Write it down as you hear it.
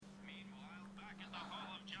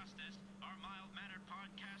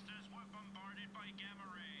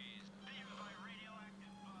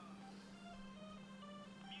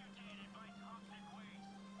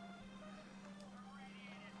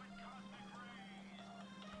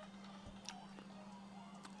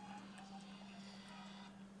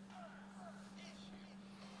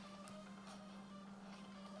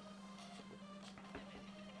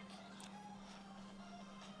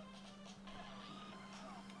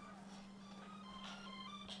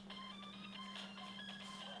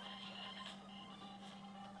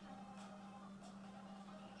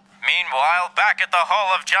Meanwhile, back at the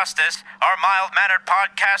Hall of Justice, our mild-mannered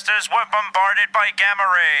podcasters were bombarded by gamma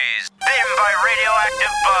rays, bitten by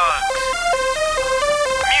radioactive bugs,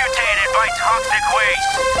 mutated by toxic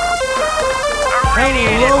waste,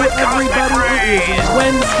 irradiated Hello, with cosmic everybody. It rays. is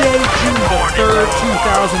Wednesday, June the 3rd,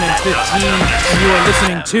 2015, and you are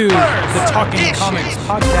listening to the Talking Comics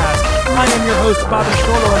podcast. I am your host, Bobby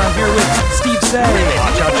Shorlo, and I'm here with Steve Say,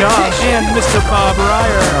 and Mr. Bob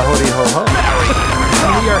Ryer. Hody ho ho.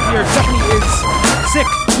 And we are here. Stephanie is sick.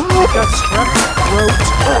 Got strep throat.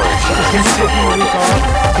 She's taking a week off.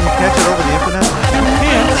 Can you catch it over the internet?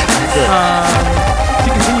 She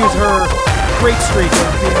continues her great streak of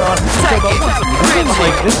being on the show about once a month.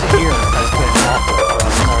 Like this year has been awful for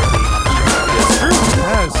us all being on the show. It's true. It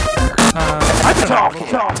has.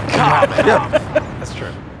 I've been That's true.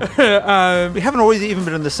 We haven't always even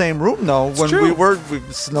been in the same room though. When true. we were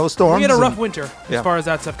snowstorms. We had a rough winter as Yeah. far as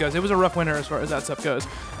that stuff goes. It was a rough winter as far as that stuff goes.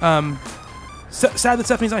 Sad that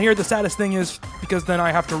Stephanie's not here. The saddest thing is because then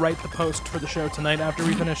I have to write the post for the show tonight after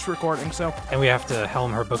we finish recording. So And we have to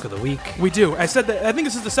helm her book of the week. we do. I said that. I think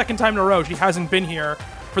this is the second time in a row she hasn't been here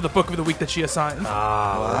for the book of the week that she assigned.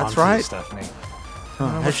 Well, that's on to you, right. Stephanie.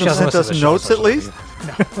 Has she She doesn't sent listen us to the show, notes so at she'll least?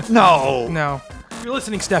 be No. No, if you're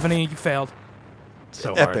listening, Stephanie, you failed.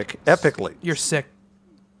 So hard. Epically. You're sick.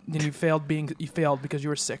 And you failed because you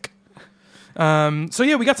were sick. So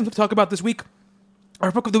yeah, we got something to talk about this week. Our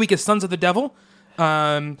book of the week is Sons of the Devil,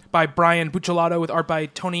 by Brian Buccellato with art by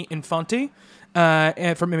Tony Infante,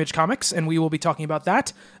 and from Image Comics, and we will be talking about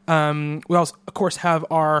that. We also, of course, have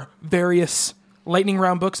our various lightning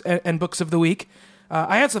round books and books of the week.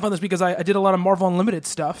 I had some fun this week because I did a lot of Marvel Unlimited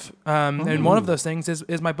stuff, and one of those things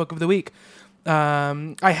is my book of the week.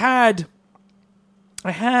 I had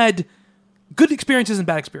good experiences and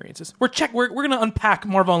bad experiences. We're going to unpack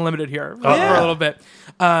Marvel Unlimited here for a little bit.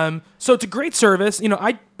 So it's a great service. You know,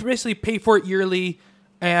 I basically pay for it yearly,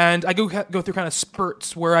 and I go through kind of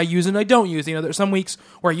spurts where I use it and I don't use it. You know, there's some weeks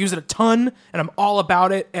where I use it a ton and I'm all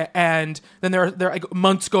about it, and then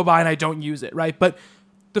months go by and I don't use it, right? But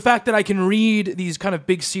the fact that I can read these kind of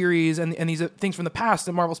big series and these things from the past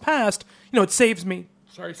and Marvel's past, you know, it saves me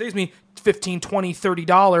 $15, $20,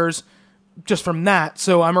 $30 just from that,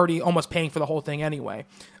 so I'm already almost paying for the whole thing anyway.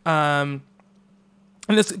 And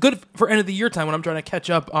it's good for end of the year time when I'm trying to catch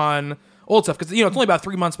up on old stuff, because, you know, it's only about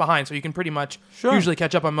 3 months behind, so you can pretty much usually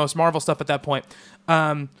catch up on most Marvel stuff at that point.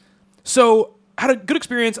 So I had a good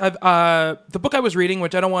experience. The book I was reading,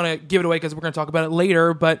 which I don't want to give it away because we're going to talk about it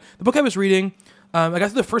later, but the book I was reading, I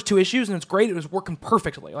got through the first 2 issues, and it's great. It was working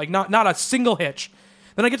perfectly, like not a single hitch.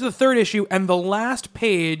 Then I get to the 3rd issue, and the last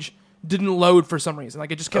page didn't load for some reason. Like,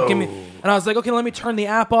 it just kept giving me... And I was like, okay, let me turn the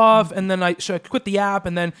app off. And then I quit the app,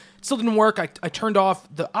 and then it still didn't work. I turned off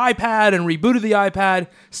the iPad and rebooted the iPad.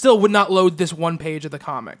 Still would not load this one page of the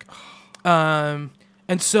comic. And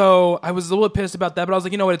so I was a little pissed about that, but I was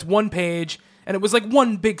like, you know what? It's one page, and it was like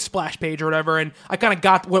one big splash page or whatever, and I kind of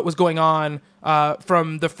got what was going on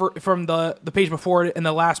from the page before it and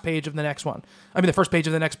the last page of the next one. I mean, the first page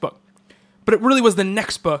of the next book. But it really was the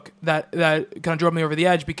next book that kind of drove me over the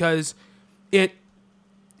edge, because it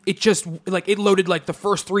just, like, it loaded like the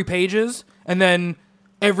first 3 pages, and then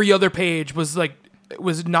every other page was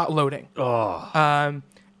not loading. And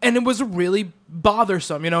it was really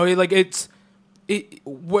bothersome, you know.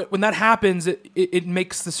 When that happens, it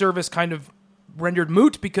makes the service kind of rendered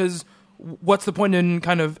moot, because what's the point in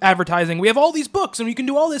kind of advertising? We have all these books and you can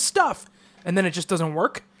do all this stuff, and then it just doesn't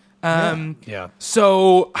work.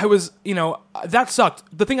 So I was, you know, that sucked.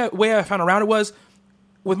 The way I found around it was,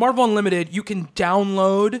 with Marvel Unlimited, you can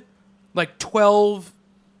download like 12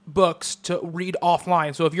 books to read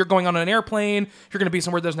offline. So if you're going on an airplane, you're going to be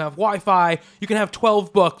somewhere that doesn't have Wi-Fi, you can have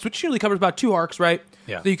 12 books, which usually covers about 2 arcs, right?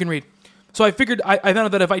 Yeah. That you can read. So I figured, I found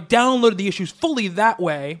out that if I downloaded the issues fully that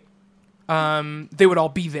way, they would all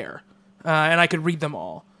be there, and I could read them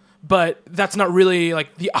all. But that's not really,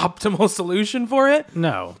 like, the optimal solution for it.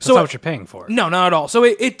 No, that's not what you're paying for. No, not at all. So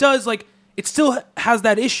it does, like, it still has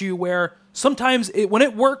that issue where sometimes when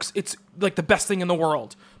it works, it's, like, the best thing in the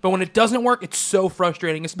world. But when it doesn't work, it's so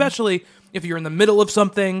frustrating, especially if you're in the middle of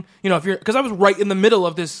something. You know, because I was right in the middle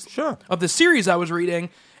of this series I was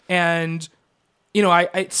reading, and, you know,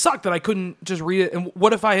 it sucked that I couldn't just read it. And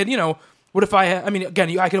what if I had, I mean,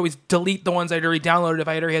 again, I could always delete the ones I'd already downloaded if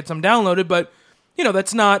I had already had some downloaded, but, you know,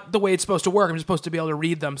 that's not the way it's supposed to work. I'm just supposed to be able to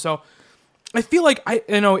read them. So I feel like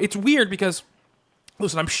it's weird because,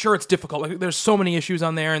 listen, I'm sure it's difficult. Like, there's so many issues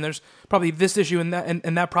on there, and there's probably this issue and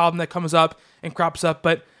that problem that comes up and crops up.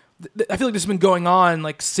 But I feel like this has been going on,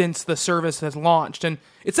 like, since the service has launched, and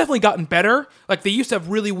it's definitely gotten better. Like, they used to have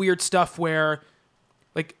really weird stuff where,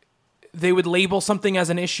 like, they would label something as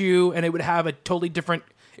an issue, and it would have a totally different.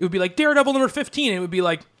 It would be like Daredevil number 15, and it would be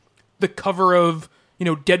like the cover of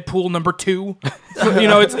Deadpool number 2.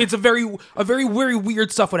 It's a very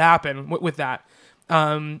weird stuff would happen with that,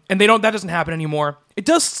 and that doesn't happen anymore. It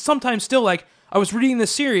does sometimes still. Like I was reading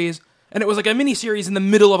this series, and it was like a mini series in the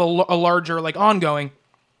middle of a larger like ongoing,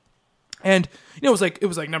 and it was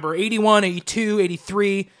like number 81, 82,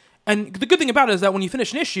 83. And the good thing about it is that when you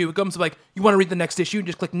finish an issue, it comes like, you want to read the next issue, and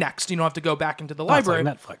just click next. You don't have to go back into the library.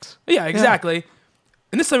 It's like Netflix. Yeah, exactly. Yeah.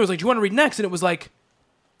 And this time it was like, do you want to read next? And it was like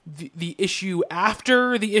the issue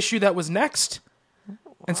after the issue that was next.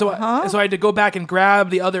 And so, so I had to go back and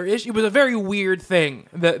grab the other issue. It was a very weird thing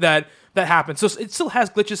that happened. So it still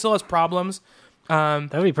has glitches, still has problems.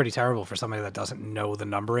 That would be pretty terrible for somebody that doesn't know the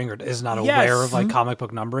numbering or is not aware of like comic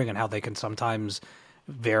book numbering and how they can sometimes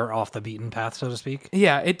veer off the beaten path, so to speak.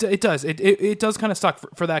 Yeah, it does. It does kind of suck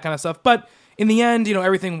for that kind of stuff. But in the end,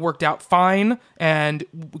 everything worked out fine, and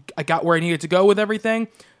I got where I needed to go with everything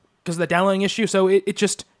because of the downloading issue. So it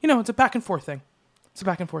just, it's a back and forth thing.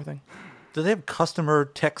 Do they have customer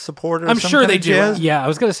tech support? I'm sure they do. Yeah, I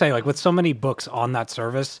was going to say, like, with so many books on that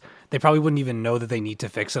service, they probably wouldn't even know that they need to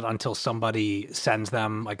fix it until somebody sends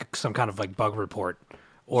them like some kind of like bug report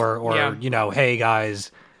or hey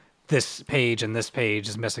guys, this page and this page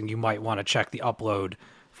is missing. You might want to check the upload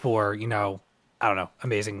for, I don't know,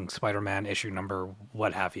 Amazing Spider-Man issue number,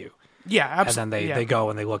 what have you. Yeah, absolutely. And then they go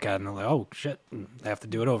and they look at it and they're like, oh shit, they have to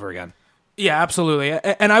do it over again. Yeah, absolutely.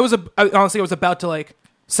 And I was about to like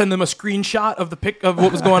send them a screenshot of the pic of what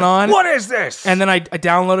was going on. What is this? And then I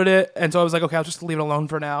downloaded it, and so I was like, okay, I'll just leave it alone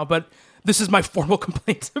for now. But this is my formal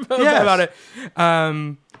complaint about it.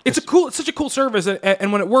 It's such a cool service,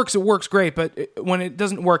 and when it works great. But when it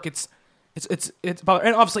doesn't work, it's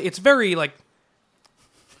and obviously it's very like,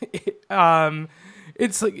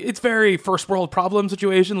 it's very first world problem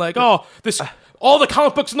situation. Like, all the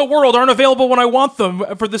comic books in the world aren't available when I want them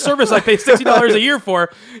for the service I pay $60 a year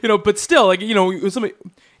for. But still, like,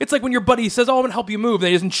 it's like when your buddy says, "Oh, I'm gonna help you move," and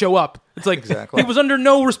he doesn't show up. It's like he was under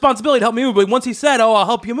no responsibility to help me move, but once he said, "Oh, I'll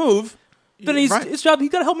help you move," then his job, he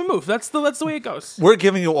got to help me move. That's the way it goes. We're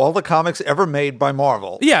giving you all the comics ever made by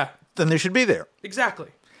Marvel. Yeah. Then they should be there. Exactly.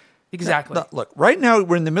 Now, look, right now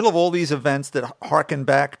we're in the middle of all these events that harken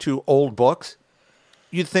back to old books.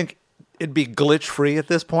 You'd think it'd be glitch-free at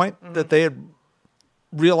this point, that they had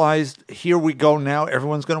realized, here we go now,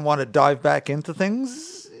 everyone's going to want to dive back into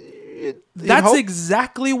things. That's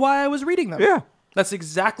exactly why I was reading them. Yeah. That's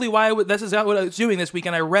exactly why that's exactly what I was doing this week,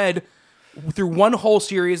 and I read through one whole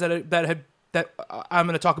series that I'm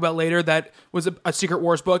going to talk about later. That was a Secret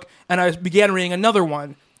Wars book, and I began reading another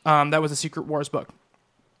one that was a Secret Wars book.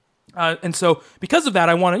 And so because of that,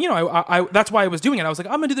 I want to, that's why I was doing it. I was like,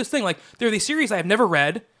 I'm going to do this thing. Like, there are these series I have never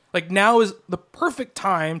read. Like, now is the perfect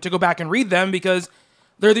time to go back and read them because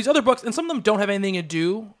there are these other books, and some of them don't have anything to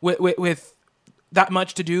do with that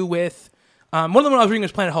much to do with. One of them I was reading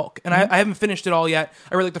was Planet Hulk, and I haven't finished it all yet.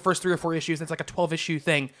 I read like the first 3 or 4 issues, and it's like a 12-issue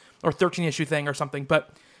thing or 13-issue thing or something.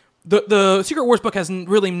 But the Secret Wars book has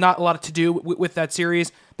really not a lot to do with that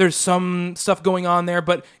series. There's some stuff going on there,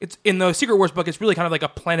 but it's in the Secret Wars book. It's really kind of like a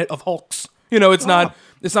planet of Hulks. It's not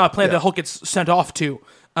a planet that Hulk gets sent off to.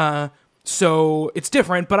 So it's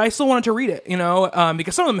different, but I still wanted to read it.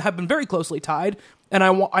 Because some of them have been very closely tied, and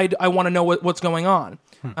I want to know what's going on.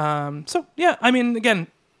 So yeah, I mean, again,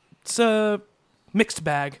 it's a mixed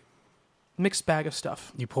bag of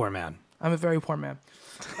stuff. You poor man. I'm a very poor man.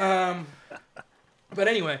 But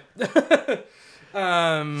anyway.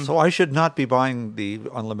 So I should not be buying the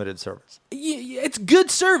unlimited service. It's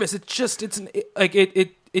good service. It's just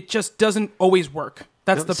it just doesn't always work.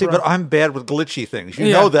 That's the problem. But I'm bad with glitchy things.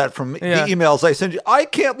 You know that from the emails I send you. I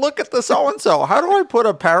can't look at the so-and-so. How do I put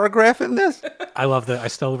a paragraph in this? I love that. I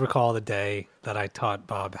still recall the day that I taught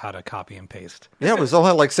Bob how to copy and paste. Yeah, it was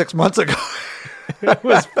only like 6 months ago. It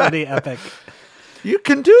was pretty epic. You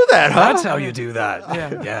can do that, huh? That's how you do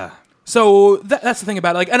that. Yeah. So that's the thing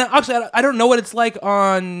about it. Like, and actually, I don't know what it's like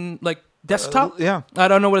on like desktop. I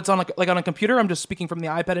don't know what it's on like on a computer. I'm just speaking from the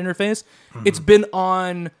iPad interface. Mm-hmm. It's been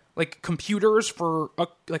on like computers for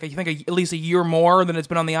I think at least a year more than it's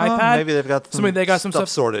been on the iPad. Maybe they've got some stuff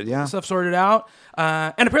sorted. Yeah, stuff sorted out.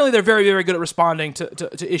 And apparently they're very, very good at responding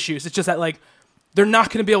to issues. It's just that like they're not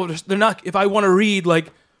going to be able to. They're not. If I want to read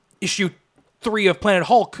like issue 3 of Planet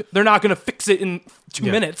Hulk, they're not going to fix it in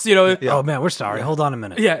 2 minutes. Yeah. Oh man, we're sorry. Hold on a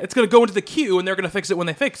minute. Yeah, it's going to go into the queue, and they're going to fix it when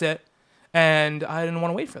they fix it. And I didn't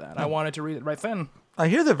want to wait for that. I wanted to read it right then. I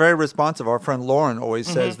hear they're very responsive. Our friend Lauren always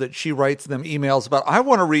says that she writes them emails about, I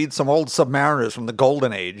want to read some old Submariners from the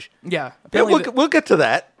Golden Age. Yeah. We'll get to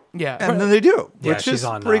that. Yeah. And then they do, Yeah, which is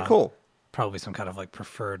on, pretty cool. Probably some kind of like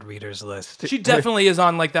preferred readers list. She definitely is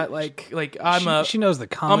on like that. Like She knows the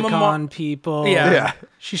Comic-Con people. Yeah.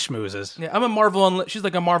 She schmoozes. Yeah, I'm a Marvel. She's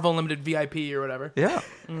like a Marvel Unlimited VIP or whatever. Yeah.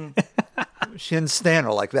 She and Stan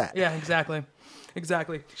are like that. Yeah, exactly.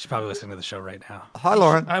 She's probably listening to the show right now. Hi,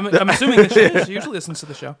 Lauren. I'm assuming that she usually listens to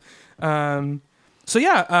the show. Marvel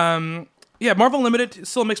Unlimited is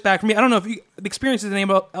still a mixed bag for me. I don't know if the experiences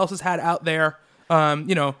anyone else has had out there.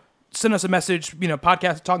 Send us a message, podcast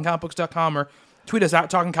at talkingcomicbooks.com or tweet us at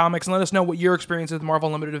Talking Comics and let us know what your experiences with Marvel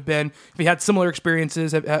Unlimited have been. If you had similar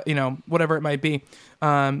experiences, whatever it might be,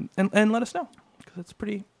 and let us know because it's a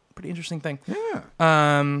pretty interesting thing. Yeah.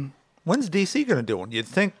 When's DC going to do one? You'd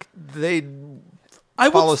think they'd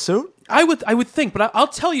follow suit? I would think, but I'll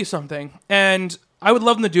tell you something, and I would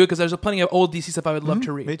love them to do it because there's plenty of old DC stuff I would love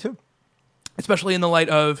to read. Me too. Especially in the light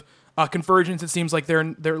of Convergence, it seems like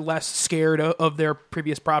they're less scared of their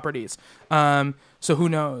previous properties. So who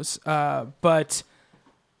knows? But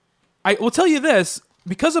I will tell you this,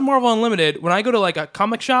 because of Marvel Unlimited, when I go to like a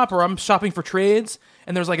comic shop or I'm shopping for trades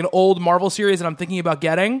and there's like an old Marvel series that I'm thinking about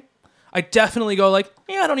getting, I definitely go like,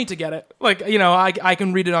 I don't need to get it. Like, I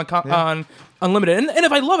can read it on Unlimited. And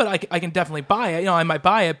if I love it, I can definitely buy it. I might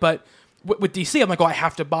buy it, but with DC, I'm like, I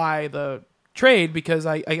have to buy the trade because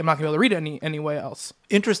I'm not going to be able to read it anyway else.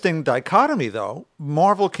 Interesting dichotomy, though.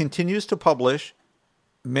 Marvel continues to publish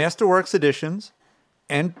Masterworks editions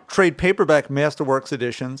and trade paperback Masterworks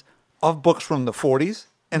editions of books from the 40s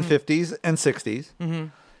and 50s and 60s. Mm-hmm.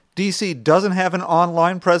 DC doesn't have an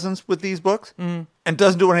online presence with these books and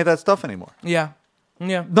doesn't do any of that stuff anymore. Yeah.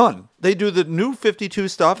 None. They do the new 52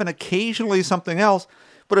 stuff and occasionally something else.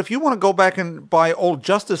 But if you want to go back and buy old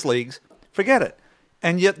Justice Leagues, forget it.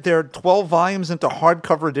 And yet there are 12 volumes into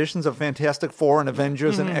hardcover editions of Fantastic Four and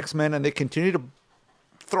Avengers and X-Men, and they continue to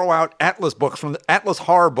throw out Atlas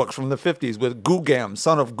horror books from the 50s with Googam,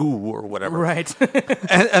 Son of Goo, or whatever. Right.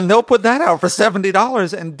 and they'll put that out for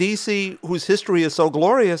 $70, and DC, whose history is so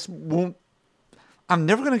glorious, won't. I'm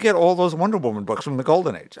never going to get all those Wonder Woman books from the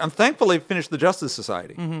Golden Age. I'm thankful they finished the Justice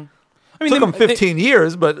Society. Mm-hmm. I mean, took them 15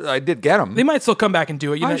 years, but I did get them. They might still come back and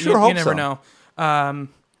do it. I sure hope you never know.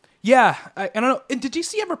 Yeah, I don't know. And did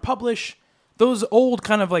DC ever publish those old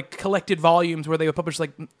kind of like collected volumes where they would publish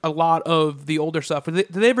like a lot of the older stuff? Did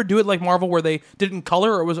they ever do it like Marvel where they did it in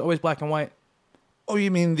color, or was it always black and white? Oh,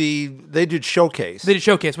 you mean they did Showcase? They did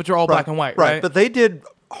Showcase, which are all black and white, right? But they did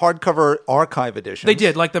hardcover archive editions. They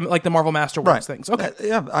did like the Marvel Masterworks things. Okay,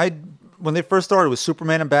 when they first started with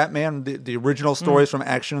Superman and Batman, the original stories from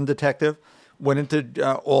Action and Detective, went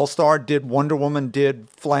into All Star, did Wonder Woman, did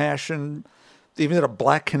Flash, and they even did a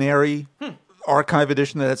Black Canary archive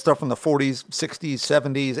edition that had stuff from the 40s, 60s,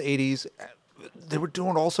 70s, 80s. They were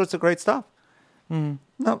doing all sorts of great stuff.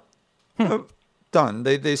 No, done.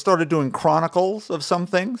 They started doing chronicles of some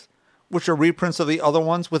things, which are reprints of the other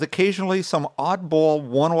ones, with occasionally some oddball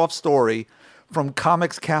one-off story from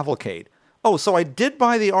Comics Cavalcade. Oh, so I did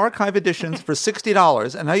buy the archive editions for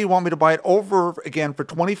 $60, and now you want me to buy it over again for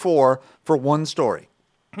 $24 for one story.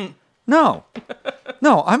 No,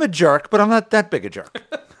 I'm a jerk, but I'm not that big a jerk.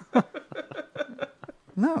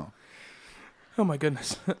 No. Oh my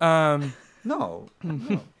goodness. No.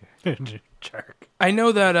 Jerk. I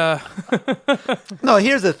know that. No,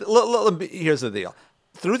 here's the deal.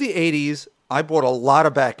 Through the 80s, I bought a lot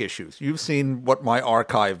of back issues. You've seen what my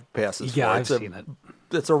archive passes for. Yeah, I've seen it.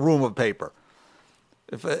 It's a room of paper.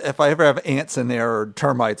 If I ever have ants in there or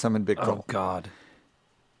termites, I'm in big trouble. Oh, God.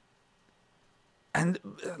 And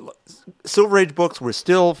Silver Age books were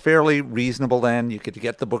still fairly reasonable then. You could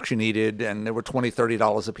get the books you needed, and they were $20,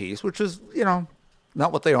 $30 a piece, which is,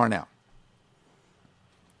 not what they are now.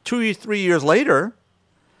 2 or 3 years later,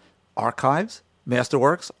 archives,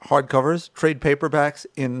 Masterworks, hardcovers, trade paperbacks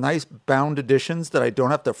in nice bound editions that I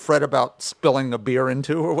don't have to fret about spilling a beer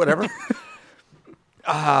into or whatever.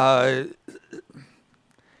 I'd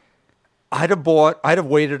have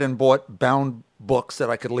waited and bought bound books that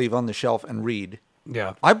I could leave on the shelf and read.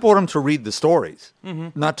 Yeah. I bought them to read the stories,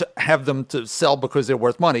 not to have them to sell because they're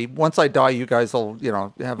worth money. Once I die, you guys will,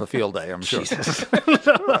 have a field day, I'm sure.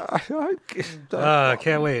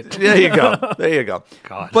 Can't wait. There you go.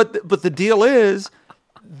 God. But the deal is,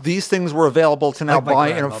 these things were available to now Like my buy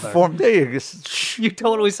in a grandmother. form. There you go. You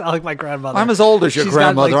totally sound like my grandmother. I'm as old as your She's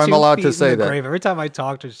grandmother. got, like, I'm 2 allowed feet to in say the that. grave. Every time I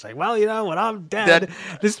talk to her, she's like, well, when I'm Dead.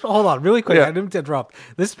 Hold on, really quick. Yeah. I didn't interrupt.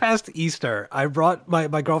 This past Easter, I brought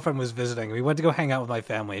my girlfriend was visiting. We went to go hang out with my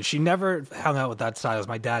family, and she never hung out with that side. It was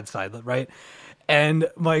my dad's side, right? And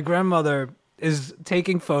my grandmother is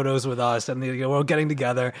taking photos with us, and we're getting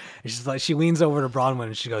together. And she's like, she leans over to Bronwyn,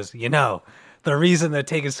 and she goes, the reason they're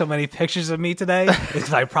taking so many pictures of me today is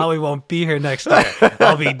because I probably won't be here next year.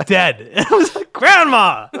 I'll be dead. And I was like,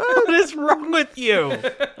 Grandma, what is wrong with you?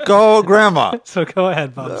 Go, Grandma. So go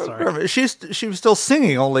ahead, Bob. Sorry. Grandma. She was still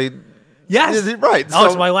singing, only... Yes, right. Oh,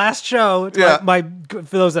 it's my last show. Yeah.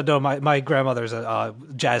 For those that don't, my grandmother's a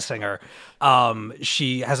jazz singer.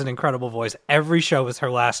 She has an incredible voice. Every show is her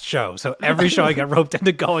last show. So every show I got roped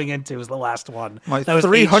into going into is the last one. My That was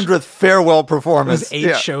 300th farewell It performance. was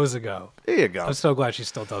 8 shows ago. There you go. I'm so glad she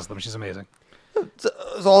still does them. She's amazing. So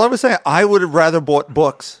all I was saying, I would have rather bought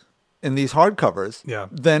books in these hardcovers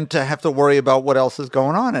than to have to worry about what else is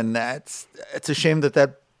going on. And it's a shame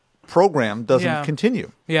that program doesn't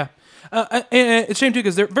continue. Yeah. And it's a shame, too,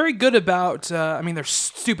 because they're very good about, they're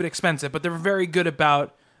stupid expensive, but they're very good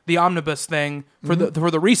about the omnibus thing for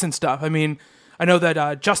the recent stuff. I mean, I know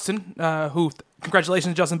that Justin,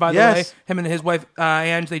 congratulations, Justin, by the way, him and his wife,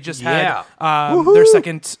 Ange, they just had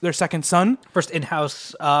their second son. First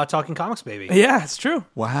in-house Talking Comics baby. Yeah, it's true.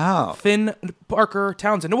 Wow. Finn Parker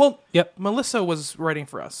Townsend. Well, Melissa was writing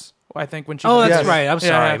for us, I think, when she... Oh, that's right. I'm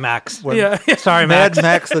sorry, Max. Sorry, Max. Mad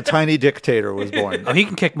Max, the Tiny Dictator, was born. Oh, he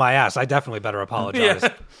can kick my ass. I definitely better apologize.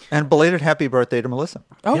 And belated happy birthday to Melissa.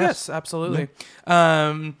 Oh, yes absolutely.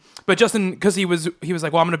 But Justin, because he was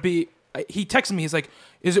like, well, I'm going to be... He texted me, he's like,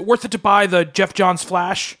 is it worth it to buy the Jeff Johns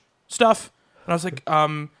Flash stuff? And I was like,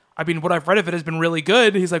 what I've read of it has been really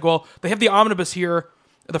good. He's like, well, they have the omnibus here,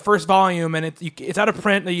 the first volume, and it's out of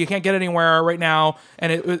print. You can't get it anywhere right now,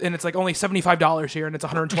 and it's like only $75 here, and it's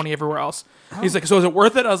 $120 everywhere else. He's like, so is it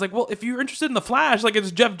worth it? I was like, well, if you're interested in the Flash, like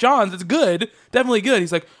it's Jeff Johns, it's good, definitely good.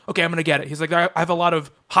 He's like, okay, I'm gonna get it. He's like, I have a lot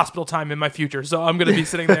of hospital time in my future, so I'm gonna be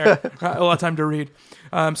sitting there a lot of time to read.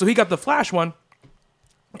 So he got the Flash one,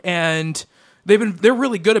 and they're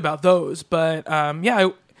really good about those. But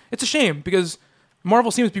it's a shame because Marvel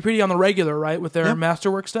seems to be pretty on the regular, right, with their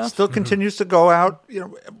Masterwork stuff. Still continues to go out.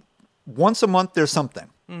 Once a month there's something,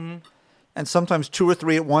 and sometimes 2 or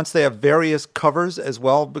 3 at once. They have various covers as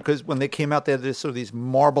well because when they came out, they had these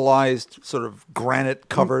marbleized sort of granite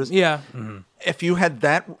covers. If you had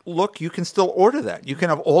that look, you can still order that. You can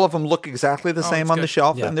have all of them look exactly the same on the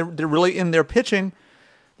shelf, and they're really in their pitching.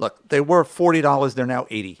 Look, they were $40. They're now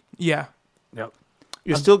 $80. Yeah. Yep.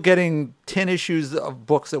 You're still getting 10 issues of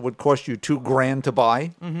books that would cost you $2,000 to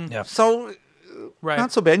buy. Yep. So,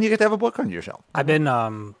 not so bad. And you get to have a book on your shelf. I've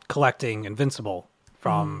been collecting Invincible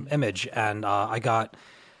from Image, and I got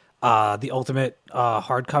the Ultimate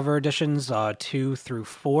hardcover editions 2 through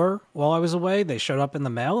 4 while I was away. They showed up in the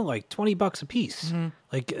mail, like $20 a piece.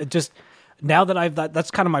 Like, just... Now that that's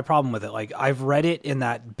kind of my problem with it. Like I've read it in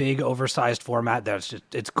that big oversized format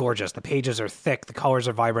it's gorgeous. The pages are thick, the colors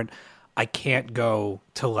are vibrant. I can't go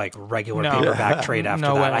to like regular paperback trade after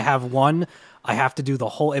that. Way. I have one. I have to do the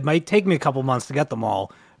whole. It might take me a couple months to get them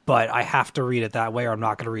all, but I have to read it that way or I'm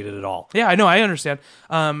not going to read it at all. Yeah, I know. I understand.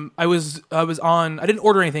 I was on. I didn't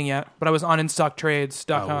order anything yet, but I was on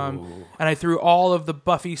InStockTrades.com and I threw all of the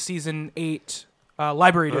Buffy season 8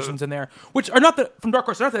 library editions in there, which are not from Dark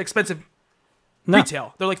Horse. They're not that expensive.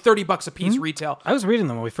 Retail. They're like $30 a piece retail. I was reading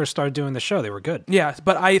them when we first started doing the show. They were good. Yeah,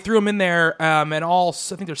 but I threw them in there, and I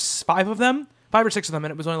think there's 5 of them, 5 or 6 of them,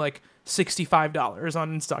 and it was only like $65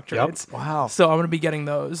 on In-Stock Trades. Yep. Wow. So I'm going to be getting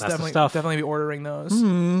those. That's the stuff. Definitely be ordering those.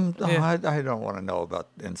 I don't want to know about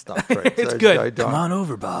In-Stock Trades. It's good. I don't. Come on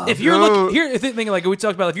over, Bob. If you're looking here, thinking like we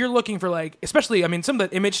talked about, if you're looking for like, especially, some of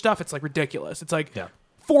the Image stuff, it's like ridiculous. It's like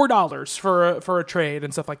 $4 for a trade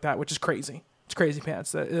and stuff like that, which is crazy. It's crazy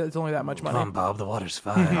pants. It's only that much money. Come on, Bob. The water's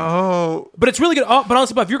fine. But it's really good. Oh, but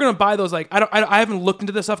honestly, Bob, if you're gonna buy those, like I haven't looked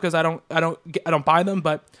into this stuff because I don't buy them.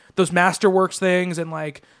 But those Masterworks things and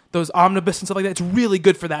like those omnibus and stuff like that, it's really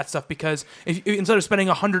good for that stuff because if instead of spending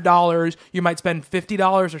 $100, you might spend $50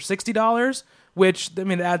 or $60, which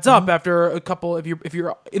it adds up after a couple. If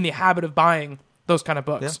you're in the habit of buying those kind of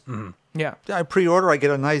books, yeah. I pre-order, I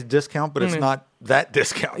get a nice discount, but it's not that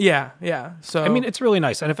discount. Yeah. So it's really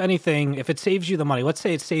nice. And if anything, if it saves you the money, let's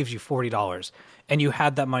say it saves you $40 and you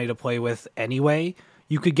had that money to play with anyway,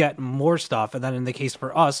 you could get more stuff. And then in the case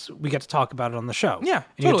for us, we get to talk about it on the show. Yeah,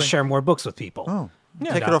 and you get to share more books with people. Oh,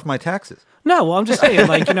 take it off my taxes. No, well, I'm just saying,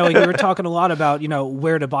 like, you were talking a lot about,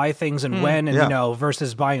 where to buy things and when, and,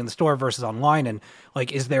 versus buying in the store versus online. And,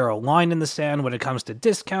 like, is there a line in the sand when it comes to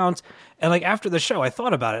discounts? And, like, after the show, I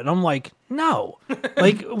thought about it, and I'm like, no.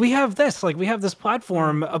 Like, we have this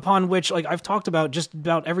platform upon which, like, I've talked about just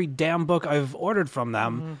about every damn book I've ordered from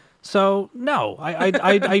them. So, no,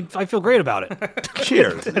 I feel great about it.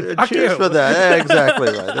 Cheers. Cheers for that. Yeah,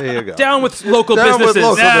 exactly right. There you go. Down with local businesses. With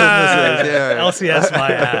local businesses. Yeah. LCS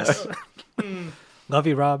my ass. Love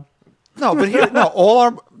you, Rob. No, but here,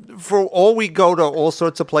 all we go to all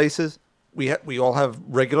sorts of places. we all have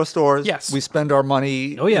regular stores. Yes. We spend our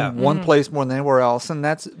money in one place more than anywhere else, and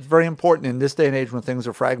that's very important in this day and age when things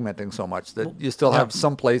are fragmenting so much that you still have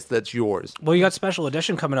some place that's yours. Well, you got special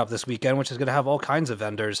edition coming up this weekend, which is going to have all kinds of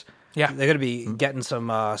vendors. Yeah. They're going to be getting some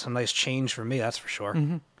nice change from me, that's for sure.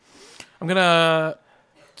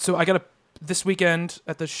 This weekend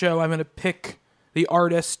at the show, I'm going to pick the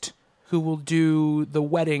artist who will do the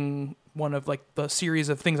wedding, one of like the series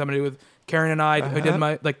of things I'm going to do with Karen and I did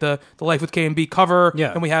my like the Life with K&B cover.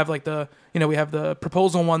 Yeah. And we have like we have the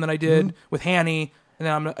proposal one that I did with Hanny, and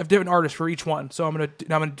then I have different artists for each one. So I'm going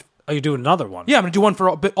to Oh, you do another one? yeah, I'm going to do one for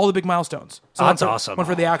all the big milestones. So That's one for, awesome. One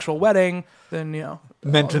for the actual wedding, then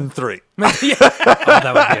Menton 3. Oh,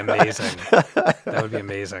 that would be amazing. That would be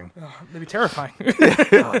amazing. That'd be terrifying.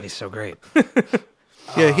 Oh, it'd be so great.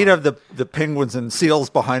 Yeah, he'd have the penguins and seals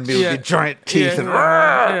behind me with the giant teeth.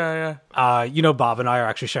 Yeah. Bob and I are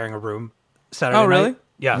actually sharing a room Saturday Oh, really? night.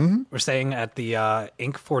 Yeah. We're staying at the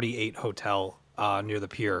Ink 48 Hotel near the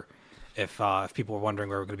pier, if people were wondering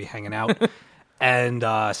where we're going to be hanging out. And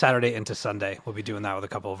Saturday into Sunday, we'll be doing that with a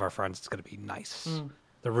couple of our friends. It's going to be nice.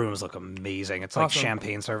 The rooms look amazing. It's like Awesome.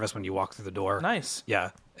 champagne service when you walk through the door. Nice. Yeah.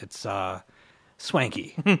 It's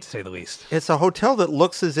swanky, to say the least. It's a hotel that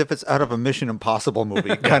looks as if it's out of a Mission Impossible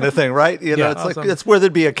movie kind of thing, right? You know, Yeah. it's like Awesome. it's where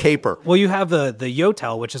there'd be a caper. Well, you have the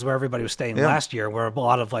Yotel, which is where everybody was staying Yeah. last year, where a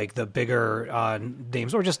lot of like the bigger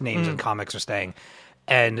names or just names in comics are staying.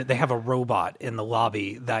 And they have a robot in the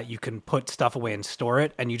lobby that you can put stuff away and store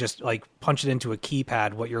it, and you just like punch it into a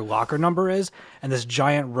keypad what your locker number is, and this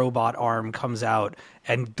giant robot arm comes out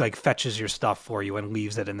and like fetches your stuff for you and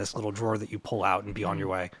leaves it in this little drawer that you pull out and be on your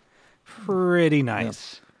way. Pretty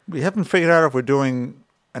nice. We haven't figured out if we're doing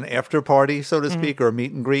an after party, so to speak, or a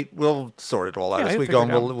meet and greet. We'll sort it all out Yeah, as you'll we figure go, it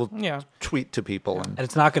and out. we'll Yeah. tweet to people. And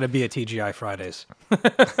it's not going to be a TGI Fridays.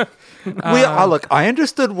 Look, I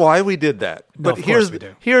understood why we did that, but of course we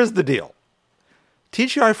do. here's the deal.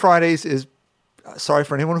 TGI Fridays is, sorry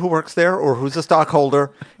for anyone who works there or who's a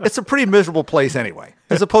stockholder, it's a pretty miserable place anyway,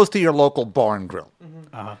 as opposed to your local bar and grill.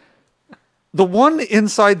 The one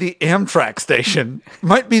inside the Amtrak station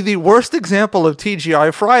might be the worst example of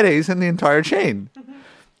TGI Fridays in the entire chain.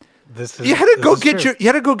 You had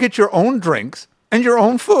to go get your own drinks and your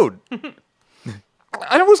own food.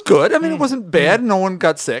 And it was good. I mean, it wasn't bad. No one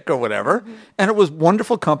got sick or whatever. And it was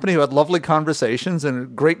wonderful company who had lovely conversations and a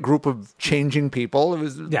great group of changing people. It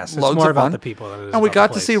was Yes, it's loads more of about fun. the people than it is and we about got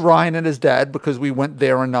the to see place. Ryan and his dad because we went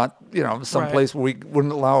there and not, someplace where they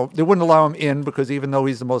wouldn't allow him in because even though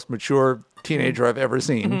he's the most mature teenager I've ever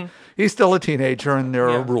seen, he's still a teenager and there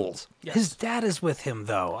are rules. His dad is with him,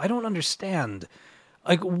 though. I don't understand.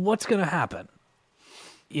 Like, what's going to happen?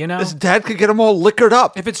 You know? His dad could get them all liquored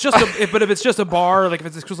up. If it's just a bar, like if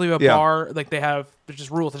it's exclusively a bar, like there's just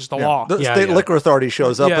rules. It's just the law. The Yeah, state yeah. liquor authority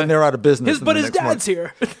shows up Yeah. and they're out of business. But in his the next dad's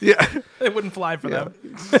here. month. Yeah. It wouldn't fly for them.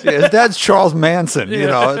 His dad's Charles Manson.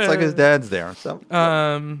 It's like his dad's there. So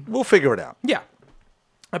we'll figure it out. Yeah,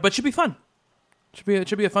 but it should be fun. It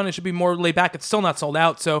should be fun. It should be more laid back. It's still not sold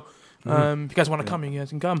out, so if you guys want to come, you guys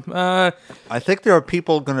can come. I think there are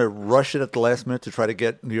people going to rush it at the last minute to try to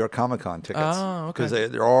get New York Comic Con tickets. Oh, okay. Because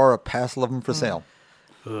there are a passel of them for sale.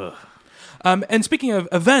 And speaking of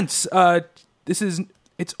events, it's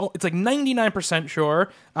like 99% sure.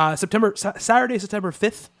 Saturday, September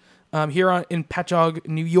 5th, here in Patchogue,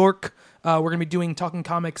 New York. We're gonna be doing Talking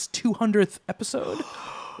Comics 200th episode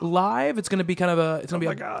live. It's gonna be kind of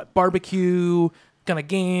a barbecue kind of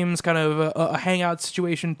games, kind of a hangout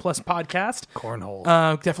situation plus podcast. Cornhole.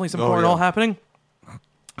 Definitely some cornhole happening.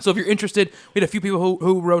 So if you're interested, we had a few people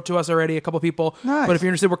who wrote to us already, a couple people. Nice. But if you're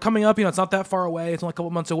interested, we're coming up. It's not that far away. It's only a couple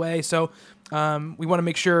months away. So we want to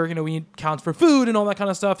make sure, we need counts for food and all that kind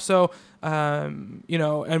of stuff. So, and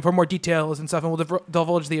for more details and stuff, and we'll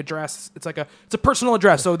divulge the address. It's a personal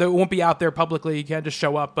address, so that it won't be out there publicly. You can't just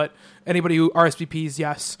show up. But anybody who RSVPs,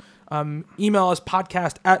 yes. Email us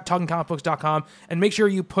podcast@talkingcomicbooks.com and make sure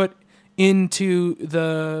you put into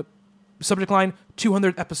the subject line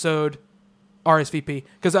 200th episode RSVP,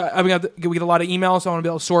 because we get a lot of emails, so I want to be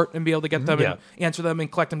able to sort and be able to get them and answer them and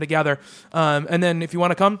collect them together. And then if you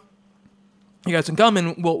want to come, you guys can come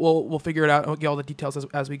and we'll figure it out and we'll get all the details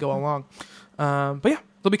as we go along. But yeah,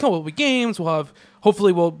 it'll be cool. We'll be games. We'll have we're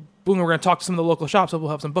going to talk to some of the local shops. So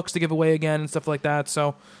we'll have some books to give away again and stuff like that.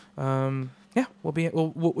 So yeah, it's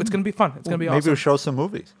going to be fun. It's going to be awesome. Maybe we'll show some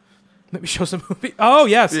movies. Maybe show some movies. Oh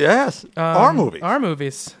yes, Yes. Our movies. Our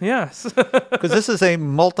movies. Yes. Because this is a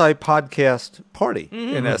multi-podcast party,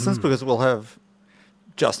 in essence, because we'll have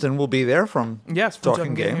Justin will be there from Yes, from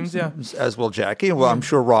Talking Games, yeah. as will Jackie. Well, I'm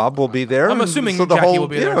sure Rob will be there. I'm assuming so the Jackie whole, will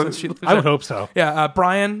be there. I would hope so. Yeah,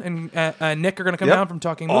 Brian and Nick are going to come Yep. down from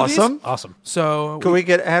Talking Movies. Awesome. So Can we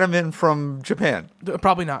get Adam in from Japan?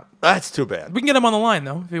 probably not. That's too bad. We can get him on the line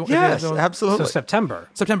though. If you Yes, so absolutely. So September.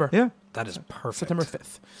 September. That is perfect. September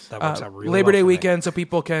 5th. That works out really Labor well Day for me. weekend, so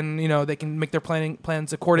people can, they can make their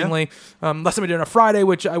plans accordingly. Last time we did it on a Friday,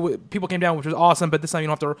 which people came down, which was awesome. But this time you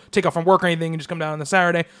don't have to take off from work or anything. You just come down on the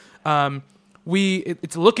Saturday.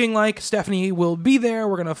 It's looking like Stephanie will be there.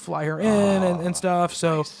 We're gonna fly her in and stuff.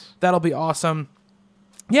 So that'll be awesome.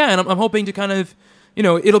 Yeah, and I'm hoping to kind of,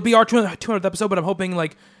 it'll be our 200th episode, but I'm hoping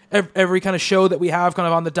like every kind of show that we have kind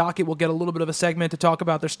of on the docket will get a little bit of a segment to talk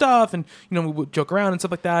about their stuff, and we'll joke around and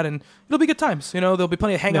stuff like that, and it'll be good times. There'll be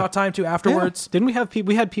plenty of hangout time too afterwards. Didn't we have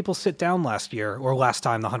we had people sit down last year or last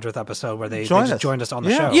time, the 100th episode, where they Join just us. joined us on the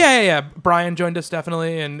Yeah. show? Yeah. Brian joined us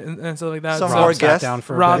definitely, and stuff like that. Some So more Rob sat guests. down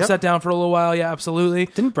for a Rob bit. sat down for a little while. Yeah, absolutely.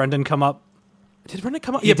 Didn't Brendan come up? Did Brendan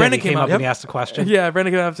come up? He Yeah, did. Brendan He came up. and he asked a question. Yeah,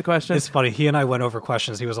 Brendan came up to question. It's funny. He and I went over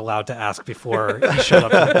questions he was allowed to ask before he showed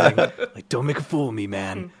up to the thing. Like, don't make a fool of me,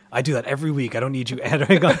 man. I do that every week. I don't need you adding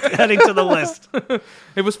to the list.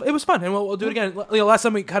 It was fun, and we'll do it again. Last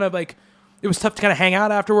time we kind of like, it was tough to kind of hang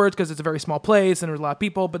out afterwards because it's a very small place and there's a lot of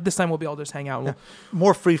people. But this time we'll be able to just hang out. And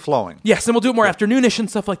More free flowing. yes, and we'll do it more afternoonish and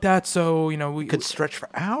stuff like that. So we Could stretch for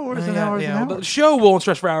hours and yeah, hours yeah. and The hours. show won't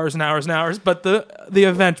stretch for hours and hours and hours, but the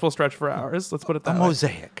event will stretch for hours. Let's put it that A way.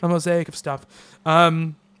 mosaic. A mosaic of stuff.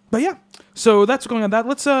 But yeah, so that's going on. That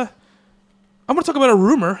let's. I want to talk about a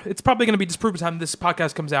rumor. It's probably going to be disproved by the time this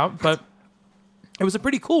podcast comes out, but it was a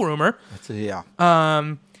pretty cool rumor. Yeah.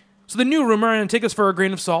 So the new rumor, and take us for a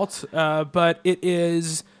grain of salt, but it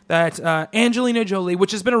is that Angelina Jolie,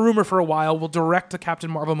 which has been a rumor for a while, will direct the Captain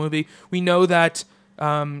Marvel movie. We know that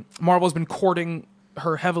Marvel's been courting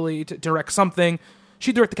her heavily to direct something.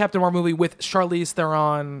 She directed the Captain Marvel movie with Charlize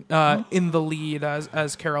Theron in the lead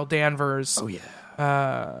as Carol Danvers. Oh, yeah.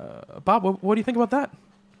 Bob, what do you think about that?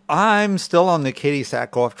 I'm still on the Katie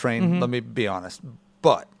Sackhoff train, Mm-hmm. let me be honest.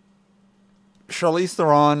 But Charlize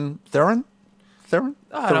Theron? I don't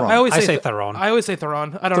know. I always I say say Theron. I always say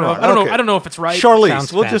Theron. I don't Theron, know. okay. I don't know if it's right. Charlize.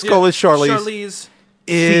 Sounds We'll just go with Charlize. Charlize.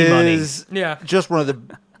 Is Yeah. just one of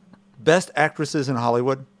the best actresses in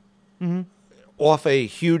Hollywood. Off a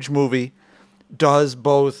huge movie. Does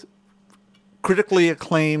both critically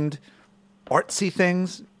acclaimed artsy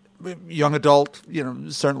things, young adult,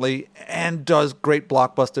 certainly, and does great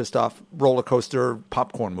blockbuster stuff, roller coaster,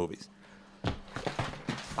 popcorn movies.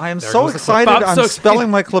 I am so goes the excited. Bob's I'm so spelling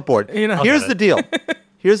my clipboard. Here's get the deal.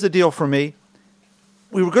 Here's the deal for me.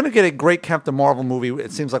 We were going to get a great Captain Marvel movie.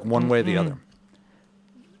 It seems like one way or the other.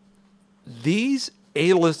 These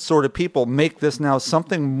A-list sort of people make this now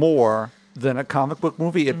something more than a comic book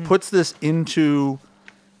movie. It puts this into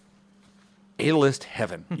A-list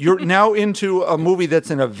heaven. You're now into a movie that's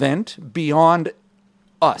an event beyond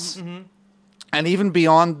us. And even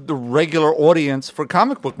beyond the regular audience for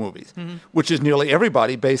comic book movies, which is nearly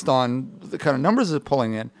everybody based on the kind of numbers it's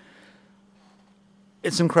pulling in.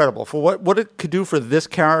 It's incredible for what it could do for this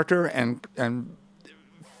character and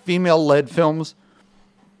female-led films.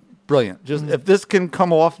 Brilliant. Just if this can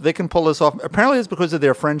come off, they can pull this off. Apparently it's because of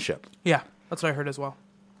their friendship. Yeah, that's what I heard as well.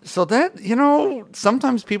 So that,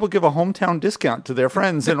 sometimes people give a hometown discount to their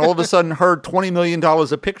friends, and all of a sudden her $20 million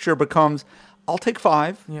a picture becomes, I'll take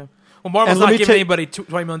 5. Yeah. Well, Marvel's And let not me giving take- anybody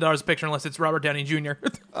 $20 million a picture unless it's Robert Downey Jr.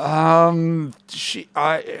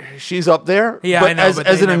 She's up there. Yeah, but I know, As, but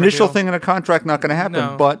as they an never initial do. thing in a contract, not going to happen.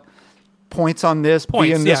 No. But points on this, be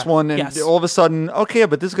Points, in this yeah. one, and Yes. all of a sudden, okay,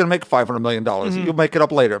 but this is going to make $500 million. You'll make it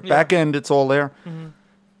up later. Back end, it's all there.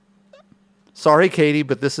 Sorry, Katie,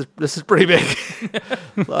 but this is pretty big.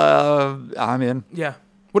 I'm in. Yeah.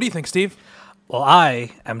 What do you think, Steve? Well,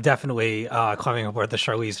 I am definitely climbing aboard the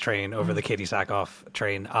Charlize train over the Katie Sackhoff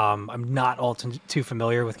train. I'm not all too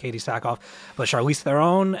familiar with Katie Sackhoff, but Charlize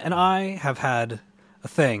Theron and I have had a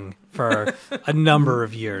thing for a number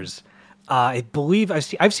of years. I believe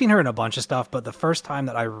I've seen her in a bunch of stuff, but the first time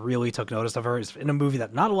that I really took notice of her is in a movie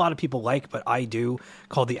that not a lot of people like, but I do,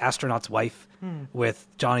 called The Astronaut's Wife with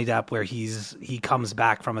Johnny Depp, where he comes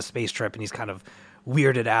back from a space trip and he's kind of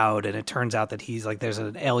weirded out, and it turns out that he's like there's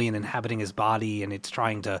an alien inhabiting his body and it's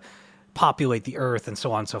trying to populate the earth and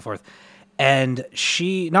so on and so forth. And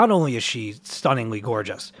she, not only is she stunningly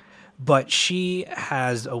gorgeous, but she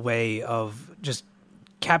has a way of just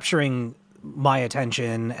capturing my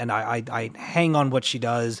attention, and I hang on what she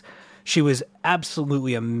does. She was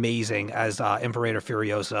absolutely amazing as Imperator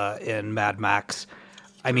Furiosa in Mad Max.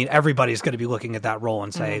 I mean, everybody's going to be looking at that role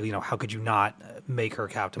and say, how could you not make her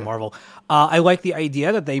Captain Marvel? I like the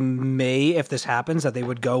idea that they may, if this happens, that they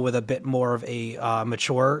would go with a bit more of a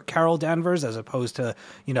mature Carol Danvers as opposed to,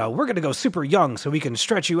 we're going to go super young so we can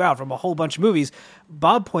stretch you out from a whole bunch of movies.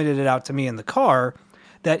 Bob pointed it out to me in the car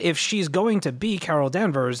that if she's going to be Carol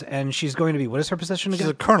Danvers and she's going to be, what is her position again?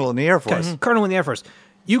 She's a colonel in the Air Force. Okay, Colonel in the Air Force.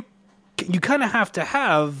 You kind of have to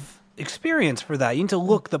have experience for that. You need to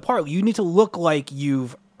look the part. You need to look like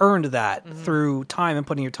you've earned that through time and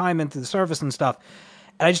putting your time into the service and stuff.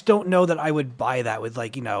 And I just don't know that I would buy that with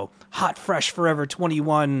hot, fresh, forever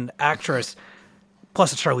 21 actress.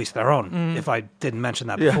 Plus it's Charlize Theron, if I didn't mention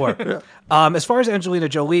that before. As far as Angelina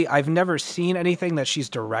Jolie, I've never seen anything that she's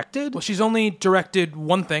directed. Well, she's only directed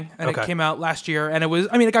one thing, and it came out last year, and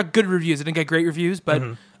it got good reviews. It didn't get great reviews, but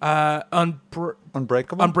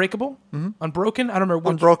Unbreakable? Unbreakable? Unbroken? I don't remember.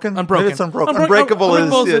 Unbroken? Unbroken. Maybe it's Unbroken. Unbreakable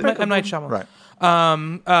is M. Night Shyamalan. Right.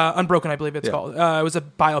 Unbroken, I believe it's called. It was a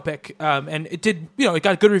biopic, and it did, it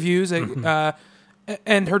got good reviews, and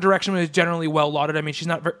her direction was generally well lauded. I mean, she's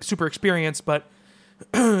not super experienced, but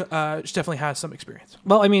she definitely has some experience.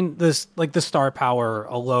 Well, I mean, the star power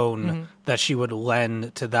alone that she would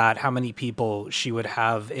lend to that, how many people she would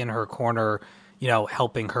have in her corner,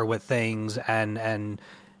 helping her with things, and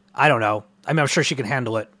I don't know. I mean, I'm sure she can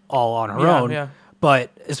handle it all on her own. Yeah. But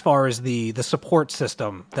as far as the support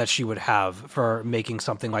system that she would have for making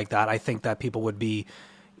something like that, I think that people would be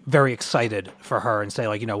very excited for her and say,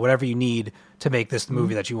 whatever you need to make this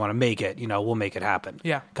movie that you want to make it, we'll make it happen.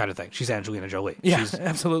 Yeah. Kind of thing. She's Angelina Jolie. Yeah, she's,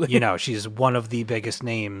 absolutely. She's one of the biggest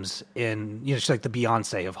names in, she's like the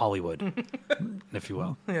Beyonce of Hollywood, if you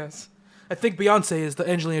will. Yes. I think Beyonce is the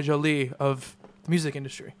Angelina Jolie of the music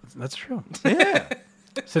industry. That's true. Yeah.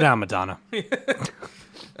 Sit down, Madonna.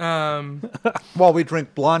 While we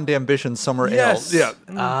drink Blonde Ambition Summer Ale. Yeah.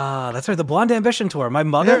 That's right. The Blonde Ambition tour. My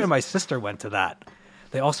mother and my sister went to that.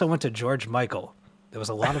 They also went to George Michael. There was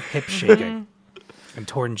a lot of hip shaking and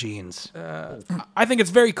torn jeans. I think it's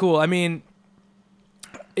very cool. I mean,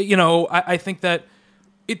 I think that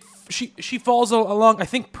she falls along, I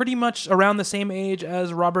think, pretty much around the same age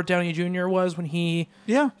as Robert Downey Jr. was when he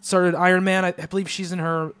started Iron Man. I believe she's in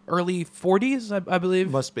her early 40s, I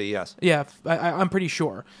believe. Must be, yes. Yeah, I'm pretty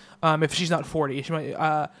sure. If she's not 40. She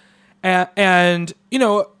might, and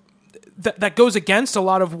that goes against a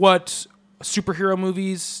lot of what superhero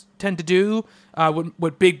movies tend to do,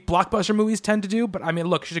 what big blockbuster movies tend to do. But I mean,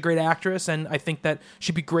 look, she's a great actress, and I think that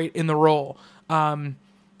she'd be great in the role.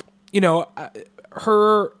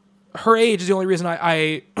 Her age is the only reason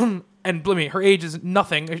I and believe me, her age is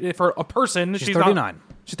nothing for a person. She's 39.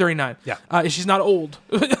 She's 39. Yeah, she's not old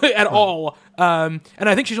at all. And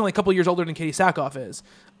I think she's only a couple years older than Katie Sackhoff is.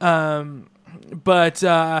 But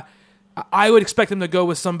I would expect them to go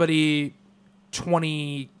with somebody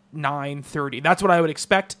 29, 30. That's what I would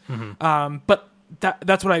expect. But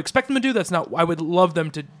that's what I expect them to do. That's not. I would love them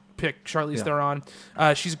to pick Charlize Theron.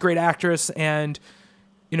 She's a great actress, and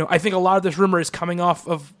I think a lot of this rumor is coming off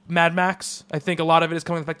of Mad Max. I think a lot of it is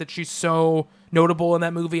coming from the fact that she's so notable in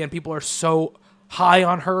that movie, and people are so high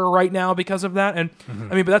on her right now because of that. And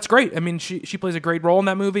I mean, but that's great. I mean, she plays a great role in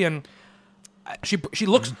that movie, and she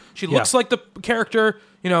looks like the character.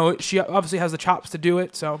 She obviously has the chops to do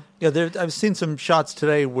it. So I've seen some shots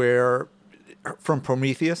today where from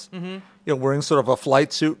Prometheus. Wearing sort of a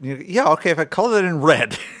flight suit. Okay, if I color it in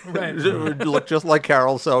red, it would look just like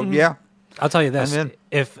Carol. So yeah. I'll tell you this: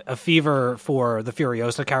 if a fever for the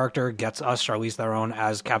Furiosa character gets us Charlize Theron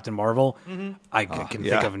as Captain Marvel, I can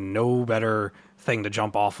think of no better thing to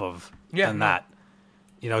jump off of than that.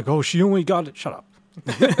 She only got it. Shut up.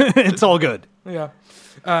 It's all good. Yeah.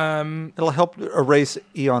 It'll help erase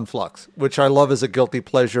Eon Flux, which I love as a guilty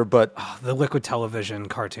pleasure, but the Liquid Television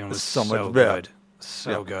cartoon was so good.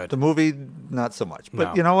 So good. The movie, not so much.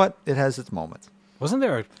 But you know what? It has its moments. Wasn't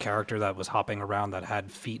there a character that was hopping around that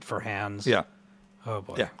had feet for hands? Yeah. Oh,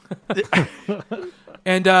 boy. Yeah.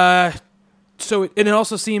 And it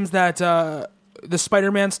also seems that the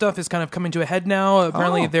Spider-Man stuff is kind of coming to a head now.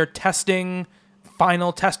 Apparently they're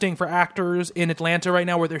final testing for actors in Atlanta right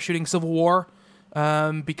now where they're shooting Civil War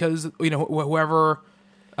because, whoever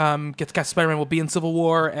gets cast Spider-Man will be in Civil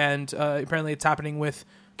War, and apparently it's happening with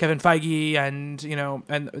Kevin Feige and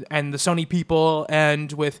and the Sony people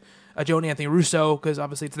and with Joe and Anthony Russo, because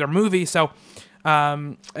obviously it's their movie. So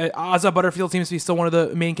Asa Butterfield seems to be still one of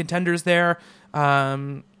the main contenders there.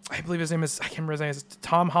 I believe his name is, I can't remember his name, it's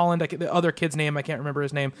Tom Holland. The other kid's name, I can't remember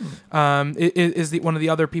his name, is one of the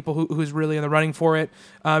other people who's really in the running for it.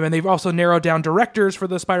 And they've also narrowed down directors for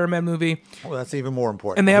the Spider-Man movie. Well, that's even more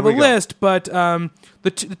important. And they have a list, but the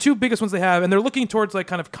two biggest ones they have, and they're looking towards like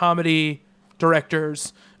kind of comedy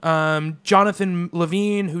directors. Jonathan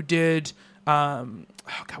Levine, who did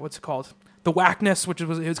what's it called? The Whackness, which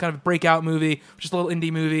was his kind of breakout movie, which is a little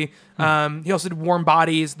indie movie. He also did Warm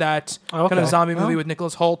Bodies, that kind of zombie movie with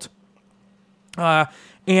Nicholas Hoult.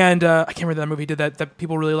 And I can't remember that movie he did that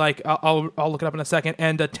people really like. I'll look it up in a second.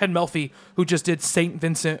 And Ted Melfi, who just did Saint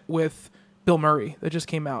Vincent with Bill Murray, that just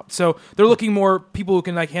came out. So they're looking more people who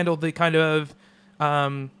can like handle the kind of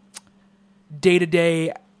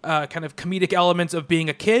day-to-day kind of comedic elements of being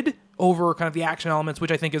a kid over kind of the action elements,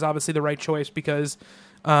 which I think is obviously the right choice because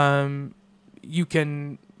you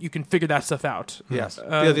can figure that stuff out. Yes.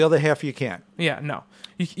 The other half you can't. Yeah, no.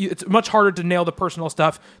 It's much harder to nail the personal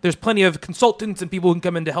stuff. There's plenty of consultants and people who can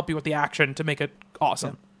come in to help you with the action to make it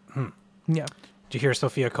awesome. Yeah. Did you hear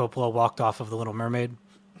Sofia Coppola walked off of The Little Mermaid?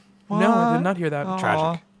 What? No, I did not hear that.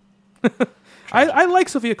 Tragic. I like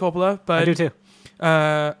Sofia Coppola, but... I do too.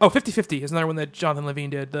 50-50 is another one that Jonathan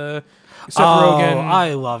Levine did. The Seth Rogen.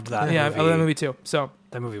 I loved that movie. Yeah, I love that movie too. So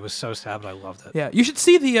that movie was so sad, but I loved it. yeah, you should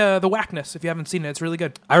see the Whackness if you haven't seen it. It's really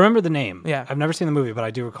good. I remember the name. Yeah. I've never seen the movie, but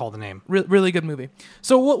I do recall the name. Really good movie.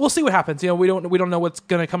 So we'll see what happens. You know, we don't know what's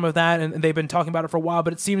going to come of that, and they've been talking about it for a while.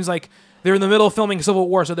 But it seems like they're in the middle of filming Civil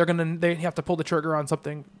War, so they have to pull the trigger on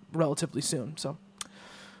something relatively soon. So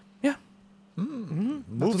yeah, that's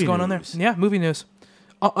what's going on there. Yeah, movie news.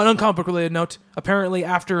 An uncomic related note, apparently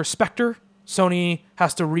after Spectre, Sony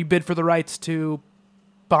has to rebid for the rights to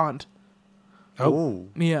Bond. Oh.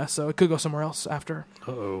 Yeah, so it could go somewhere else after.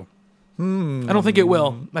 Uh-oh. I don't think it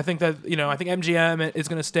will. I think that, I think MGM is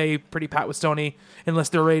going to stay pretty pat with Sony unless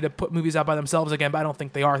they're ready to put movies out by themselves again, but I don't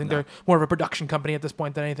think they are. I think they're more of a production company at this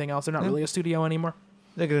point than anything else. They're not really a studio anymore.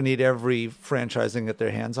 They're going to need every franchising to get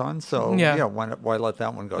their hands on, so why let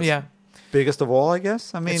that one go? Yeah. Biggest of all, I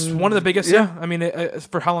guess. I mean, it's one of the biggest. Yeah, I mean,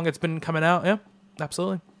 for how long it's been coming out. Yeah,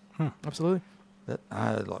 absolutely, absolutely.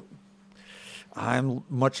 I'm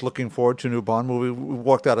much looking forward to a new Bond movie. We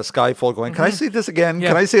walked out of Skyfall going, "Can I see this again? Yeah.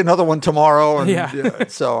 Can I see another one tomorrow?" And,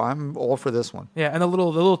 so I'm all for this one. Yeah, and the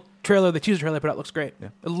little trailer, the teaser trailer they put out looks great. Yeah.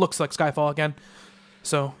 It looks like Skyfall again.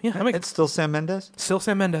 So yeah, it's still Sam Mendes. Still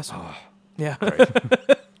Sam Mendes. Oh, yeah.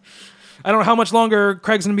 I don't know how much longer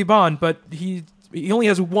Craig's gonna be Bond, but he only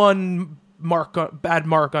has one bad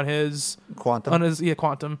mark on his Quantum.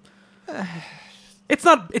 Quantum. It's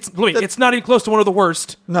not even close to one of the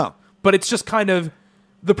worst. No, but it's just kind of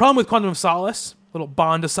the problem with Quantum of Solace. Little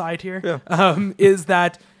Bond aside here, is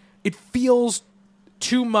that it feels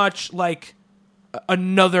too much like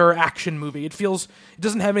another action movie. It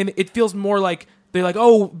doesn't have anything. It feels more like they're like,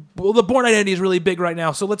 oh, well, the Bourne Identity is really big right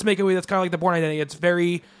now, so let's make a movie that's kind of like the Bourne Identity. It's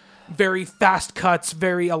very, very fast cuts,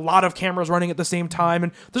 a lot of cameras running at the same time,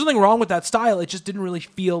 and there's nothing wrong with that style. It just didn't really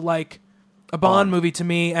feel like a Bond movie to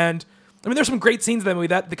me. And I mean, there's some great scenes in that movie.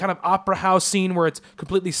 The kind of opera house scene where it's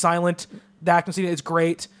completely silent, the action scene is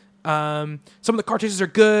great. Some of the car chases are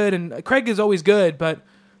good, and Craig is always good, but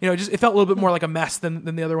it felt a little bit more like a mess than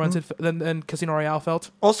the other ones than Casino Royale felt.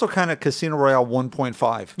 Also, kind of Casino Royale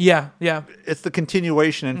 1.5. Yeah. It's the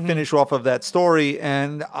continuation and finish off of that story,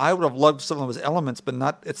 and I would have loved some of those elements, but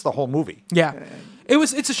not. It's the whole movie. Yeah,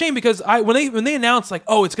 it's a shame because when they announced like,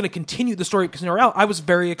 oh, it's going to continue the story of Casino Royale, I was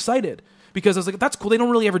very excited because I was like, that's cool. They don't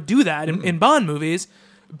really ever do that in Bond movies,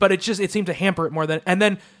 but it seemed to hamper it more than. And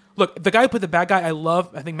then look, the guy who played the bad guy, I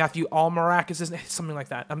love. I think Matthew Almarac is his name, something like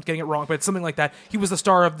that. I'm getting it wrong, but it's something like that. He was the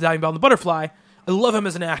star of Diving Bell and the Butterfly. I love him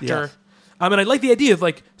as an actor. Yes. And I like the idea of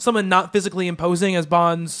like someone not physically imposing as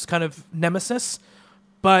Bond's kind of nemesis,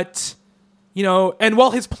 but and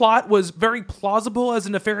while his plot was very plausible as a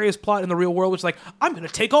nefarious plot in the real world, which is like, I'm going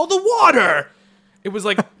to take all the water. It was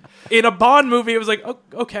like in a Bond movie, it was like, oh,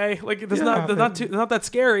 okay, like that's not that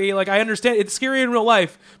scary. Like I understand it's scary in real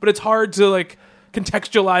life, but it's hard to like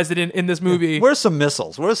contextualize it in this movie. Where's some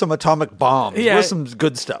missiles? Where's some atomic bombs? Yeah. Where's some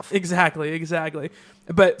good stuff? Exactly.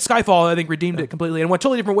 But Skyfall, I think, redeemed it completely, and went a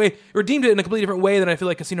totally different way. It redeemed it in a completely different way than I feel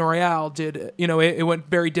like Casino Royale did. It went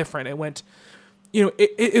very different. It went,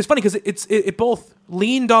 it was funny because it both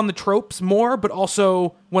leaned on the tropes more, but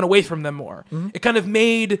also went away from them more. Mm-hmm. It kind of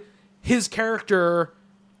made his character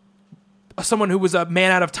someone who was a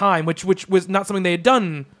man out of time, which was not something they had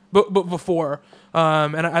done before.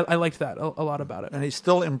 And I liked that a lot about it. And he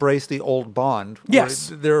still embraced the old Bond.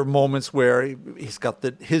 Yes. There are moments where he's got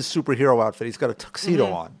his superhero outfit. He's got a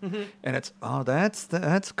tuxedo on. Mm-hmm. And it's,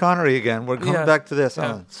 that's Connery again. We're coming back to this.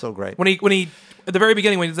 Yeah. Oh, it's so great. When he at the very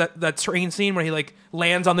beginning, when he's that train scene where he like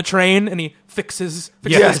lands on the train and he fixes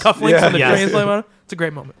his cufflinks on the train flying on. It's a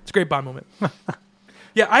great moment. It's a great Bond moment.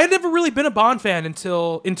 Yeah, I had never really been a Bond fan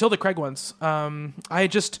until the Craig ones. I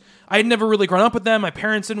had never really grown up with them. My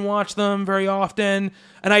parents didn't watch them very often,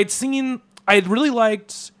 and I had really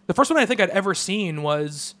liked The first one I think I'd ever seen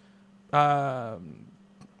was, oh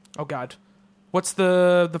God, what's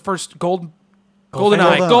the first GoldenEye?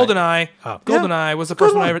 GoldenEye. Oh. GoldenEye was the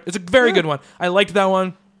first one I ever. It's a very good one. I liked that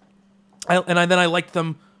one, then I liked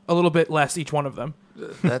them a little bit less, each one of them.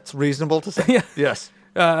 That's reasonable to say. Yeah. Yes.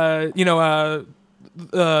 The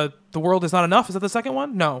World Is Not Enough. Is that the second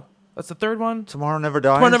one? No, that's the third one. Tomorrow Never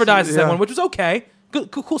Dies. Tomorrow Never Dies is the second one, which was okay.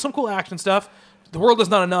 Good, cool, some cool action stuff. The World Is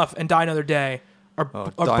Not Enough and Die Another Day are Die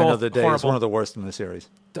both Another Day horrible. is one of the worst in the series.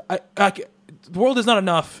 The World Is Not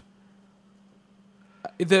Enough.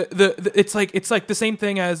 It's like the same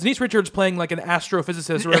thing as Denise Richards playing like an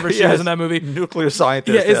astrophysicist or whatever she is in that movie. Nuclear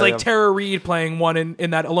scientist. Yeah, it's like Tara Reid playing one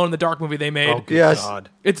in that Alone in the Dark movie they made. Oh, good Yes. God.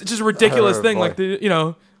 It's just a ridiculous thing. boy. Like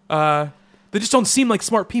they just don't seem like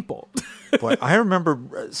smart people. Boy, I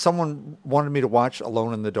remember someone wanted me to watch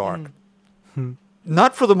Alone in the Dark.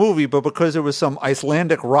 Not for the movie, but because there was some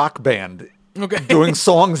Icelandic rock band doing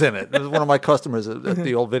songs in it. It was one of my customers at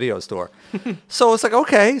the old video store. So it's like,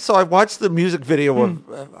 okay. So I watched the music video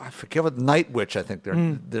of, I forget what, Night Witch, I think they're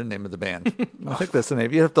the name of the band. I think that's the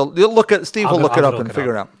name. You'll look at, Steve will look it up and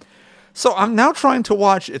figure it out. So I'm now trying to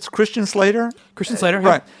watch, it's Christian Slater. Christian Slater,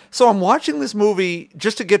 Right. So I'm watching this movie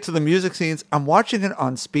just to get to the music scenes. I'm watching it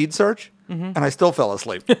on speed search, and I still fell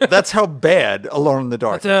asleep. That's how bad Alone in the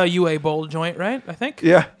Dark. It's a UA Bowl joint, right? I think.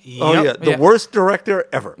 Yeah. Oh, Yep. yeah. The worst director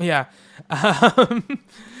ever. Yeah.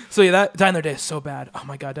 So yeah, that Die Another Day is so bad. Oh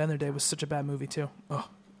my God, Die Another Day was such a bad movie too. Oh,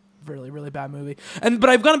 really, really bad movie. But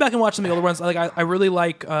I've gone back and watched some of the older ones. I really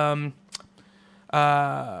like Her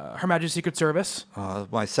Majesty's Secret Service.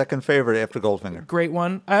 My second favorite after Goldfinger. Great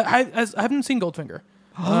one. I haven't seen Goldfinger.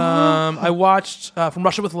 I watched From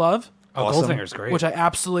Russia with Love. Oh, Awesome. Goldfinger's great. Which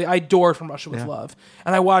I adore From Russia with Yeah. Love.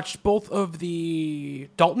 And I watched both of the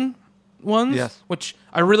Dalton ones. Yes. Which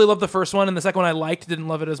I really loved the first one, and the second one I liked, didn't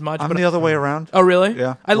love it as much. I'm but the other way around. Oh, really?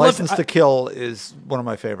 Yeah. I License to Kill is one of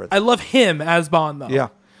my favorites. I love him as Bond, though. Yeah.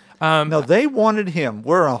 No, they wanted him.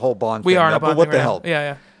 We're a whole Bond We thing are in now, a Bond but what thing the right hell? now.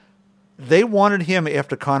 Yeah. They wanted him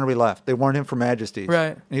after Connery left. They wanted him for Majesty's.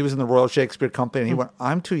 Right. And he was in the Royal Shakespeare Company, and he went,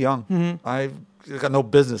 I'm too young. I've got no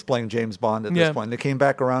business playing James Bond at Yeah. this point. And they came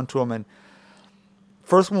back around to him, and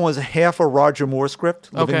first one was half a Roger Moore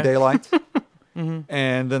script, Living Okay. Daylights.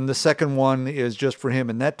 And then the second one is just for him,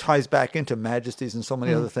 and that ties back into Majesty's and so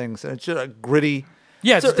many other things. And it's just a gritty...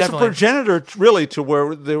 Yeah, it's a definitely. progenitor, really, to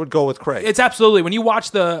where they would go with Craig. It's absolutely, when you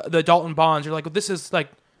watch the Dalton Bonds, you're like, well, this is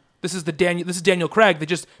Daniel Craig.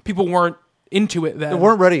 People weren't into it then. They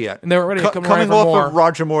weren't ready yet. And they weren't ready to come coming around for off more. of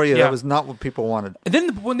Roger Moore, Yeah. that was not what people wanted. And then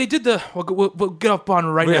when they did we'll get up on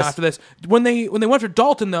right now Yes. after this. When they went for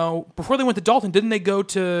Dalton, though, before they went to Dalton, didn't they go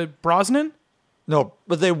to Brosnan? No,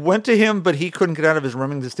 but they went to him, but he couldn't get out of his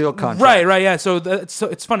Remington Steel contract. Right, yeah. So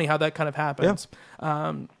it's funny how that kind of happens.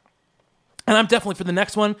 And I'm definitely, for the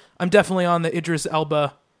next one, I'm definitely on the Idris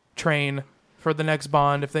Elba train for the next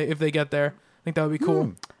Bond if they get there. I think that would be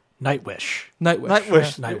cool. Nightwish.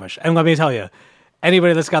 Nightwish. Nightwish. And let me tell you,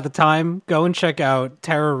 anybody that's got the time, go and check out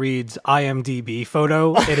Tara Reid's IMDb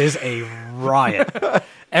photo. It is a riot.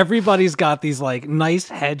 Everybody's got these like nice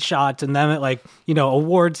headshots and them at like,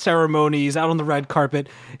 award ceremonies out on the red carpet.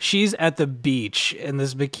 She's at the beach in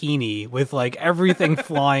this bikini with like everything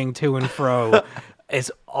flying to and fro.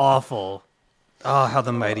 It's awful. Oh, how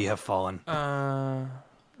the mighty have fallen.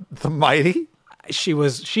 The Mighty? She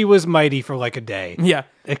was mighty for like a day. Yeah.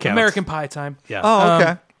 It counts. American Pie time. Yeah. Oh,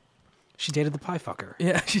 okay. She dated the pie fucker.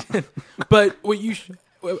 Yeah, she did. But what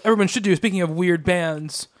everyone should do, speaking of weird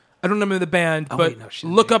bands, I don't remember the band, but wait, no, she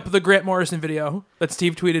didn't look do up the Grant Morrison video that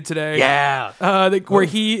Steve tweeted today. Yeah. Where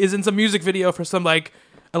he is in some music video for some like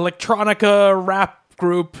electronica rap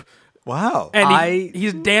group, Wow. and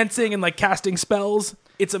he's dancing and like casting spells.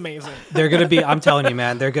 It's amazing. They're going to be, I'm telling you,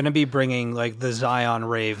 man, they're going to be bringing like the Zion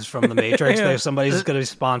raves from the Matrix. Yeah. There's somebody's going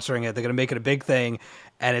to be sponsoring it. They're going to make it a big thing.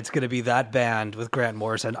 And it's going to be that band with Grant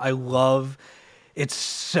Morrison. It's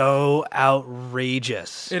so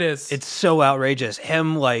outrageous. It is. It's so outrageous.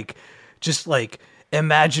 Him like, just like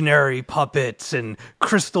imaginary puppets and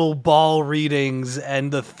crystal ball readings and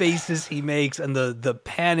the faces he makes and the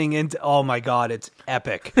panning into, oh my God, it's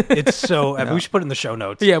epic. It's so epic. We should put it in the show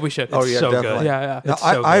notes. Yeah, we should. Oh, yeah, so definitely. good. Yeah. Now, It's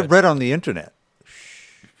so I good. read on the internet.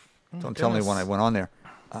 Don't tell me goodness. when I went on there.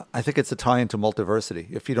 I think it's a tie into Multiversity.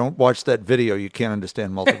 If you don't watch that video, you can't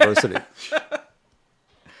understand Multiversity.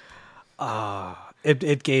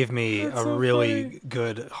 It gave me a so really funny.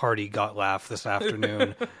 good hearty gut laugh this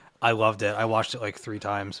afternoon. I loved it. I watched it like 3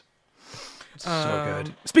 times. It's so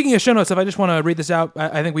good. Speaking of show notes, if I just want to read this out,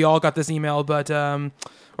 I think we all got this email, but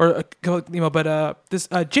this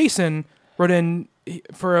Jason wrote in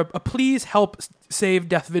for a please help save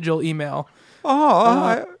Death Vigil email.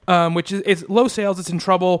 which is it's low sales. It's in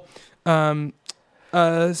trouble. Stepan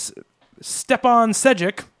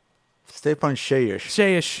Sejic. Stepan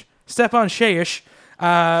Shayish. Stepan Shayish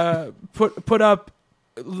put up.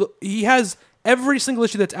 He has every single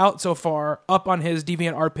issue that's out so far up on his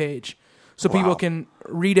DeviantArt page, so people can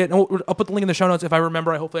read it. I'll put the link in the show notes if I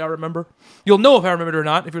remember. Hopefully I remember. You'll know if I remember it or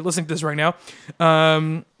not if you're listening to this right now.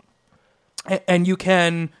 And you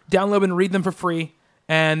can download and read them for free.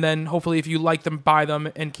 And then hopefully if you like them, buy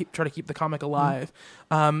them and try to keep the comic alive.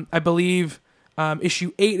 I believe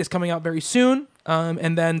issue 8 is coming out very soon.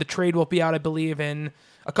 And then the trade will be out, I believe, in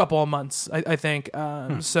a couple of months, I think.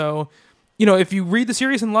 So, if you read the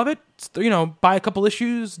series and love it, buy a couple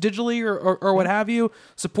issues digitally or what have you.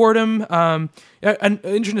 Support them. An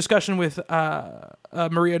interesting discussion with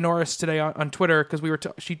Maria Norris today on Twitter because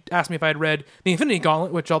she asked me if I had read the Infinity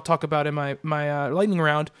Gauntlet, which I'll talk about in my lightning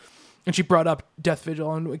round. And she brought up Death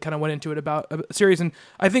Vigil, and we kind of went into it about a series. And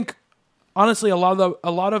I think, honestly, a lot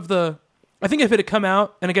of the, I think if it had come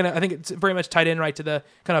out, and again, I think it's very much tied in right to the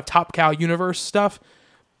kind of Top Cow universe stuff.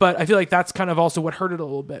 But I feel like that's kind of also what hurt it a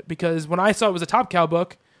little bit because when I saw it was a Top Cow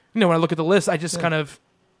book, when I look at the list, I just kind of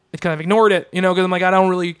ignored it, because I'm like, I don't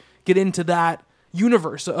really get into that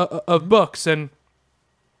universe of books. And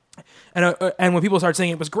when people started saying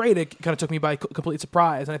it was great, it kind of took me by complete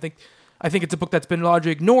surprise. And I think it's a book that's been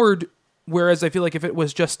largely ignored, whereas I feel like if it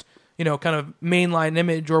was just, kind of mainline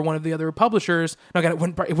Image or one of the other publishers, now again, it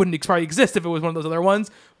wouldn't probably exist if it was one of those other ones,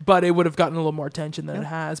 but it would have gotten a little more attention than it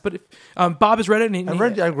has. But if, Bob has read it. And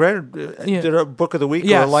I read it. Did a book of the week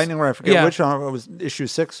or a lightning round. I forget which one. It was issue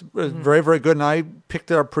 6. It was very, very good, and I picked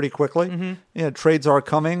it up pretty quickly. Trades are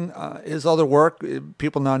coming. His other work,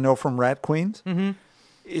 people now know from Rat Queens.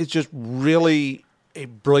 It's just really a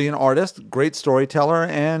brilliant artist, great storyteller,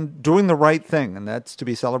 and doing the right thing, and that's to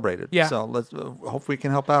be celebrated. Yeah. So let's hope we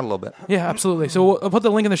can help out a little bit. Yeah, absolutely. So we'll put the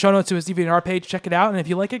link in the show notes to his DeviantArt page. Check it out, and if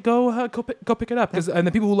you like it, go pick it up. And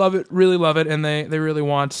the people who love it really love it, and they really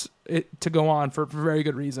want it to go on for very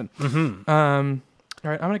good reason. All right,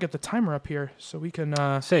 I'm gonna get the timer up here so we can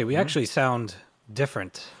we actually sound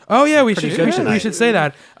different. Oh yeah, we should say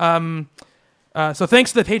that. So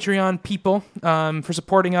thanks to the Patreon people for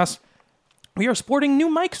supporting us. We are sporting new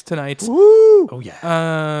mics tonight. Woo! Oh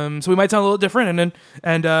yeah. So we might sound a little different,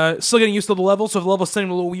 and still getting used to the level. So if the level's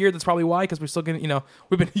sounding a little weird, that's probably why, because we're still getting,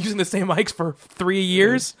 we've been using the same mics for 3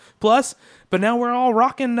 years plus, but now we're all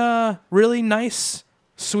rocking really nice,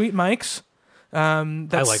 sweet mics. I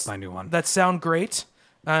like my new one. That sound great.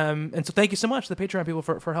 And so thank you so much to the Patreon people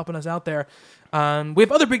for helping us out there. We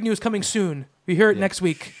have other big news coming soon. We hear it next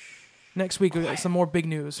week. Next week we got some more big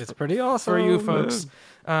news. It's pretty awesome for you folks.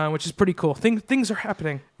 Which is pretty cool. Things are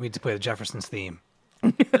happening. We need to play the Jeffersons theme.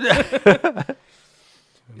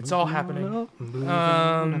 It's all happening.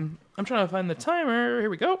 I'm trying to find the timer. Here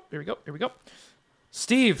we go.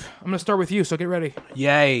 Steve, I'm going to start with you, so get ready.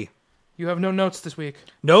 Yay. You have no notes this week.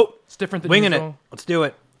 Nope. It's different than Winging usual. it. Let's do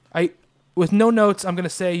it. With no notes, I'm going to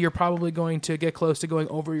say you're probably going to get close to going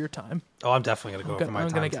over your time. Oh, I'm definitely going to go over my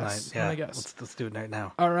time tonight. Yeah, I'm gonna guess. Let's do it right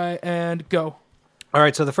now. All right, and go. All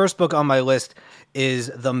right, so the first book on my list is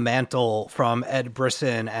The Mantle from Ed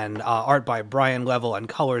Brisson, and art by Brian Level and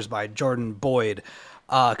colors by Jordan Boyd.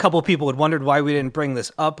 A couple of people had wondered why we didn't bring this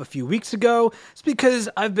up a few weeks ago. It's because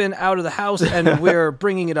I've been out of the house, and we're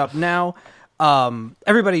bringing it up now.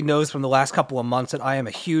 Everybody knows from the last couple of months that I am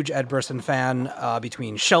a huge Ed Brisson fan,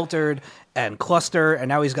 between Sheltered and Cluster, and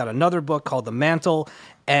now he's got another book called The Mantle,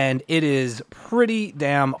 and it is pretty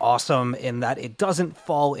damn awesome in that it doesn't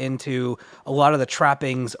fall into a lot of the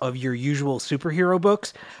trappings of your usual superhero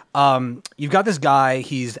books. You've got this guy,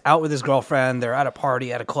 he's out with his girlfriend, they're at a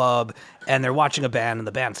party at a club, and they're watching a band, and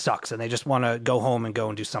the band sucks, and they just want to go home and go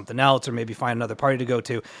and do something else, or maybe find another party to go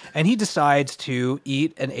to, and he decides to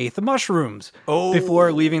eat an eighth of mushrooms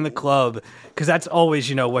before leaving the club, because that's always,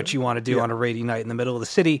 what you want to do on a rainy night in the middle of the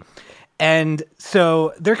city. And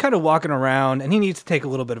so they're kind of walking around, and he needs to take a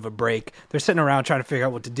little bit of a break. They're sitting around trying to figure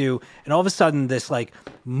out what to do, and all of a sudden, this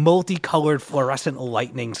multicolored fluorescent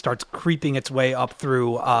lightning starts creeping its way up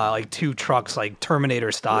through 2 trucks, like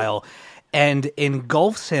Terminator style, and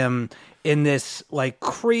engulfs him in this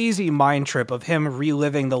crazy mind trip of him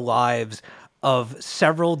reliving the lives of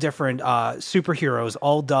several different superheroes,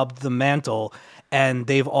 all dubbed the Mantle, and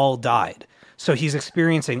they've all died. So he's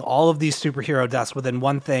experiencing all of these superhero deaths within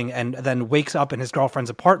one thing, and then wakes up in his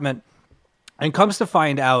girlfriend's apartment and comes to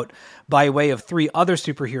find out by way of 3 other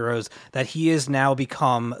superheroes that he has now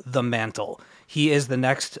become the Mantle. He is the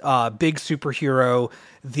next big superhero.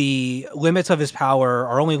 The limits of his power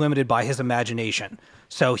are only limited by his imagination.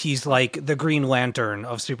 So he's like the Green Lantern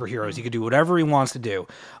of superheroes. He can do whatever he wants to do.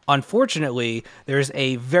 Unfortunately, there's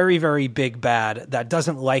a very, very big bad that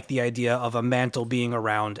doesn't like the idea of a mantle being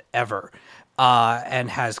around ever, and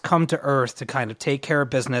has come to Earth to kind of take care of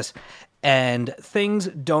business, and things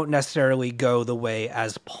don't necessarily go the way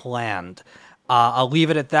as planned. I'll leave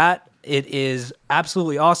it at that. It is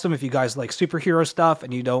absolutely awesome if you guys like superhero stuff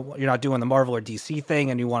and you're not doing the Marvel or DC thing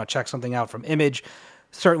and you want to check something out from Image.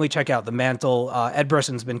 Certainly check out The Mantle. Ed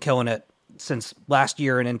Brisson's been killing it since last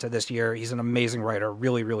year and into this year. He's an amazing writer.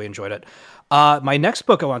 Really, really enjoyed it. My next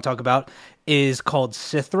book I want to talk about is called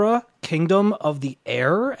Sithra, Kingdom of the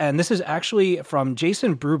Air. And this is actually from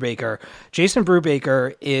Jason Brubaker. Jason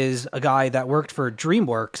Brubaker is a guy that worked for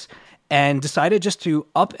DreamWorks and decided just to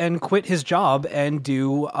up and quit his job and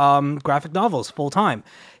do graphic novels full time.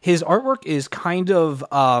 His artwork is kind of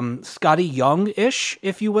Scotty Young-ish,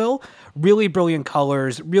 if you will. Really brilliant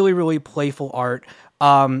colors, really, really playful art.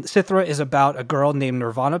 Sithra is about a girl named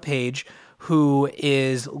Nirvana Page who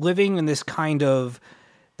is living in this kind of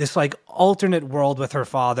this like alternate world with her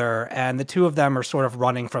father, and the two of them are sort of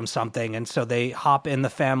running from something, and so they hop in the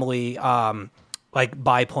family like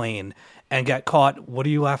biplane and get caught. What are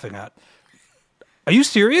you laughing at? Are you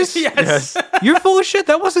serious? Yes. You're full of shit.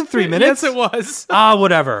 That wasn't 3 minutes. Yes, it was.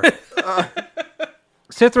 Whatever.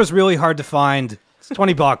 Sithra's really hard to find. It's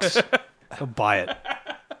 $20. Go buy it.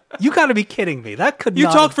 You got to be kidding me. That could You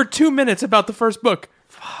not... talked for 2 minutes about the first book.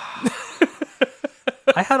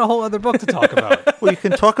 I had a whole other book to talk about. Well, you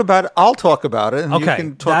can talk about it. I'll talk about it. And Okay, you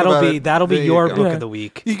can talk about it. that'll be There your you go. book of the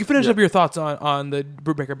week. You can finish up your thoughts on the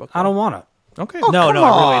Brubaker book. I don't want to. Okay. No, come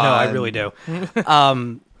I on. really do.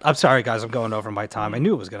 I'm sorry, guys. I'm going over my time. I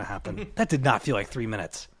knew it was going to happen. That did not feel like 3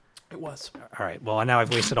 minutes. It was. All right. Well, now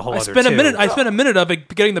I've wasted a whole I other spent a two. minute. I spent a minute of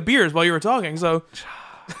it getting the beers while you were talking. So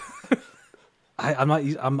I'm not.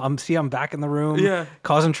 I'm back in the room. Yeah.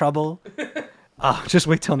 Causing trouble. Just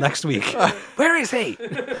wait till next week. Where is he?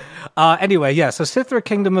 Anyway, yeah. So Sithra,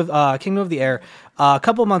 Kingdom of the Air. A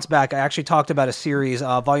couple months back, I actually talked about a series,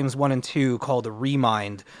 volumes 1 and 2, called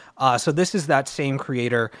Remind. So this is that same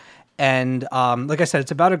creator. And like I said,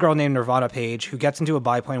 it's about a girl named Nirvana Page who gets into a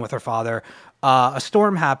biplane with her father. A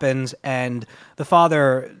storm happens, and the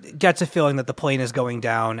father gets a feeling that the plane is going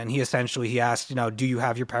down. And he asks, do you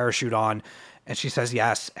have your parachute on? And she says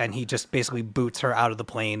yes. And he just basically boots her out of the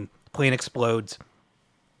plane. Plane explodes.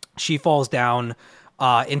 She falls down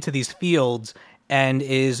into these fields and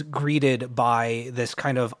is greeted by this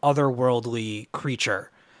kind of otherworldly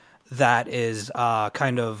creature that is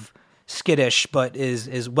kind of skittish, but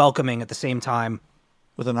is welcoming at the same time.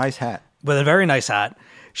 With a nice hat. With a very nice hat.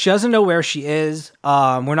 She doesn't know where she is.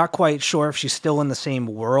 We're not quite sure if she's still in the same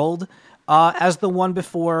world as the one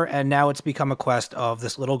before, and now it's become a quest of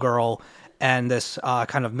this little girl and this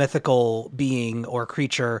kind of mythical being or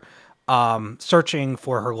creature searching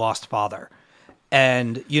for her lost father.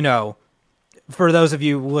 And, for those of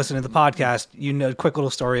you who listen to the podcast, quick little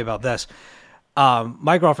story about this.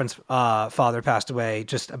 My girlfriend's father passed away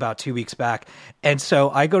just about 2 weeks back. And so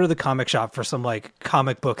I go to the comic shop for some like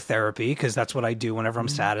comic book therapy, because that's what I do whenever I'm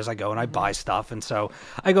sad, is I go and I buy stuff. And so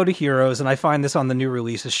I go to Heroes and I find this on the new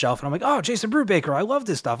releases shelf, and I'm like, oh, Jason Brubaker, I love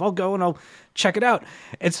this stuff. I'll go and I'll check it out.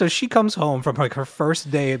 And so she comes home from like her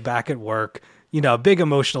first day back at work, big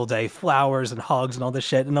emotional day, flowers and hugs and all this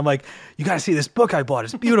shit. And I'm like, you got to see this book I bought.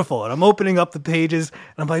 It's beautiful. And I'm opening up the pages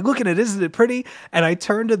and I'm like, look at it. Isn't it pretty? And I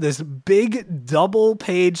turn to this big double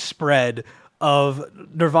page spread of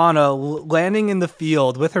Nirvana landing in the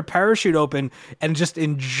field with her parachute open and just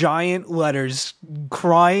in giant letters,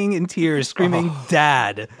 crying in tears, screaming,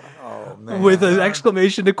 Dad. Oh, man. With an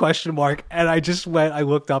exclamation to question mark. And I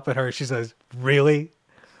looked up at her. She says, really?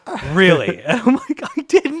 Really? And I'm like, I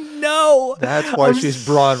didn't know. That's why she's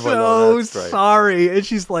Broadway. So That's right. sorry. And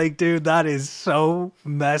she's like, dude, that is so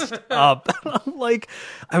messed up. I'm like,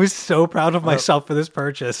 I was so proud of myself for this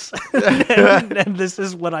purchase. and this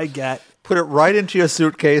is what I get. Put it right into your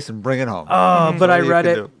suitcase and bring it home. But I read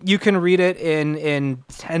it. do. You can read it in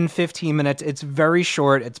 10, 15 minutes. It's very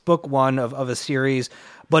short. It's book 1 of a series,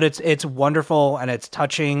 but it's wonderful and it's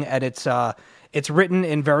touching, and it's written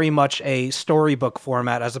in very much a storybook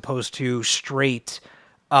format as opposed to straight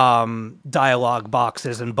dialogue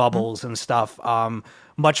boxes and bubbles and stuff.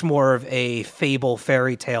 Much more of a fable,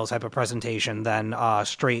 fairy tale type of presentation than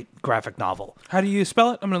straight graphic novel. how do you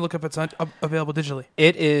spell it? I'm going to look up. It's not available digitally.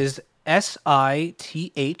 It is Sithrah,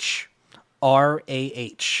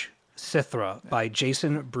 Sithra, by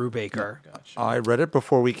Jason Brubaker. I read it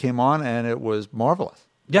before we came on, and it was marvelous.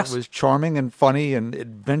 Yes. It was charming and funny and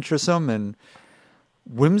adventuresome, and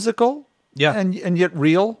whimsical, Yeah. and yet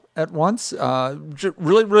real at once.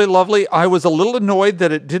 Really, really lovely. I was a little annoyed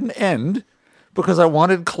that it didn't end because I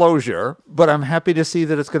wanted closure, but I'm happy to see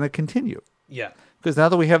that it's going to continue. Yeah. Because now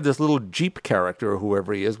that we have this little Jeep character or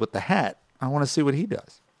whoever he is with the hat, I want to see what he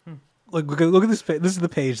does. Look at this page. This is the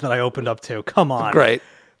page that I opened up to. Come on. Great.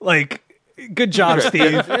 Like, good job,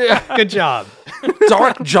 Steve. Good job.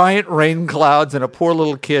 Dark giant rain clouds and a poor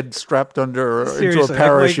little kid strapped under into a Seriously,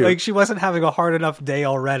 parachute. like she wasn't having a hard enough day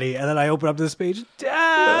already, and then I open up this page,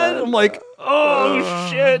 Dad. I'm like, oh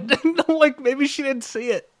shit. I'm like, maybe she didn't see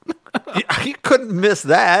it. You couldn't miss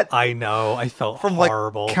that. I know. I felt From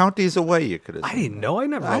horrible. like counties away, you could have. I didn't know. I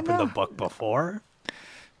never opened know. the book before.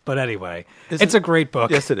 But anyway, it's a great book.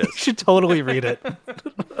 Yes, it is. You should totally read it.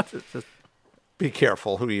 Just be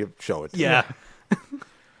careful who you show it to. Yeah.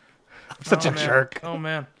 I'm such a man. jerk. Oh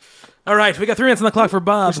man. All right, we got 3 minutes on the clock for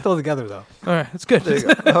Bob. We're still together though. All right, that's good. There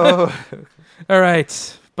you go. All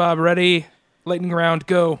right, Bob, ready? Lightning round,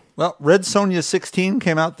 go. Well, Red Sonja 16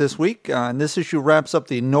 came out this week, and this issue wraps up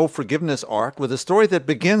the No Forgiveness arc with a story that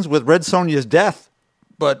begins with Red Sonja's death.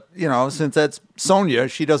 But, since that's Sonja,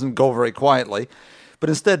 she doesn't go very quietly, but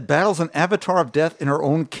instead battles an avatar of death in her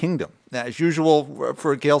own kingdom. Now, as usual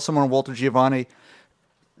for Gail Simone and Walter Giovanni,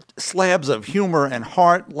 slabs of humor and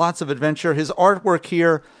heart, lots of adventure. His artwork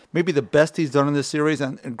here, maybe the best he's done in this series,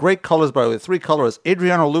 and great colors, by the way, 3 colors,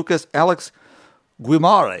 Adriano Lucas, Alex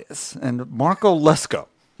Guimares, and Marco Lesko.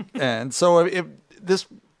 And so this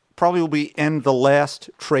probably will be end the last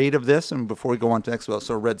trade of this, and before we go on to next,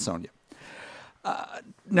 so Red Sonja.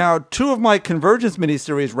 Now, 2 of my Convergence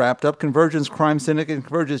miniseries wrapped up, Convergence Crime Syndicate and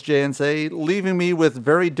Convergence JNC, leaving me with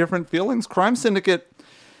very different feelings. Crime Syndicate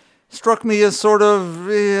struck me as sort of,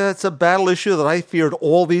 it's a battle issue that I feared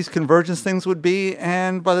all these Convergence things would be,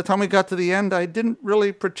 and by the time we got to the end, I didn't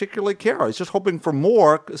really particularly care. I was just hoping for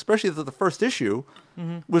more, especially that the first issue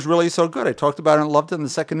was really so good. I talked about it and loved it, and the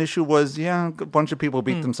second issue was, a bunch of people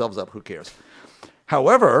beat themselves up, who cares?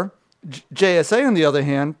 However, JSA, on the other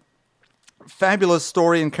hand, fabulous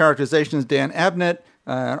story and characterizations, Dan Abnett,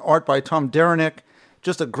 art by Tom Derenick,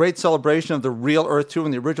 just a great celebration of the real Earth 2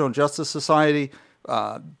 and the original Justice Society.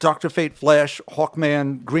 Dr. Fate, Flash,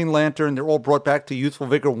 Hawkman, Green Lantern, they're all brought back to youthful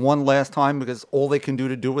vigor one last time because all they can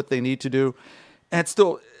do what they need to do. And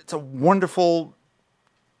it's a wonderful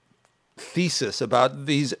thesis about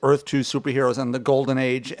these Earth 2 superheroes and the Golden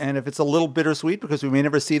Age. And if it's a little bittersweet because we may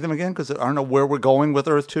never see them again because I don't know where we're going with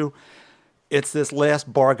Earth 2, it's this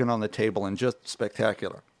last bargain on the table and just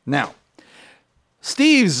spectacular. Now,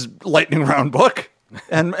 Steve's lightning round book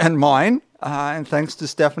and mine, and thanks to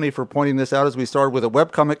Stephanie for pointing this out as we started with a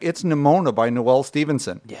webcomic, it's Nimona by Noelle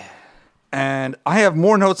Stevenson. Yeah. And I have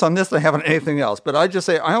more notes on this than I have on anything else, but I just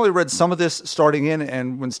say I only read some of this starting in,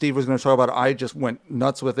 and when Steve was going to talk about it, I just went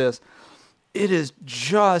nuts with this. It is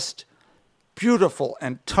just beautiful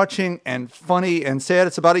and touching and funny and sad.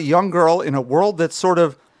 It's about a young girl in a world that's sort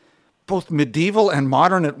of both medieval and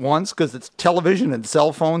modern at once because it's television and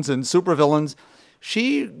cell phones and supervillains.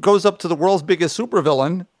 She goes up to the world's biggest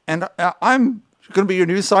supervillain, and I'm going to be your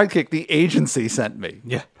new sidekick. The agency sent me.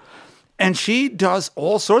 Yeah. And she does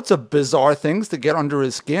all sorts of bizarre things to get under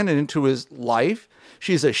his skin and into his life.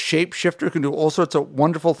 She's a shapeshifter, can do all sorts of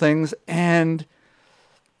wonderful things, and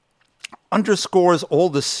underscores all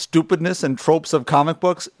the stupidness and tropes of comic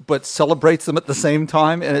books, but celebrates them at the same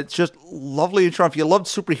time. And it's just lovely to try. If you loved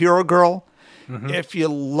Superhero Girl, if you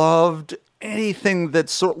loved anything that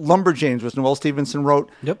Lumberjanes, which Noelle Stevenson wrote,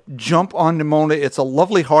 jump on Nimona. It's a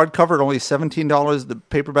lovely hardcover at only $17. The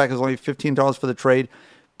paperback is only $15 for the trade.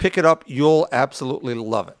 Pick it up. You'll absolutely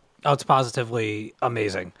love it. Oh, it's positively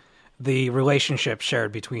amazing. The relationship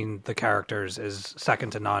shared between the characters is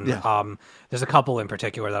second to none. Yeah. There's a couple in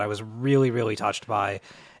particular that I was really, really touched by,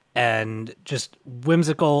 and just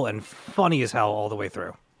whimsical and funny as hell all the way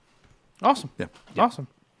through. Awesome. Yeah. Awesome.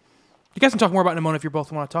 You guys can talk more about Nimona if you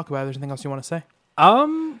both want to talk about it. There's anything else you want to say? I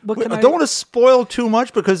don't want to spoil too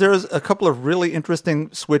much because there's a couple of really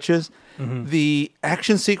interesting switches. The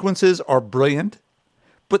action sequences are brilliant,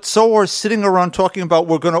 but so are sitting around talking about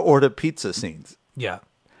we're going to order pizza scenes. Yeah.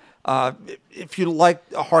 If you like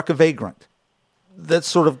a Hark a Vagrant, that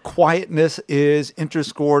sort of quietness is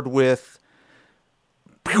interscored with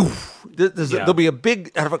there'll be a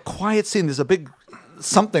big, out of a quiet scene, there's a big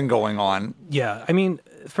something going on. Yeah. I mean,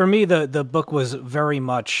 for me, the book was very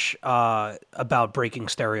much about breaking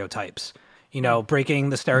stereotypes,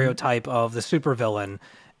 breaking the stereotype of the supervillain.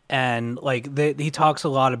 And he talks a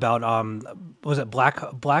lot about was it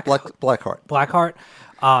Blackheart? Blackheart.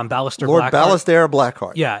 Ballister Lord Blackheart. Ballister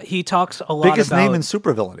Blackheart. Yeah, he talks a lot biggest about name in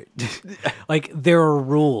supervillainy. there are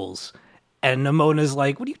rules, And Namona's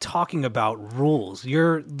like, what are you talking about, rules?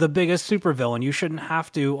 You're the biggest supervillain. You shouldn't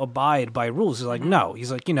have to abide by rules. He's like, no.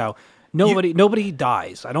 He's like, nobody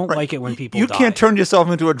dies. I don't like it when people die. You can't turn yourself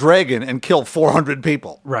into a dragon and kill 400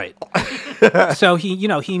 people. Right. So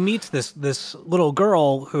he meets this little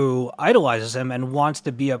girl who idolizes him and wants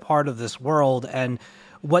to be a part of this world, and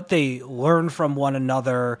what they learn from one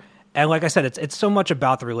another. And like I said, it's so much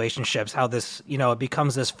about the relationships, how this, it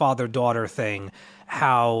becomes this father-daughter thing,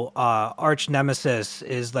 how arch nemesis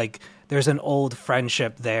is like, there's an old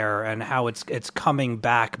friendship there, and how it's coming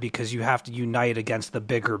back because you have to unite against the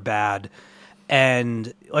bigger bad.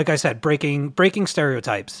 And like I said, breaking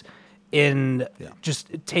stereotypes in just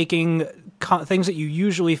taking things that you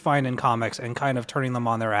usually find in comics and kind of turning them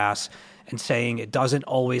on their ass and saying it doesn't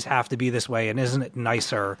always have to be this way, and isn't it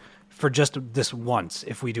nicer for just this once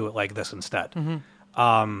if we do it like this instead.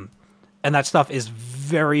 And that stuff is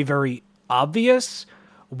very, very obvious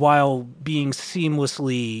while being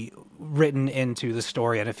seamlessly written into the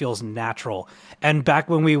story, and it feels natural. And back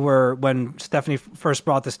when Stephanie first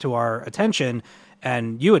brought this to our attention,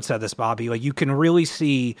 and you had said this, Bobby, like you can really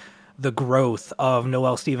see the growth of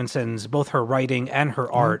Noelle Stevenson's, both her writing and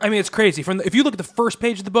her art. I mean, it's crazy. If you look at the first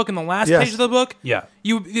page of the book and the last page of the book,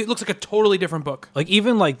 it looks like a totally different book. Like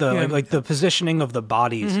even like the positioning of the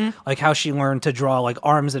bodies, like how she learned to draw like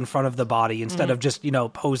arms in front of the body instead of just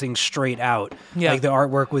posing straight out. Yeah. Like the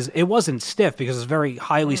artwork wasn't stiff because it's very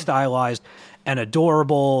highly stylized and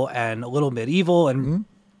adorable and a little medieval and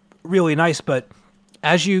really nice. But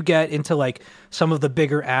as you get into like some of the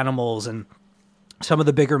bigger animals and some of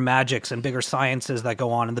the bigger magics and bigger sciences that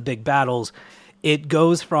go on in the big battles, it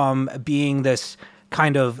goes from being this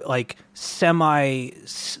kind of like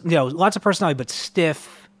lots of personality, but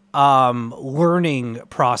stiff learning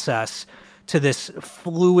process to this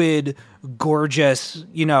fluid, gorgeous,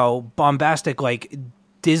 bombastic, like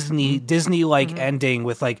Disney-like ending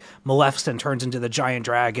with like Maleficent turns into the giant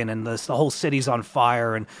dragon and the whole city's on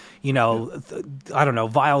fire and I don't know,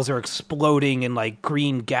 vials are exploding in like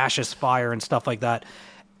green gaseous fire and stuff like that,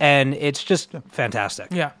 and it's just fantastic.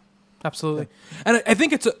 Yeah, absolutely. And I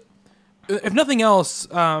think it's if nothing else,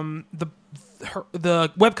 the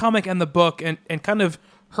webcomic and the book and kind of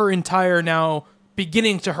her entire now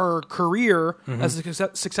beginning to her career as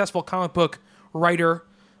a successful comic book writer.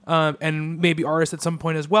 And maybe artist at some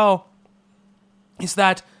point as well, is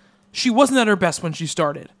that she wasn't at her best when she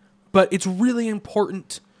started. But it's really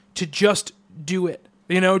important to just do it.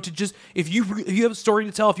 To just, if you have a story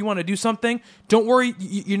to tell, if you want to do something, don't worry,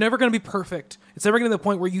 you're never going to be perfect. It's never going to be the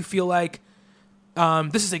point where you feel like,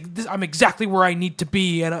 I'm exactly where I need to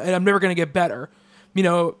be, and I'm never going to get better.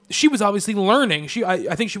 She was obviously learning.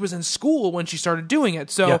 I think she was in school when she started doing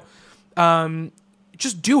it. So,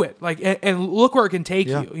 just do it, and look where it can take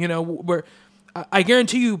you. Where I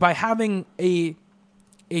guarantee you, by having a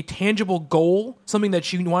tangible goal, something that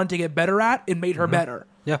she wanted to get better at, it made her better.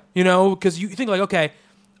 Yeah, because you think like, okay,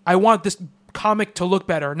 I want this comic to look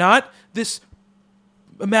better, not this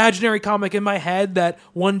imaginary comic in my head that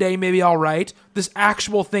one day maybe I'll write. This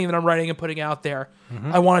actual thing that I'm writing and putting out there,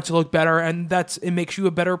 I want it to look better, and it makes you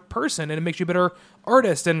a better person, and it makes you a better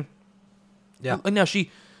artist. And now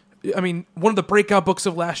one of the breakout books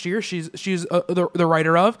of last year, she's the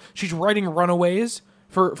writer of. She's writing Runaways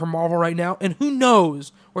for Marvel right now, and who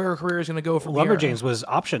knows where her career is going to go from here. Lumberjanes was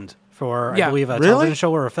optioned for, I believe, a television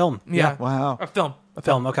show or a film. Yeah. Wow. A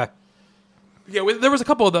film. Okay. Yeah, there was a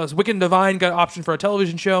couple of those. Wicked and Divine got optioned for a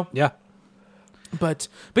television show. Yeah. But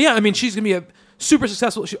yeah, she's going to be a super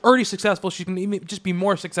successful. She's already successful. She's going to just be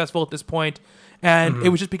more successful at this point. And it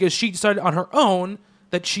was just because she decided on her own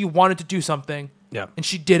that she wanted to do something. Yeah. And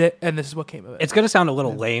she did it, and this is what came of it. It's going to sound a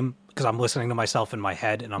little lame because I'm listening to myself in my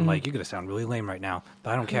head, and I'm like, you're going to sound really lame right now,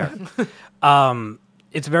 but I don't care.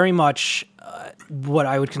 It's very much what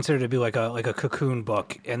I would consider to be like a cocoon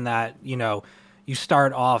book, in that, you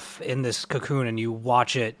start off in this cocoon and you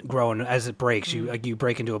watch it grow, and as it breaks, you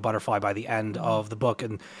break into a butterfly by the end of the book,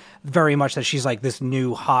 and very much that she's like this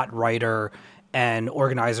new hot writer and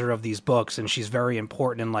organizer of these books, and she's very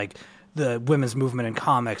important in like the women's movement in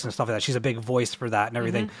comics and stuff like that. She's a big voice for that and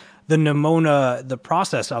everything. The Nimona, the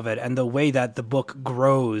process of it and the way that the book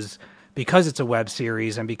grows, because it's a web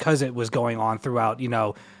series and because it was going on throughout,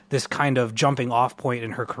 this kind of jumping off point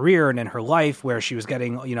in her career and in her life where she was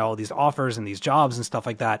getting, all these offers and these jobs and stuff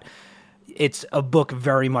like that. It's a book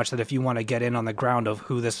very much that if you want to get in on the ground of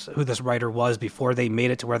who this writer was before they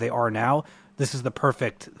made it to where they are now, this is the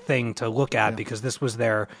perfect thing to look at, because this was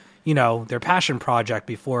their passion project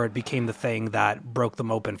before it became the thing that broke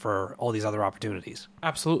them open for all these other opportunities.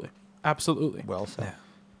 Absolutely. Well said. Yeah.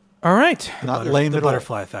 All right. Not lame the at all.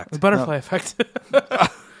 butterfly effect. The butterfly effect.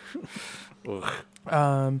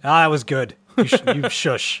 That was good. You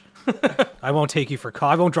shush. I won't take you for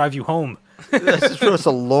I won't drive you home. This is just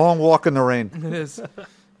a long walk in the rain. It is.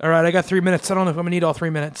 All right, I got 3 minutes. I don't know if I'm going to need all 3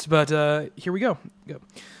 minutes, but here we go.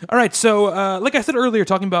 All right, so like I said earlier,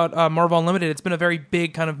 talking about Marvel Unlimited, it's been a very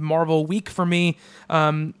big kind of Marvel week for me.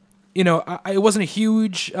 It wasn't a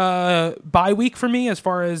huge bye week for me as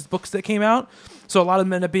far as books that came out, so a lot of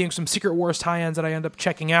them ended up being some Secret Wars tie-ins that I end up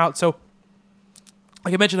checking out. So,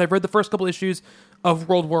 like I mentioned, I've read the first couple issues of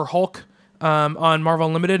World War Hulk on Marvel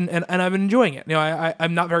Unlimited, and I've been enjoying it.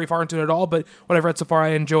 I'm not very far into it at all, but what I've read so far, I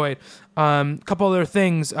enjoyed. A couple other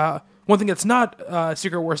things. One thing that's not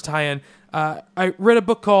Secret Wars tie-in. I read a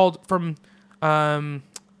book called I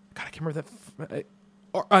can't remember that.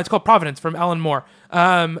 It's called Providence from Alan Moore.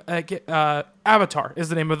 Avatar is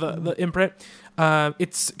the name of the imprint.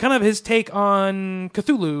 It's kind of his take on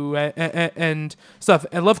Cthulhu and stuff,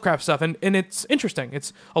 and Lovecraft stuff, and it's interesting.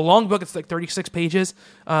 It's a long book. It's like 36 pages,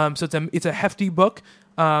 so it's a hefty book,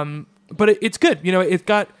 but it's good.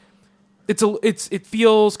 It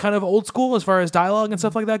feels kind of old school as far as dialogue and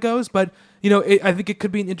stuff like that goes, but I think it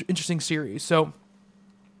could be an interesting series. So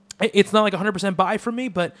it's not like 100% buy for me,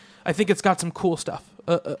 but I think it's got some cool stuff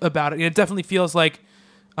about it. It definitely feels like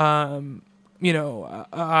Moore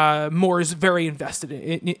is very invested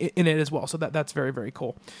in it as well. So that's very, very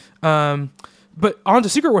cool. But on to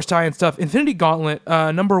Secret Wars tie-in stuff. Infinity Gauntlet,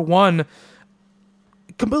 number 1.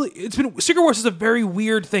 Secret Wars is a very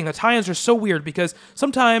weird thing. The tie-ins are so weird because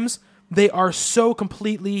sometimes they are so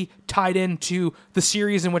completely tied into the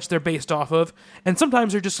series in which they're based off of, and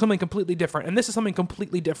sometimes they're just something completely different. And this is something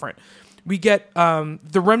completely different. We get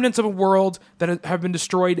the remnants of a world that have been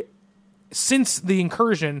destroyed since the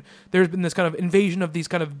incursion. There's been this kind of invasion of these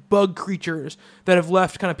kind of bug creatures that have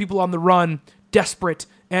left kind of people on the run, desperate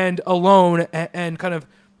and alone, and kind of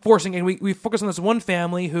forcing. And we focus on this one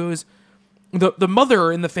family who's the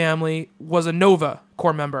mother in the family was a Nova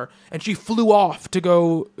Corps member, and she flew off to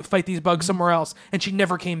go fight these bugs somewhere else, and she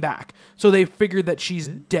never came back. So they figured that she's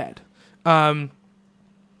dead. And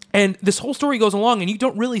this whole story goes along, and you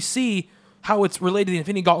don't really see how it's related to the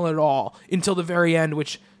Infinity Gauntlet at all until the very end,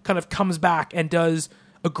 which kind of comes back and does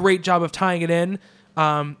a great job of tying it in.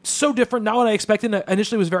 So different, not what I expected. I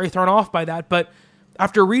initially was very thrown off by that, but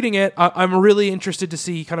after reading it, I'm really interested to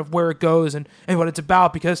see kind of where it goes and what it's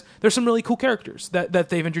about, because there's some really cool characters that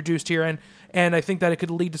they've introduced here, and I think that it could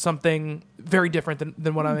lead to something very different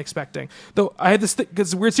than what I'm expecting. Though I had this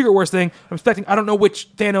because weird Secret Wars thing, I'm expecting, I don't know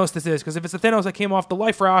which Thanos this is, because if it's the Thanos that came off the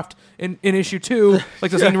life raft in issue 2, like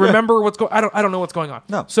does he remember what's going? I don't know what's going on.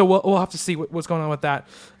 No. So we'll have to see what's going on with that.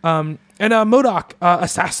 And MODOK,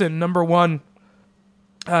 Assassin, number 1.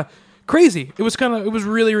 Crazy. It was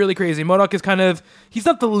really, really crazy. MODOK is he's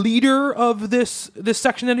not the leader of this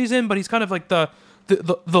section that he's in, but he's kind of like the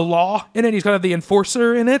law in it. He's kind of the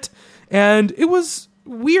enforcer in it. And it was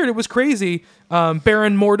weird. It was crazy.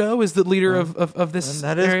 Baron Mordo is the leader of this and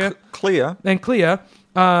that area. is Clea. And Clea.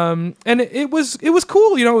 And it was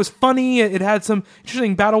cool. It was funny. It had some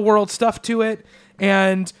interesting Battle World stuff to it.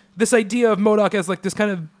 And this idea of MODOK as like this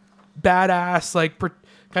kind of badass, like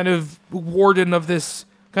kind of warden of this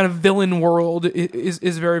kind of villain world is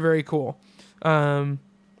very, very cool. So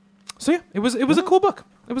yeah, it was a cool book.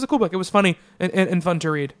 It was a cool book. It was funny and fun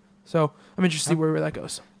to read. So I'm interested to see where that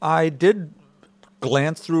goes. I did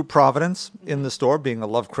glance through Providence in the store, being a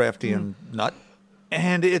Lovecraftian nut,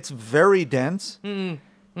 and it's very dense.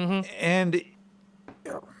 Mm-hmm. And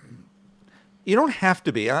you don't have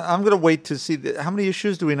to be. I'm going to wait to see. How many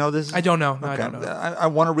issues do we know this is? I don't know. No, okay. I don't know. I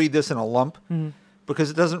want to read this in a lump. Mm-hmm.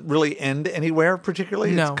 Because it doesn't really end anywhere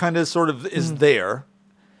particularly. No. It's kind of sort of is there.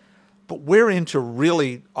 But we're into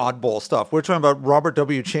really oddball stuff. We're talking about Robert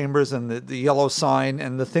W. Chambers and the Yellow Sign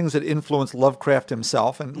and the things that influenced Lovecraft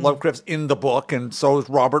himself. And Lovecraft's in the book, and so is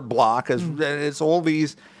Robert Bloch. It's all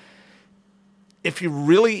these. If you're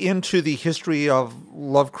really into the history of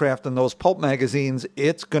Lovecraft and those pulp magazines,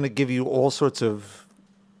 it's going to give you all sorts of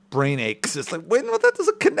brain aches. It's like, wait, no, that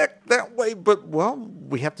doesn't connect that way. But, well,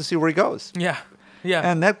 we have to see where he goes. Yeah. Yeah.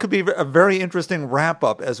 And that could be a very interesting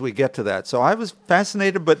wrap-up as we get to that. So I was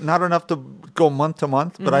fascinated, but not enough to go month to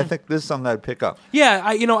month. But I think this is something I'd pick up. Yeah,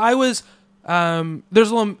 I was.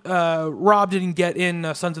 There's a little. Rob didn't get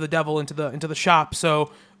in Sons of the Devil into the shop,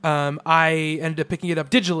 so I ended up picking it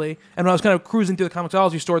up digitally. And when I was kind of cruising through the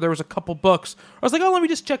comiXology store, there was a couple books. I was like, oh, let me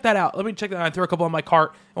just check that out. I threw a couple on my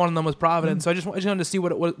cart, and one of them was Providence. So I just wanted to see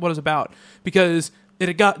what it was about, because it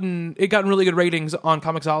had gotten really good ratings on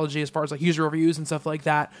Comixology as far as like user reviews and stuff like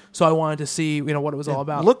that. So I wanted to see what it was all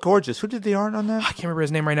about. Looked gorgeous. Who did the art on that? I can't remember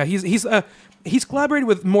his name right now. He's collaborated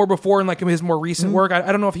with more before in like his more recent work.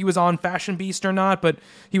 I don't know if he was on Fashion Beast or not, but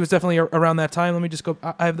he was definitely around that time. Let me just go.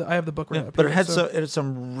 I have the book right up but here, it had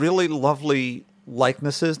some really lovely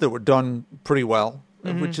likenesses that were done pretty well.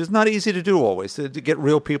 Which is not easy to do always, to get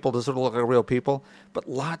real people to sort of look like real people. But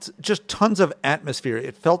just tons of atmosphere.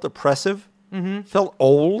 It felt oppressive, felt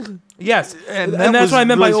old. Yes, and that's what I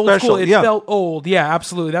meant really by old special. school. It felt old. Yeah,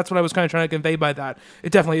 absolutely. That's what I was kind of trying to convey by that.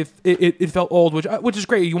 It definitely it felt old, which is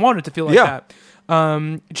great. You want it to feel like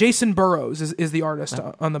that. Jason Burrows is the artist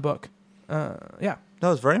on the book. Yeah.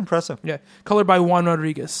 No, it's very impressive. Yeah, colored by Juan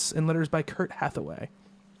Rodriguez and letters by Kurt Hathaway.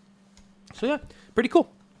 So yeah, pretty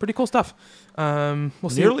cool. Pretty cool stuff. We'll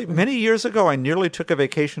see. Many years ago, I nearly took a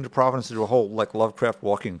vacation to Providence to do a whole Lovecraft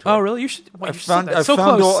walking tour. Oh, really? You should. I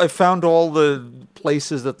found all the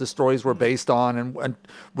places that the stories were based on, and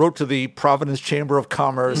wrote to the Providence Chamber of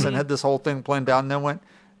Commerce and had this whole thing planned out. And then went,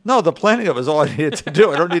 no, the planning of it is all I needed to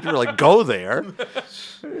do. I don't need to really go there.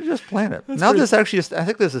 Just plan it. There's actually, I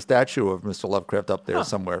think there's a statue of Mr. Lovecraft up there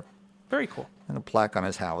somewhere, Very cool. and a plaque on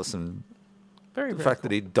his house, and Very the very fact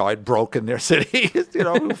that he died broke in their city.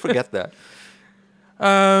 Who forget that?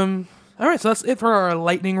 All right, so that's it for our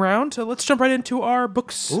lightning round. So let's jump right into our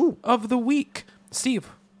books of the week. Steve,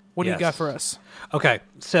 what do you got for us? Okay,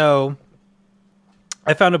 so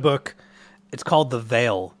I found a book. It's called The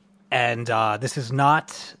Veil, and this is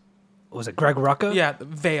not. Was it Greg Rucka? Yeah,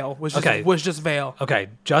 Veil was just Veil. Okay,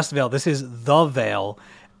 just Veil. This is The Veil,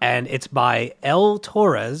 and it's by L.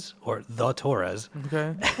 Torres or The Torres.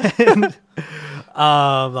 Okay. And,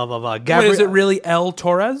 blah blah blah. Wait, is it really L.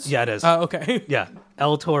 Torres? Yeah, it is. Okay. Yeah,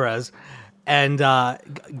 L. Torres. And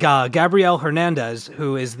Gabriel Hernandez,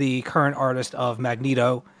 who is the current artist of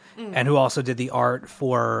Magneto, and who also did the art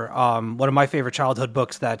for one of my favorite childhood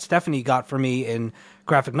books that Stephanie got for me in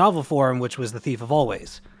graphic novel form, which was The Thief of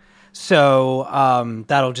Always. So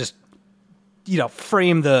that'll just,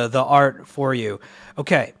 frame the art for you.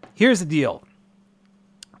 Okay, here's the deal.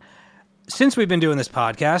 Since we've been doing this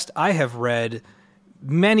podcast, I have read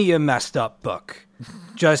many a messed up book.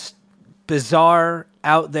 Just bizarre,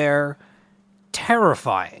 out there,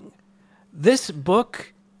 terrifying. This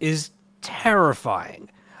book is terrifying.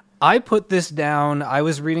 I put this down. I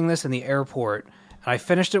was reading this in the airport, and I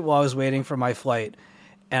finished it while I was waiting for my flight,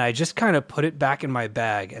 and I just kind of put it back in my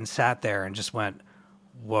bag and sat there and just went,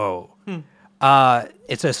 whoa.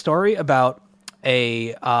 It's a story about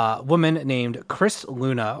a woman named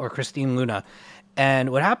Christine Luna. And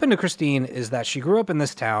what happened to Christine is that she grew up in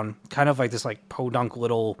this town, kind of like this podunk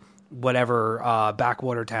little whatever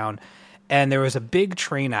backwater town. And there was a big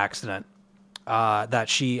train accident that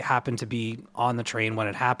she happened to be on the train when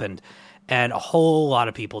it happened. And a whole lot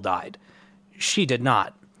of people died. She did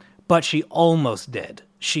not, but she almost did.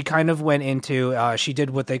 She kind of went into, she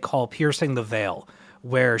did what they call piercing the veil,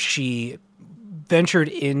 where she ventured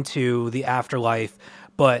into the afterlife,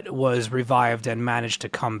 but was revived and managed to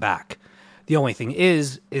come back. The only thing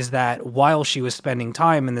is that while she was spending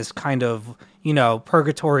time in this kind of,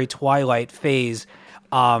 purgatory twilight phase,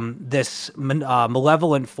 this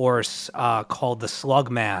malevolent force called the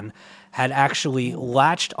Slug Man had actually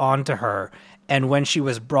latched onto her, and when she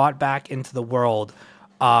was brought back into the world,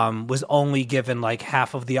 was only given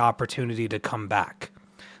half of the opportunity to come back.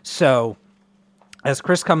 So as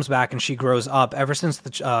Chris comes back and she grows up, ever since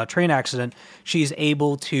the train accident, she's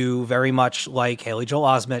able to, very much like Haley Joel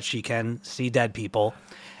Osment, she can see dead people.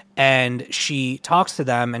 And she talks to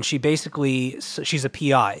them, and she's a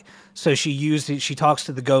PI. So she talks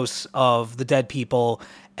to the ghosts of the dead people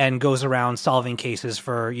and goes around solving cases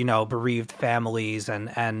for, bereaved families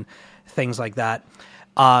and things like that.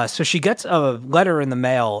 So she gets a letter in the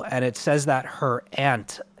mail, and it says that her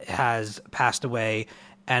aunt has passed away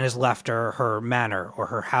and has left her manor or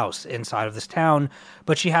her house inside of this town,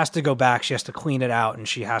 but she has to go back. She has to clean it out, and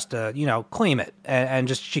she has to, claim it, and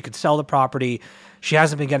just she could sell the property. She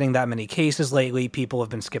hasn't been getting that many cases lately. People have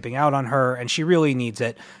been skipping out on her, and she really needs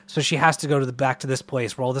it. So she has to go back to this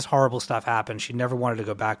place where all this horrible stuff happened. She never wanted to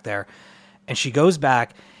go back there, and she goes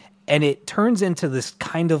back, and it turns into this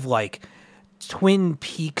kind of Twin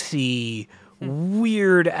Peaksy,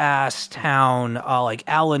 weird ass town, like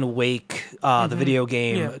Alan Wake, the video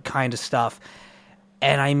game kind of stuff.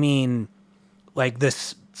 And I mean,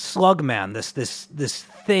 this Slug Man, this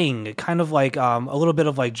thing, kind of like a little bit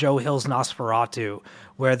of Joe Hill's Nosferatu,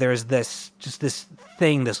 where there's this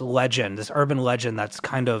thing, this legend, this urban legend that's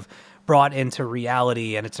kind of brought into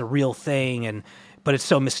reality, and it's a real thing, but it's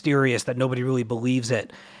so mysterious that nobody really believes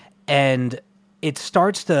it. And it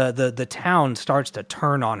starts to the town starts to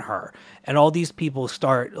turn on her, and all these people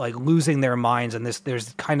start like losing their minds, and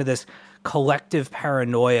there's kind of this collective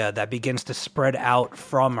paranoia that begins to spread out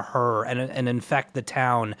from her and infect the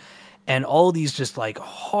town. And all these just like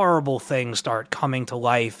horrible things start coming to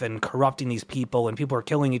life and corrupting these people, and people are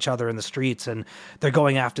killing each other in the streets, and they're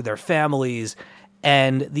going after their families.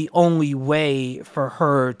 And the only way for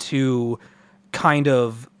her to kind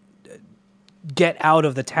of get out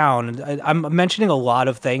of the town, and I'm mentioning a lot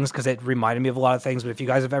of things because it reminded me of a lot of things, but if you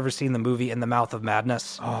guys have ever seen the movie In the Mouth of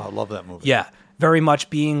Madness. Oh, I love that movie. Yeah. Very much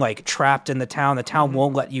being like trapped in the town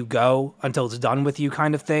won't let you go until it's done with you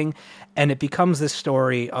kind of thing. And it becomes this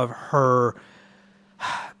story of her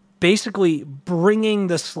basically bringing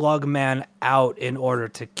the Slug Man out in order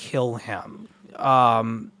to kill him.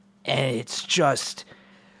 And it's just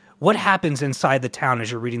what happens inside the town as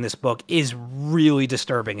you're reading this book is really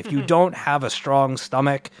disturbing. If you don't have a strong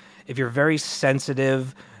stomach, if you're very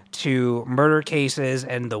sensitive to murder cases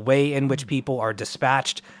and the way in which people are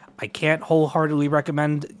dispatched, I can't wholeheartedly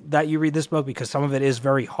recommend that you read this book because some of it is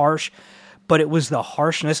very harsh, but it was the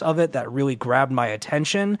harshness of it that really grabbed my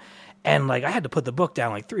attention. And like, I had to put the book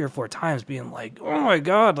down like 3 or 4 times being like, oh my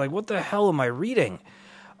God, like what the hell am I reading?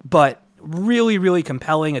 But really, really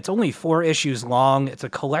compelling. It's only 4 issues long. It's a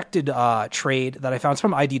collected trade that I found. It's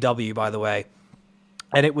from IDW, by the way.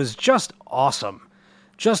 And it was just awesome.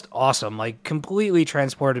 Just awesome. Like completely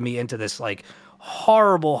transported me into this like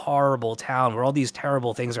horrible, horrible town where all these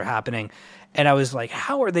terrible things are happening. And I was like,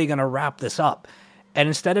 how are they going to wrap this up? And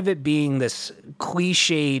instead of it being this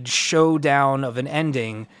cliched showdown of an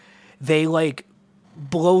ending, they like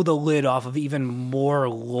blow the lid off of even more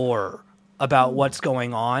lore about what's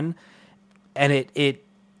going on. And it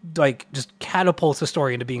like just catapults the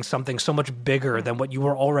story into being something so much bigger than what you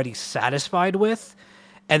were already satisfied with,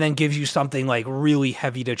 and then gives you something like really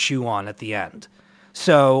heavy to chew on at the end.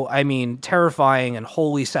 So, I mean, terrifying and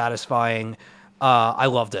wholly satisfying. I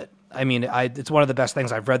loved it. I mean, it's one of the best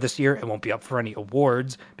things I've read this year. It won't be up for any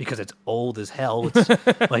awards because it's old as hell.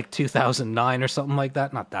 It's like 2009 or something like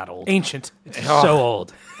that. Not that old. Ancient. It's so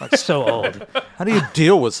old. It's so old. How do you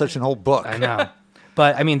deal with such an old book? I know.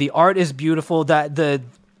 But, I mean, the art is beautiful. That the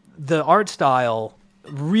art style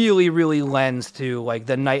really, really lends to, like,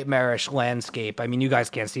 the nightmarish landscape. I mean, you guys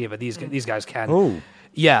can't see it, but these guys can. Oh.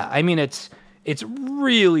 Yeah, I mean, it's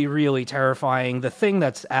really, really terrifying. The thing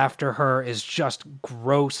that's after her is just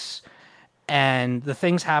gross, and the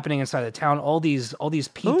things happening inside the town. All these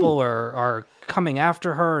people are coming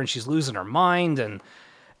after her, and she's losing her mind, and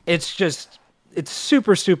it's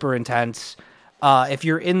super, super intense. If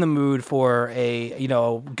you're in the mood for a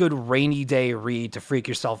good rainy day read to freak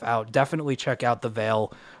yourself out, definitely check out The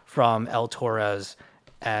Veil from El Torres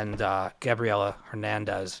and Gabriela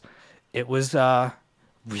Hernandez. It was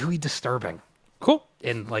really disturbing. Cool.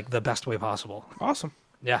 In like the best way possible. Awesome.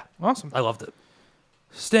 Yeah. Awesome. I loved it.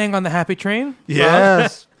 Staying on the happy train.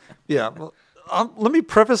 Yes. Yeah. Well, let me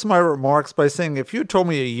preface my remarks by saying if you told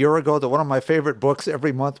me a year ago that one of my favorite books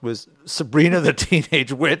every month was Sabrina the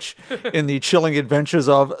Teenage Witch in the Chilling Adventures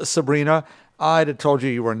of Sabrina, I'd have told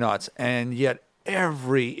you were nuts. And yet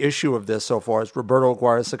every issue of this so far is Roberto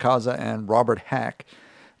Aguirre-Sacasa and Robert Hack,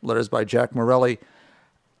 letters by Jack Morelli,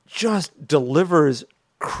 just delivers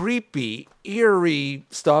creepy, eerie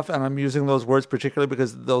stuff, and I'm using those words particularly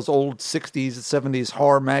because those old 60s, 70s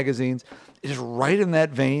horror magazines, it is right in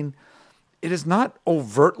that vein. It is not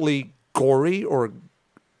overtly gory or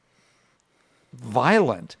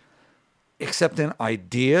violent, except in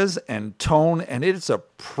ideas and tone, and it's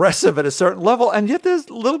oppressive at a certain level, and yet there's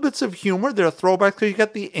little bits of humor. There are throwbacks, because you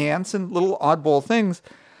got the ants and little oddball things,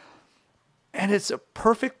 and it's a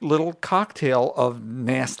perfect little cocktail of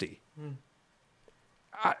nasty.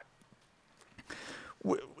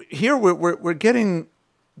 Here we're getting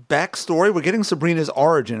backstory. We're getting Sabrina's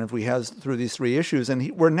origin, if we have through these 3 issues,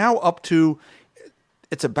 and we're now up to.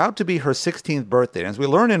 It's about to be her 16th birthday, and as we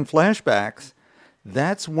learn in flashbacks,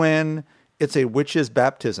 that's when it's a witch's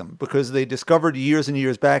baptism, because they discovered years and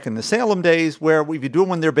years back in the Salem days where if you do it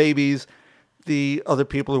when they're babies, the other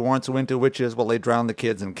people who weren't so into witches, well, they drown the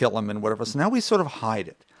kids and kill them and whatever. So now we sort of hide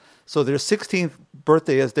it. So their 16th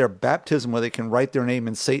birthday is their baptism, where they can write their name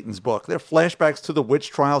in Satan's book. They're flashbacks to the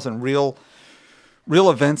witch trials and real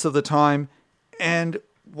events of the time. And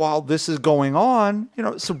while this is going on,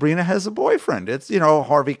 Sabrina has a boyfriend. It's,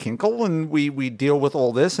 Harvey Kinkle, and we deal with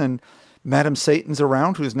all this. And Madam Satan's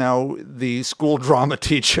around, who's now the school drama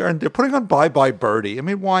teacher. And they're putting on Bye Bye Birdie. I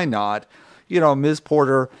mean, why not? Ms.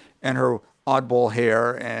 Porter and her oddball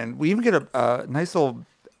hair. And we even get a nice little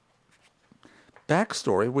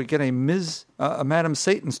backstory. We get a Madam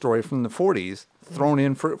Satan story from the 40s thrown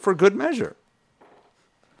in for good measure.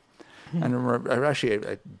 And I remember, I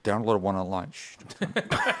downloaded one online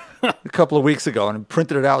a couple of weeks ago and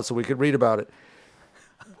printed it out so we could read about it.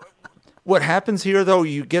 What happens here, though,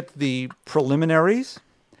 you get the preliminaries,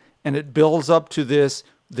 and it builds up to this.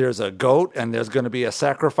 There's a goat, and there's going to be a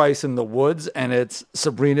sacrifice in the woods, and it's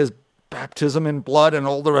Sabrina's baptism in blood and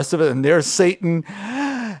all the rest of it, and there's Satan,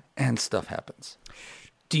 and stuff happens.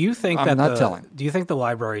 Do you think I'm not telling. Do you think the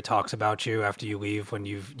library talks about you after you leave when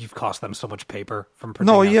you've cost them so much paper from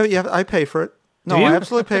printing? No, out? yeah, I pay for it. No, I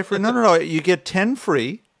absolutely pay for it. No. You get 10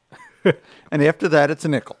 free, and after that, it's a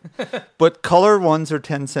nickel. But color ones are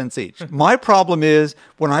 10 cents each. My problem is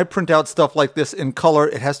when I print out stuff like this in color,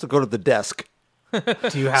 it has to go to the desk.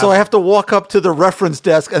 So I have to walk up to the reference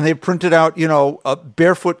desk, and they printed out, a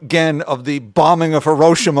barefoot Gen of the bombing of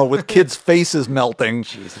Hiroshima with kids' faces melting,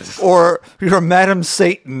 or Madam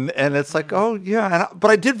Satan, and it's like, oh yeah,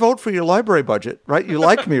 but I did vote for your library budget, right? You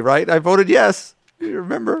like me, right? I voted yes. You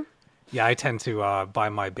remember? Yeah, I tend to buy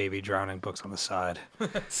my baby drowning books on the side.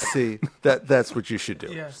 See, that's what you should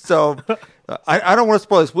do. Yeah. So I don't want to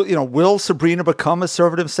spoil this. Will Sabrina become a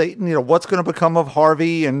servant of Satan? What's going to become of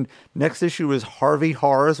Harvey? And next issue is Harvey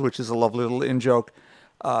Horrors, which is a lovely little in-joke.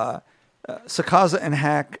 Sakaza and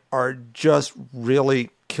Hack are just really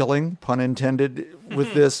killing, pun intended,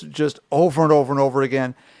 with this just over and over and over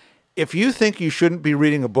again. If you think you shouldn't be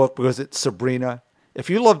reading a book because it's Sabrina, if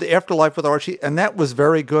you loved Afterlife with Archie, and that was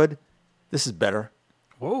very good, this is better.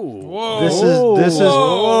 Whoa. This is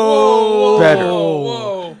better.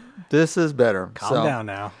 Whoa. This is better. Calm down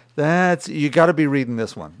now. You got to be reading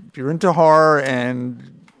this one. If you're into horror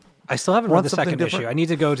and I still haven't read want the something second different? issue. I need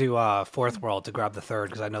to go to Fourth World to grab the third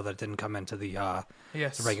because I know that it didn't come into the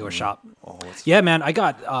regular shop. Yeah, man, I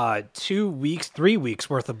got 3 weeks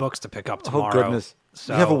worth of books to pick up tomorrow. Oh, goodness.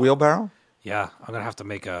 So, you have a wheelbarrow? Yeah, I'm going to have to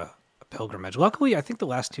make a pilgrimage. Luckily, I think the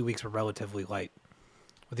last 2 weeks were relatively light,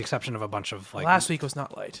 with the exception of a bunch of Last week was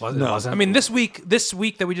not light. It wasn't? I mean, this week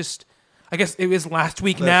that we just, I guess it was last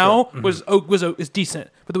week now, was decent,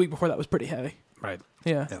 but the week before that was pretty heavy. Right.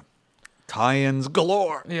 Yeah. Tie-ins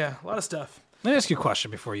galore. Yeah, a lot of stuff. Let me ask you a question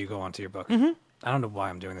before you go on to your book. I don't know why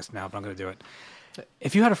I'm doing this now, but I'm going to do it.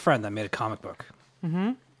 If you had a friend that made a comic book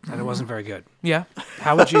and it wasn't very good, Yeah.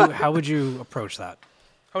 how would you approach that?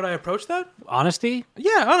 How would I approach that? Honesty?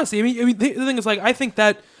 Yeah, honestly. I mean, the thing is, I think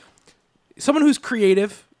that someone who's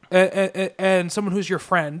creative and someone who's your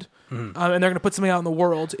friend, and they're going to put something out in the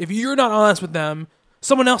world, if you're not honest with them,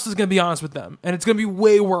 someone else is going to be honest with them, and it's going to be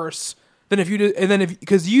way worse than if you do. And then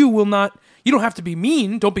because you will not, you don't have to be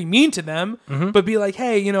mean. Don't be mean to them, but be like,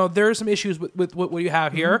 hey, there are some issues with what you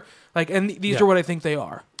have here, and these are what I think they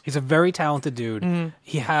are. He's a very talented dude.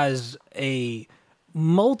 He has a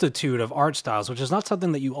multitude of art styles, which is not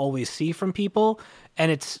something that you always see from people. And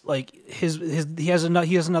it's like he has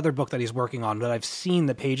another book that he's working on that I've seen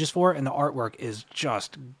the pages for, and the artwork is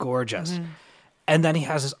just gorgeous. And then he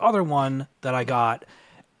has this other one that I got,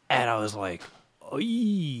 and I was like,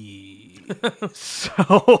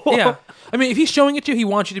 so Yeah, I mean, if he's showing it to you, he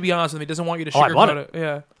wants you to be honest with him. He doesn't want you to I bought sugarcoat it.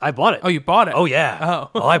 Yeah. I bought it. Oh, you bought it? Oh yeah.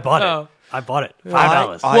 Oh. I bought Oh. it. I bought it.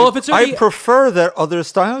 $5. Well, if it's I already- prefer that other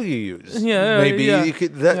style you use. Yeah, maybe yeah. you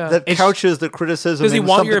could, that It's- couches the criticism. Does he in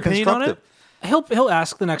want something your opinion on constructive. it? He'll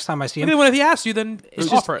ask the next time I see him. Okay, well, if he asks you, then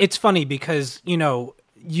offer it. It's funny because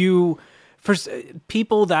for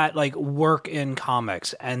people that work in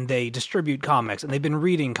comics and they distribute comics and they've been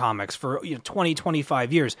reading comics for 20,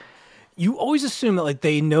 25 years, you always assume that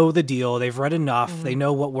they know the deal, they've read enough, they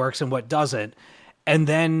know what works and what doesn't. And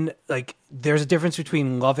then there's a difference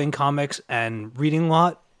between loving comics and reading a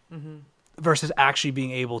lot versus actually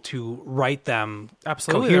being able to write them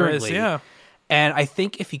Absolutely, there is, coherently. yeah. And I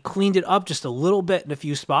think if he cleaned it up just a little bit in a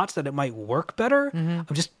few spots, that it might work better. I'm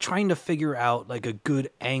just trying to figure out a good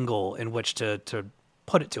angle in which to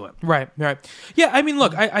put it to him. Right. Yeah, I mean,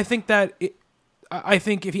 look, I think that I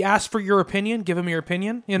think if he asks for your opinion, give him your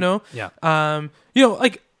opinion. Yeah.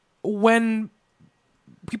 When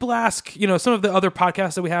people ask, some of the other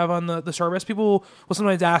podcasts that we have on the service, people will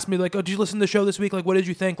sometimes ask me, oh, did you listen to the show this week? What did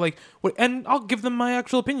you think? What? And I'll give them my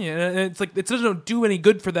actual opinion. And it's it doesn't do any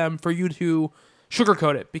good for them for you to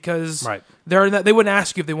sugarcoat it because they wouldn't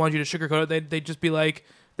ask you if they wanted you to sugarcoat it. They'd just be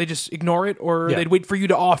they just ignore it, or they'd wait for you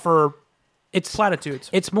to offer platitudes.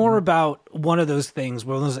 It's more about one of those things,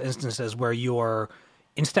 one of those instances where you're,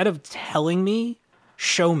 instead of telling me,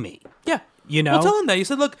 show me. Yeah. Well, tell him that. You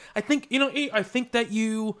said, look, I think that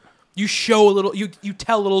you show a little, you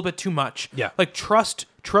tell a little bit too much. Yeah. Trust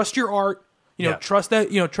your art, trust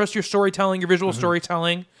that, trust your storytelling, your visual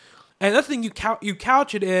storytelling. And that's the thing, you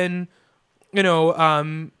couch it in,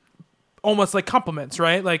 almost like compliments,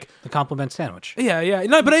 right? Like The compliment sandwich. yeah.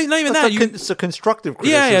 No, but not even that. It's a constructive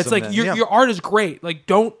criticism. Yeah, it's like then. your art is great. Like,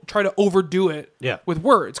 don't try to overdo it Yeah. with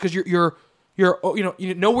words, because you're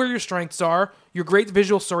you know where your strengths are. You're a great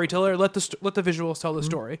visual storyteller. Let the visuals tell the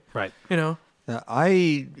story. Right. You know.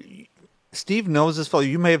 Steve knows this fellow.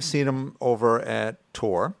 You may have seen him over at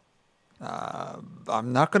Tor.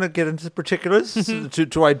 I'm not going to get into particulars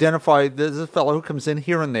to identify. There's a fellow who comes in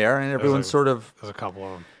here and there, and everyone's sort of There's a couple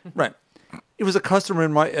of them. right. He was a customer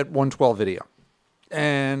at 112 Video,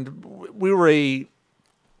 and we were a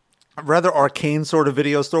rather arcane sort of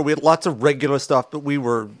video store. We had lots of regular stuff, but we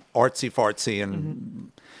were artsy fartsy.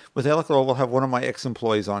 And with Alec, we'll have one of my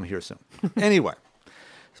ex-employees on here soon. Anyway.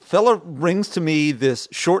 Fella brings to me this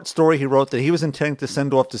short story he wrote that he was intending to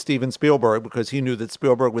send off to Steven Spielberg because he knew that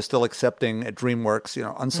Spielberg was still accepting at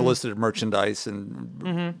DreamWorks, unsolicited merchandise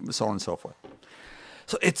and so on and so forth.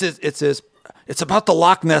 So it's about the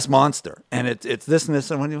Loch Ness monster, and it's this and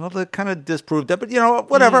this, and when they kind of disproved that, but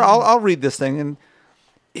whatever. I'll read this thing, and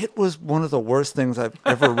it was one of the worst things I've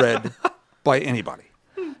ever read by anybody.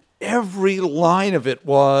 Every line of it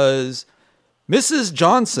was Mrs.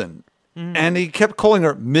 Johnson. And he kept calling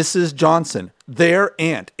her Mrs. Johnson, their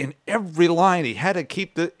aunt. In every line, he had to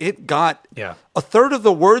keep it got a third of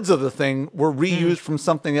the words of the thing were reused from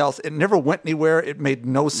something else. It never went anywhere. It made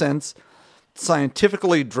no sense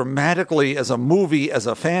scientifically, dramatically, as a movie, as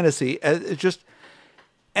a fantasy. It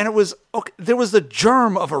was, okay, there was the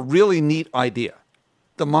germ of a really neat idea.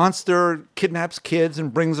 The monster kidnaps kids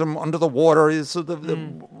and brings them under the water. So the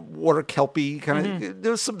water kelpie kind of,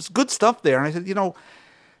 there was some good stuff there. And I said,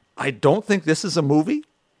 I don't think this is a movie,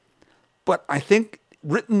 but I think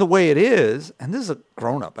written the way it is, and this is a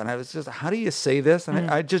grown-up, and I was just, how do you say this?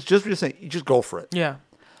 And I just say, you just go for it. Yeah.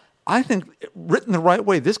 I think written the right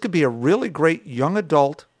way, this could be a really great young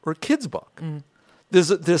adult or kids book.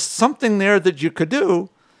 There's something there that you could do,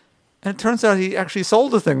 and it turns out he actually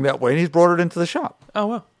sold the thing that way, and he's brought it into the shop. Oh,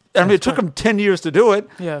 well. I mean, it took him 10 years to do it.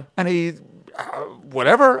 Yeah. And he,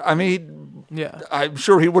 whatever, I mean... Yeah, I'm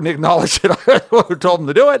sure he wouldn't acknowledge it. Who told him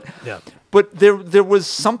to do it? Yeah, but there was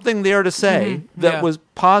something there to say that was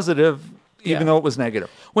positive, even though it was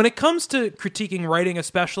negative. When it comes to critiquing writing,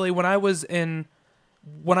 especially when I went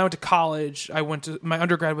to college, my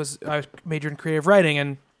undergrad I majored in creative writing,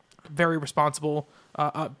 and very responsible,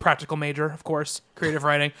 practical major, of course, creative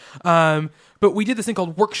writing. But we did this thing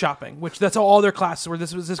called workshopping, which that's how all their classes were.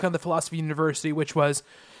 This was kind of the philosophy university, which was.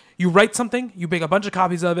 You write something, you make a bunch of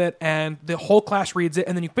copies of it, and the whole class reads it,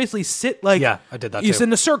 and then you basically sit I did that you too. sit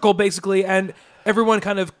in a circle, basically, and everyone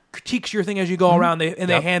kind of critiques your thing as you go around, they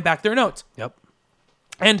hand back their notes. Yep.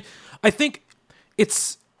 And I think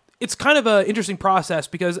it's kind of an interesting process,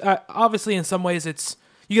 because obviously in some ways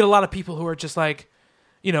you get a lot of people who are just like,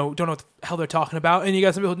 don't know what the hell they're talking about, and you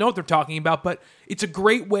got some people who know what they're talking about, but it's a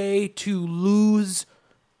great way to lose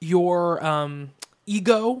your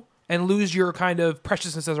ego and lose your kind of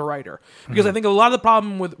preciousness as a writer. Because I think a lot of the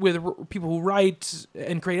problem with people who write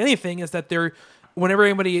and create anything is that whenever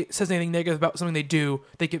anybody says anything negative about something they do,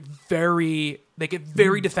 they get very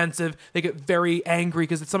defensive, they get very angry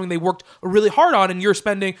because it's something they worked really hard on, and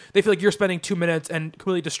they feel like you're spending 2 minutes and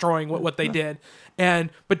completely destroying what they did.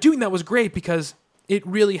 But doing that was great because it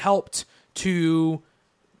really helped to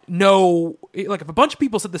know, like, if a bunch of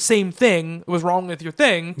people said the same thing was wrong with your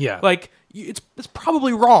thing, like, it's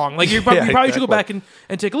probably wrong. Like, you probably should go back and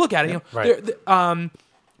take a look at it. Right.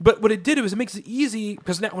 But what it did was it makes it easy,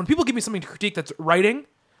 because now when people give me something to critique that's writing,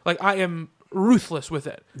 like, I am ruthless with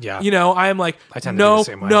it. Yeah. I am like, I tend to do the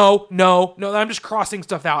same way. No. I'm just crossing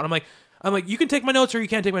stuff out. I'm like, you can take my notes or you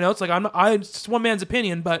can't take my notes. Like, it's just one man's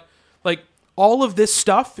opinion, but like, all of this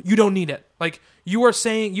stuff, you don't need it. Like, you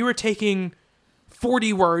are taking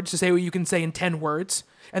 40 words to say what you can say in 10 words,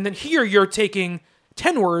 and then here you're taking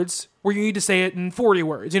 10 words where you need to say it in 40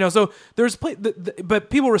 words. So there's but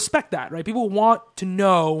people respect that, right? People want to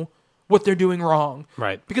know what they're doing wrong,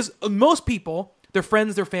 right? Because most people, their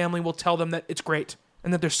friends, their family will tell them that it's great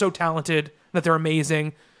and that they're so talented, that they're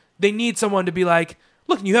amazing. They need someone to be like,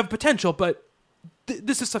 look, you have potential, but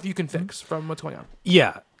this is stuff you can fix from what's going on.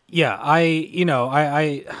 Yeah.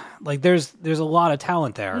 I like, there's a lot of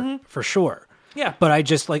talent there for sure. Yeah. But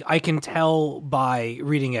I can tell by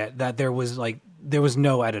reading it that there was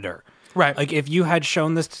no editor. Right. Like, if you had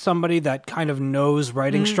shown this to somebody that kind of knows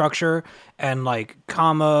writing structure and like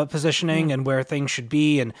comma positioning and where things should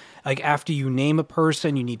be, and like, after you name a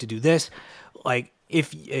person, you need to do this. Like,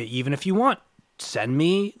 even if you want, send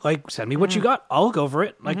me what you got. I'll go over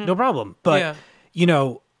it. Like, no problem. But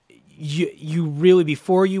you really,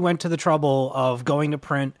 before you went to the trouble of going to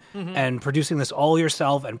print and producing this all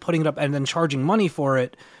yourself and putting it up and then charging money for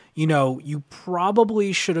it, you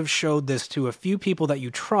probably should have showed this to a few people that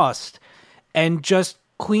you trust and just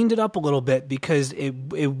cleaned it up a little bit, because it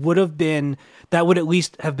would have been, that would at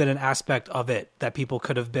least have been an aspect of it that people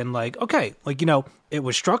could have been like, okay, like, it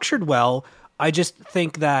was structured well. I just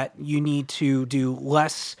think that you need to do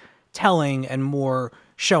less telling and more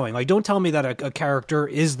showing. Like, don't tell me that a character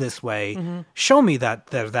is this way. Show me that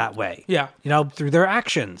they're that way. Yeah. Through their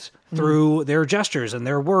actions, through their gestures and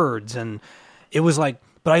their words. And it was like,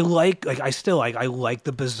 but I like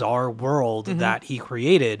the bizarre world that he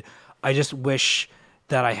created. I just wish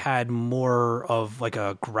that I had more of like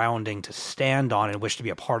a grounding to stand on and wish to be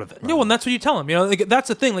a part of it. Yeah, well, and that's what you tell them. Like, that's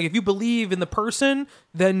the thing. Like, if you believe in the person,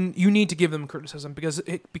 then you need to give them criticism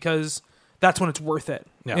because that's when it's worth it.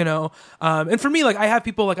 Yeah. And for me, like, I have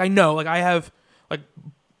people, like, I know, like, I have a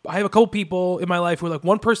couple people in my life who are like,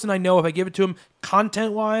 one person I know, if I give it to them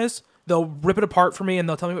content wise, they'll rip it apart for me and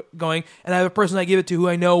they'll tell me what's going. And I have a person I give it to who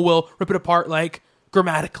I know will rip it apart, like,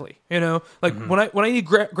 grammatically. Like when I need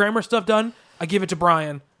grammar stuff done, I give it to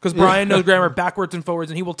Brian, because Brian knows grammar backwards and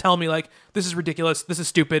forwards, and he will tell me, like, this is ridiculous, this is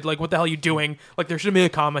stupid, like, what the hell are you doing? Like, there shouldn't be a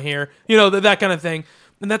comma here, that kind of thing.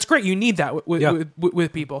 And that's great. You need that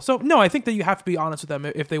with people. So, no, I think that you have to be honest with them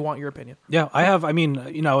if they want your opinion. Yeah,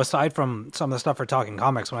 aside from some of the stuff for Talking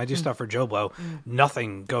Comics, when I do stuff for Joe Blow,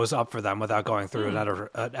 nothing goes up for them without going through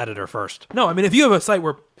an editor first. No, I mean, if you have a site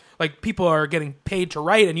where, like, people are getting paid to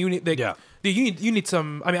write, and you need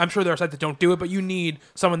some. I mean, I'm sure there are sites that don't do it, but you need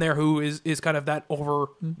someone there who is kind of that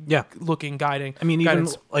looking, guiding. I mean,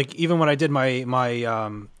 guidance. even when I did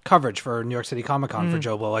my coverage for New York City Comic Con for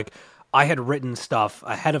Joe Blow, like, I had written stuff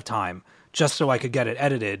ahead of time just so I could get it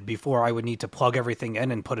edited before I would need to plug everything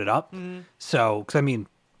in and put it up. So, because I mean,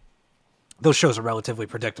 those shows are relatively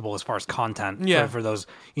predictable as far as content for those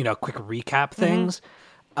quick recap things.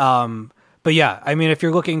 But yeah, I mean, if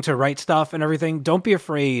you're looking to write stuff and everything, don't be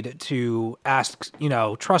afraid to ask,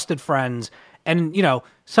 trusted friends, and,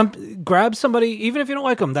 grab somebody, even if you don't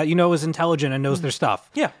like them, that is intelligent and knows their stuff.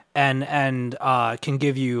 Yeah. And can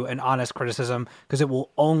give you an honest criticism, because it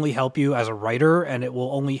will only help you as a writer, and it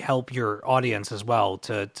will only help your audience as well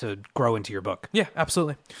to grow into your book. Yeah,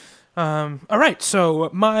 absolutely. All right, so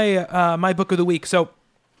my book of the week. So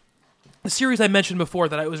the series I mentioned before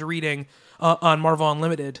that I was reading on Marvel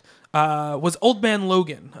Unlimited was Old Man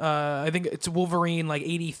Logan. I think it's Wolverine, like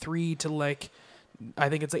 83 to like, I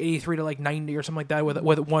think it's like 83 to like 90 or something like that,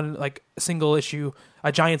 with one like single issue,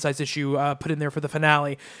 a giant size issue put in there for the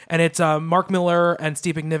finale. And it's Mark Millar and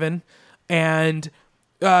Steve McNiven. And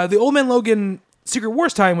the Old Man Logan Secret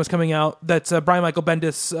Wars time was coming out. That's Brian Michael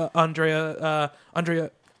Bendis, Andre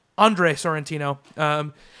Sorrentino.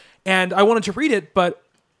 And I wanted to read it, but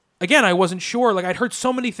again, I wasn't sure. Like, I'd heard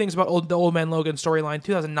so many things about the Old Man Logan storyline.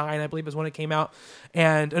 2009, I believe, is when it came out,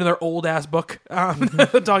 and another old ass book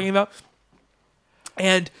talking about.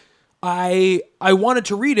 And I wanted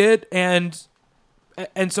to read it, and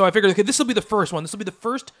so I figured, okay, this will be the first one. This will be the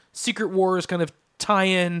first Secret Wars kind of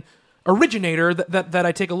tie-in originator that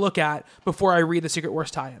I take a look at before I read the Secret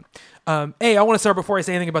Wars tie-in. I want to start before I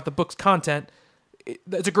say anything about the book's content.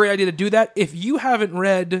 It's a great idea to do that. If you haven't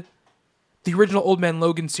read the original Old Man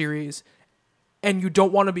Logan series, and you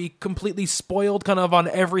don't want to be completely spoiled kind of on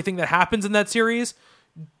everything that happens in that series,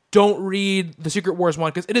 don't read the Secret Wars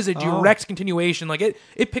one, because it is a direct continuation. Like,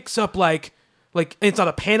 it picks up like it's not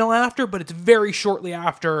a panel after, but it's very shortly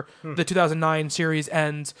after the 2009 series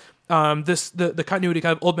ends. The continuity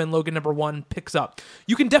kind of Old Man Logan #1 picks up.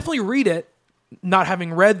 You can definitely read it, not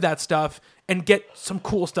having read that stuff, and get some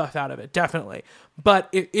cool stuff out of it, definitely. But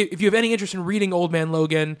if you have any interest in reading Old Man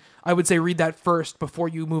Logan, I would say read that first before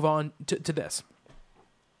you move on to this.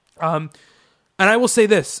 And I will say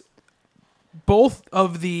this. Both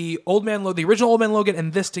of the original Old Man Logan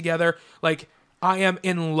and this together, like, I am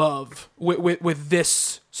in love with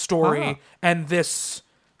this story and this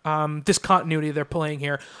continuity they're playing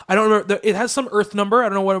here. I don't remember. It has some Earth number. I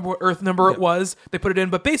don't know what Earth number it was. They put it in,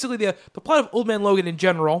 but basically the plot of Old Man Logan in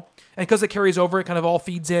general, and because it carries over, it kind of all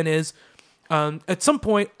feeds in. Is at some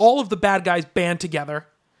point all of the bad guys band together,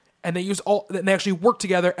 and they actually work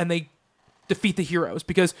together, and they defeat the heroes,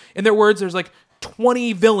 because in their words, there's like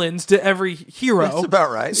 20 villains to every hero. That's about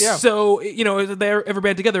right. Yeah. So, if they ever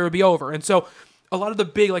band together, it would be over. And so a lot of the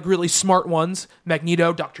big, like, really smart ones,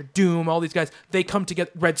 Magneto, Doctor Doom, all these guys, they come together,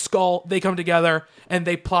 Red Skull, they come together, and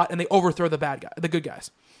they plot, and they overthrow the good guys.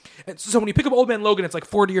 And so when you pick up Old Man Logan, it's like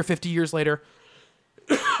 40 or 50 years later.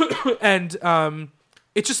 And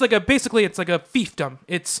it's just like it's like a fiefdom.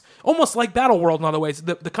 It's almost like Battle World in other ways.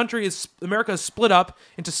 The country America is split up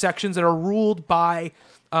into sections that are ruled by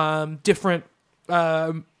different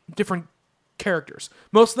characters.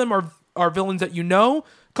 Most of them are are villains that you know.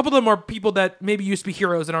 A couple of them are people that maybe used to be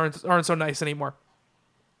heroes and aren't so nice anymore.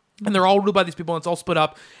 And they're all ruled by these people, and it's all split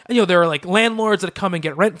up. And, you know, there are, like, landlords that come and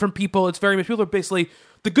get rent from people. It's very much, people are basically,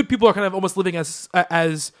 the good people are kind of almost living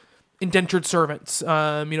as indentured servants, you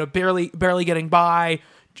know, barely getting by.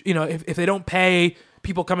 You know, if they don't pay,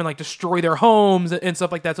 people come and, like, destroy their homes and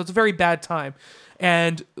stuff like that. So it's a very bad time.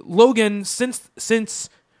 And Logan, since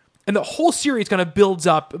and the whole series kind of builds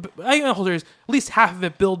up, I think the whole series, at least half of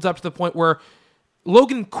it builds up to the point where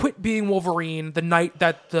Logan quit being Wolverine the night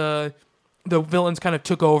that the villains kind of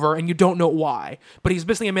took over, and you don't know why. But he's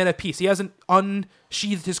basically a man of peace. He hasn't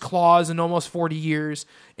unsheathed his claws in almost 40 years,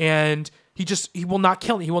 and he will not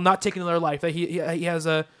kill me. He will not take another life. He has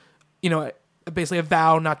basically a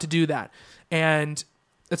vow not to do that. And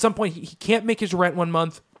at some point, he can't make his rent 1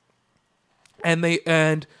 month,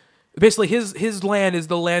 and basically his land is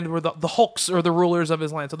the land where the Hulks are the rulers of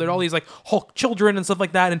his land. So there are all these like Hulk children and stuff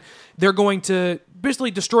like that, and they're going to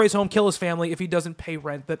basically destroy his home, kill his family if he doesn't pay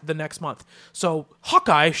rent the next month. So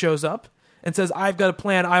Hawkeye shows up and says, "I've got a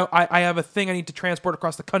plan. I have a thing I need to transport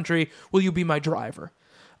across the country. Will you be my driver?"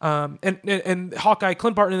 And Hawkeye,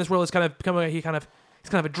 Clint Barton in this world is kind of becoming he's kind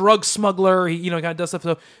of a drug smuggler. He kind of does stuff.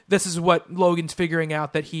 So this is what Logan's figuring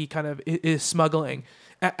out, that he kind of is smuggling.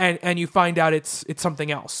 And you find out it's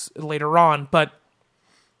something else later on. But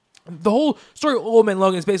the whole story of Old Man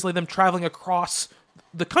Logan is basically them traveling across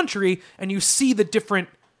the country, and you see the different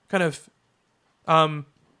kind of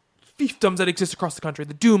fiefdoms that exist across the country,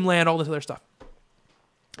 the Doomland, all this other stuff.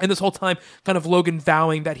 And this whole time, kind of Logan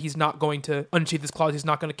vowing that he's not going to unsheath his claws, he's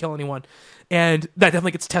not going to kill anyone, and that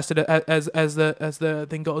definitely gets tested as the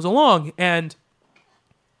thing goes along. And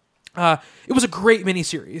it was a great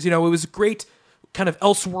miniseries. You know, it was a great kind of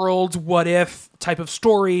Elseworlds, what if type of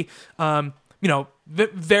story.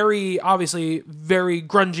 Very obviously very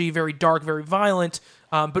grungy, very dark, very violent,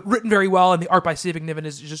 but written very well, and the art by Steve McNiven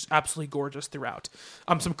is just absolutely gorgeous throughout.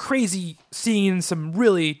 Some crazy scenes, some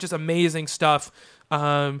really just amazing stuff,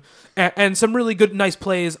 and some really good, nice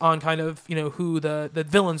plays on kind of, you know, who the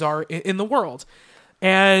villains are in the world.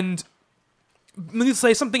 And let's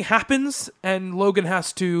say something happens, and Logan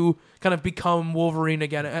has to kind of become Wolverine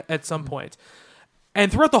again at some point. And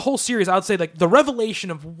throughout the whole series, I would say, like, the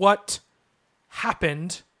revelation of what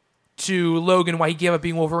happened to Logan, why he gave up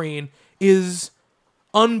being Wolverine, is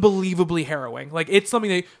unbelievably harrowing. Like, it's something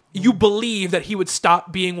that you believe that he would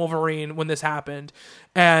stop being Wolverine when this happened.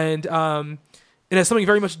 And it has something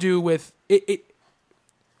very much to do with it.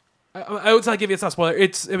 I would not give you, it's not a spoiler.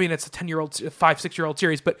 It's a 10-year-old, 5-6-year-old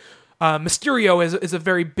series, but Mysterio is a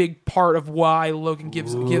very big part of why Logan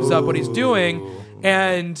gives up what he's doing.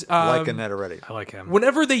 And liking that already. I like him.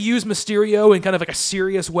 Whenever they use Mysterio in kind of like a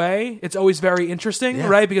serious way, it's always very interesting,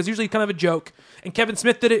 right? Because usually kind of a joke. And Kevin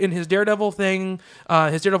Smith did it in his Daredevil thing,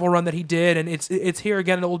 his Daredevil run that he did, and it's here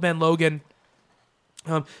again in Old Man Logan,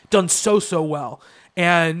 done so well.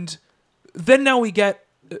 And then now we get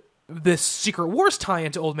this Secret Wars tie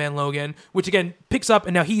into Old Man Logan, which again picks up,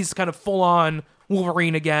 and now he's kind of full on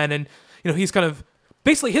Wolverine again, and you know, he's kind of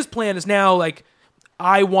basically, his plan is now like,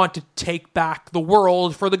 I want to take back the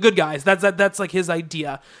world for the good guys. That's like his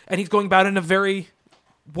idea, and he's going about it in a very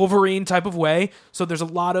Wolverine type of way. So there's a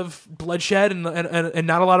lot of bloodshed and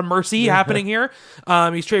not a lot of mercy happening here.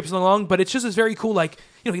 He's traipsing along, but it's just this very cool, like,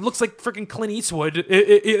 you know, he looks like freaking Clint Eastwood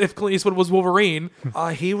if Clint Eastwood was Wolverine.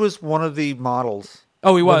 He was one of the models.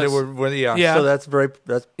 Oh, he was. Yeah. So that's very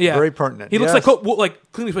pertinent. He looks like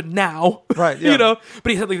Clint Eastwood now, right? Yeah. You know,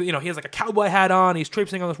 but he has like a cowboy hat on. He's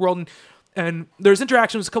traipsing on this world, and there's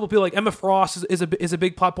interactions with a couple of people. Like Emma Frost is a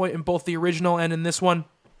big plot point in both the original and in this one.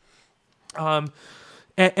 Very,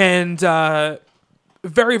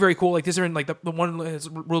 very cool. Like, these are in like the one is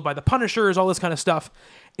ruled by the Punishers, all this kind of stuff.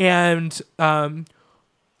 And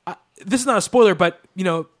this is not a spoiler, but you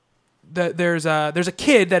know, there's a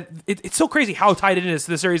kid that it's so crazy how tied it is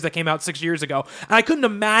to the series that came out 6 years ago. And I couldn't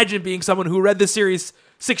imagine being someone who read this series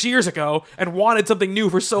 6 years ago and wanted something new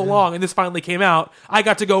for so long, and this finally came out. I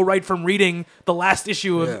got to go right from reading the last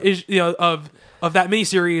issue of that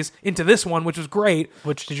miniseries into this one, which was great.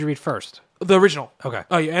 Which did you read first? The original. Okay.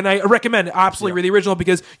 Oh yeah, and I recommend absolutely read the original,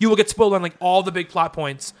 because you will get spoiled on like all the big plot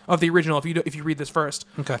points of the original if you read this first.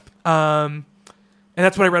 Okay. And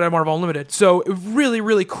that's what I read at Marvel Unlimited. So really,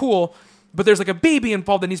 really cool. But there's like a baby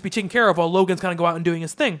involved that needs to be taken care of while Logan's kind of go out and doing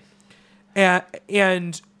his thing. And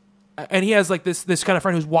he has like this kind of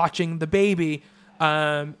friend who's watching the baby.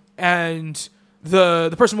 And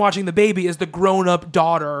the person watching the baby is the grown-up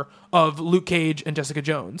daughter of Luke Cage and Jessica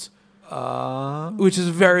Jones. Which is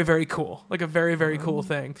very, very cool. Like a very, very cool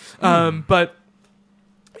thing. But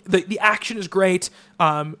the action is great.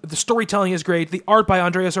 The storytelling is great. The art by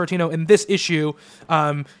Andrea Sorrentino in this issue,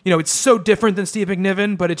 it's so different than Steve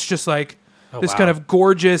McNiven, but it's just like this kind of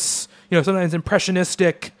gorgeous, sometimes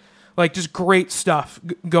impressionistic, like just great stuff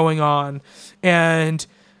going on. And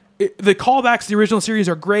the callbacks to the original series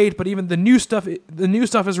are great, but even the new stuff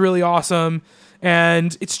is really awesome.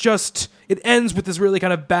 And it ends with this really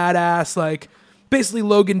kind of badass, like basically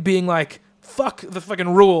Logan being like, fuck the fucking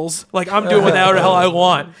rules. Like, I'm doing whatever the hell I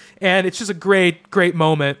want. And it's just a great, great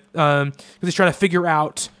moment because he's trying to figure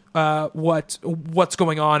out what's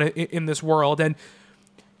going on in this world. And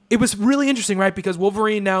it was really interesting, right? Because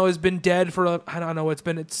Wolverine now has been dead for, I don't know, it's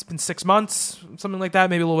been 6 months, something like that,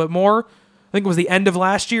 maybe a little bit more. I think it was the end of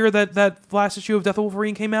last year that last issue of Death of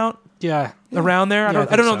Wolverine came out. Yeah. Around there. I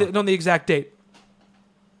don't know the exact date.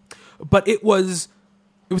 But it was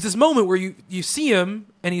this moment where you see him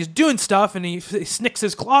and he's doing stuff and he snicks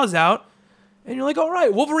his claws out and you're like, all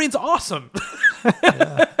right, Wolverine's awesome.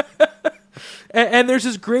 and there's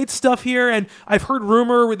this great stuff here. And I've heard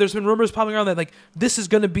there's been rumors popping around that like this is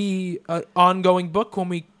going to be an ongoing book when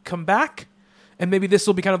we come back. And maybe this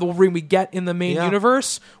will be kind of the Wolverine we get in the main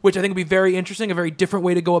universe, which I think would be very interesting, a very different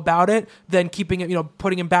way to go about it than keeping it,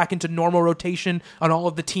 putting him back into normal rotation on all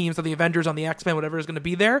of the teams, on the Avengers, on the X-Men, whatever is going to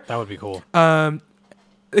be there. That would be cool.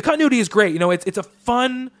 The continuity is great. It's a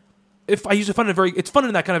fun. If I use it fun in it's fun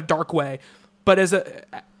in that kind of dark way. But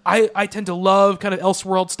I tend to love kind of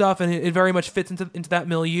Elseworld stuff, and it very much fits into that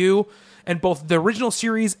milieu. And both the original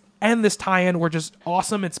series and this tie-in were just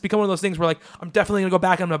awesome. It's become one of those things where like I'm definitely gonna go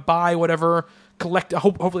back and I'm gonna buy whatever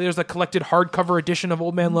hopefully there's a collected hardcover edition of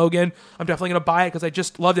Old Man Logan. I'm definitely gonna buy it because I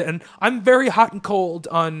just loved it. And I'm very hot and cold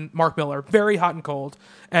on Mark Millar, very hot and cold.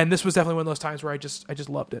 And this was definitely one of those times where I just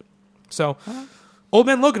loved it. So, Old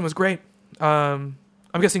Man Logan was great.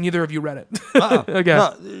 I'm guessing neither of you read it. Okay.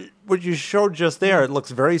 No, what you showed just there, it looks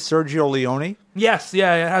very Sergio Leone. Yes,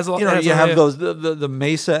 yeah, it has a lot. You have those the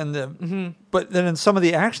Mesa and the, but then in some of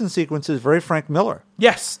the action sequences, very Frank Miller.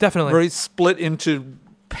 Yes, definitely. Very split into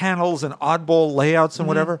panels and oddball layouts and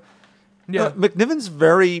whatever. Yeah, McNiven's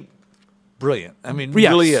very brilliant. I mean,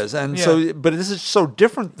 really is, and so, but this is so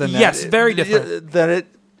different than that. Yes, very different.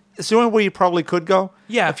 It's the only way you probably could go.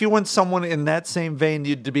 Yeah. If you want someone in that same vein,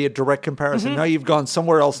 to be a direct comparison. Now you've gone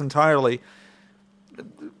somewhere else entirely.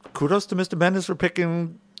 Kudos to Mr. Bendis for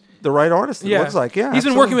picking the right artist. It looks like, he's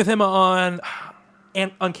been working with him on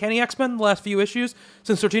Uncanny X-Men the last few issues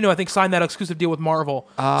since Sorrentino, I think, signed that exclusive deal with Marvel.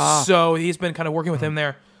 So he's been kind of working with him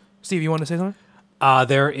there. Steve, you want to say something?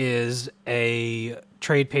 There is a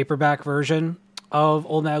trade paperback version of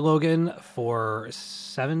Old Man Logan for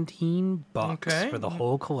 $17 for the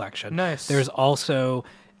whole collection. Nice. There's also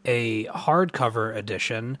a hardcover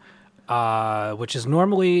edition, which is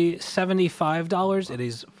normally $75. It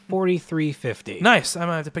is $43.50. Nice. I'm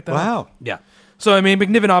gonna have to pick that up. Wow. Yeah. So I mean,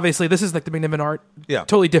 McNiven, obviously, this is like the McNiven art. Yeah.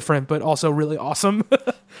 Totally different, but also really awesome.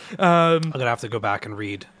 I'm gonna have to go back and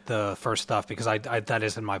read the first stuff because I that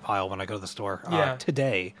is in my pile when I go to the store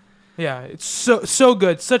today. Yeah, it's so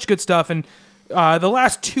good, such good stuff, and the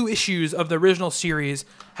last 2 issues of the original series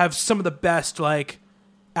have some of the best like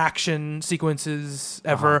action sequences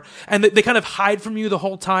ever, and they kind of hide from you the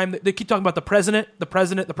whole time. They keep talking about the president.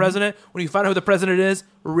 When you find out who the president is,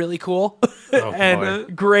 really cool,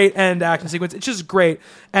 and great end action sequence. It's just great,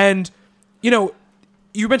 and you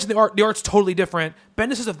mentioned the art. The art's totally different.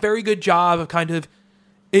 Bendis does a very good job of kind of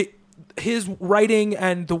it. His writing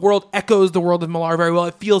and the world echoes the world of Millar very well.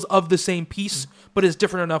 It feels of the same piece, but is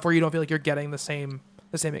different enough where you don't feel like you're getting the same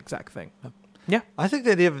exact thing. Yeah, I think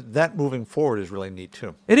the idea of that moving forward is really neat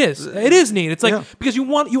too. It is. It is neat. It's like because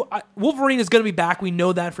Wolverine is going to be back. We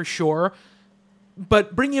know that for sure.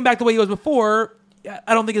 But bringing him back the way he was before,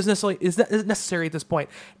 I don't think is necessary at this point.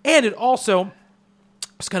 And it also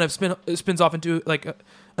just kind of spins off into like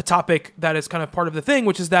a topic that is kind of part of the thing,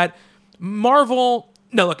 which is that Marvel.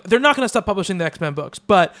 No, look, they're not going to stop publishing the X-Men books,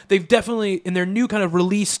 but they've definitely, in their new kind of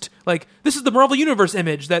released, like, this is the Marvel Universe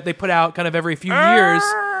image that they put out kind of every few years.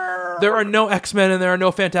 There are no X-Men and there are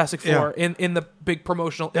no Fantastic Four in the big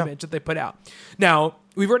promotional image that they put out. Now,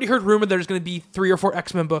 we've already heard rumor that there's going to be 3 or 4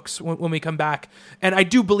 X-Men books when we come back, and I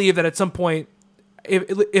do believe that at some point,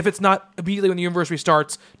 if it's not immediately when the universe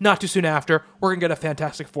restarts, not too soon after, we're going to get a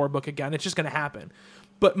Fantastic Four book again. It's just going to happen.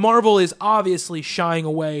 But Marvel is obviously shying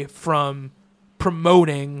away from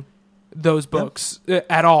promoting those books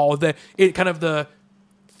at all. The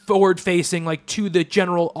forward-facing, like, to the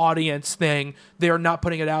general audience thing, they are not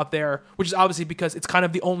putting it out there, which is obviously because it's kind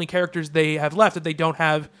of the only characters they have left that they don't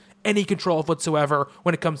have any control of whatsoever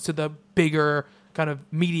when it comes to the bigger kind of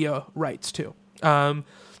media rights, too. I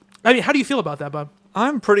mean, how do you feel about that, Bob?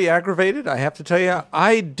 I'm pretty aggravated, I have to tell you.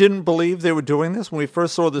 I didn't believe they were doing this when we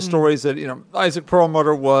first saw the stories that, Isaac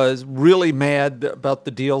Perlmutter was really mad about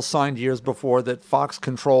the deal signed years before that Fox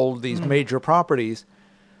controlled these major properties.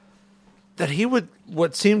 That he would,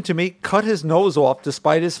 what seemed to me, cut his nose off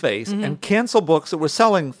despite his face and cancel books that were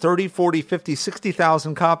selling 30, 40, 50,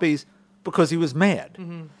 60,000 copies because he was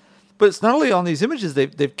mad. But it's not only on these images,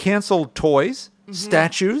 they've canceled toys,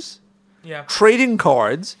 statues, trading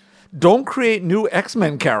cards. Don't create new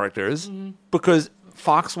X-Men characters because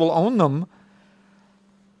Fox will own them.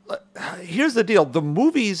 Here's the deal. The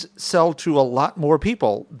movies sell to a lot more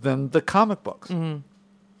people than the comic books.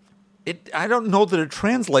 I don't know that it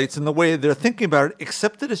translates in the way they're thinking about it,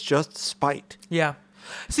 except that it's just spite. Yeah.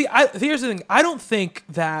 See, here's the thing. I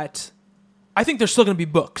think there's still going to be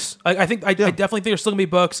books. I definitely think there's still going to be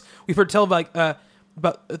books. We've heard tell about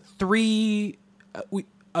three.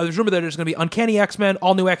 There's rumor that there's going to be Uncanny X-Men,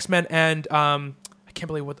 All New X-Men, and I can't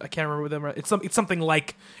remember what them are. It's something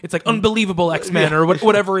like Unbelievable X-Men or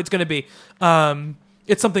whatever it's going to be.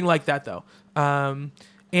 It's something like that though.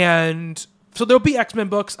 And so there'll be X-Men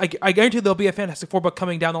books. I guarantee there'll be a Fantastic Four book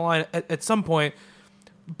coming down the line at some point.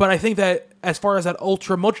 But I think that as far as that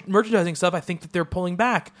ultra merchandising stuff, I think that they're pulling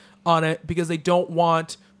back on it because they don't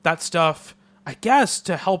want that stuff, I guess,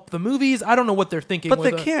 to help the movies. I don't know what they're thinking. But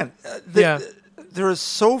they can't. There are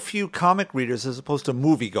so few comic readers as opposed to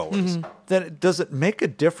moviegoers that does it make a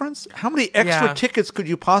difference? How many extra tickets could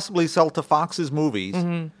you possibly sell to Fox's movies?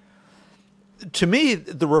 To me,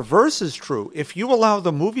 the reverse is true. If you allow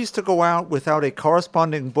the movies to go out without a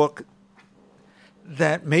corresponding book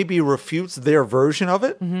that maybe refutes their version of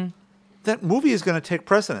it, that movie is going to take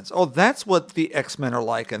precedence. Oh, that's what the X-Men are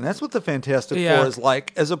like, and that's what the Fantastic Four is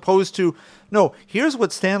like, as opposed to, no, here's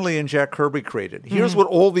what Stan Lee and Jack Kirby created. Here's what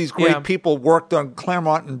all these great people worked on,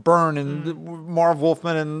 Claremont and Byrne and Marv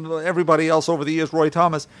Wolfman and everybody else over the years, Roy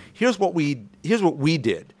Thomas. Here's what we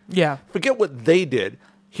did. Yeah. Forget what they did.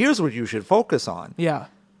 Here's what you should focus on. Yeah.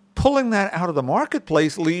 Pulling that out of the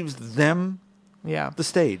marketplace leaves them the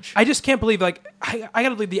stage. I just can't believe, I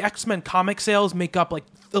gotta believe the X-Men comic sales make up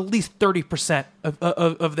at least 30%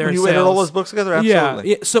 of their when you sales. added all those books together,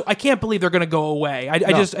 absolutely. Yeah. So I can't believe they're gonna go away. I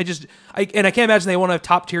can't imagine they want to have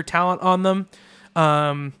top tier talent on them.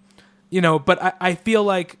 But I feel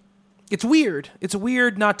like it's weird. It's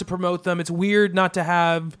weird not to promote them. It's weird not to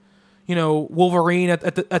have, Wolverine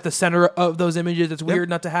at the center of those images. It's weird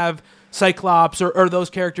not to have Cyclops or those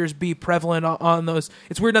characters be prevalent on those.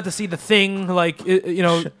 It's weird not to see the Thing,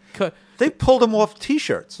 They pulled them off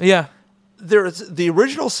T-shirts. Yeah. There's the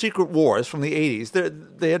original Secret Wars from the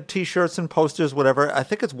 80s. They had T-shirts and posters, whatever. I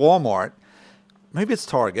think it's Walmart. Maybe it's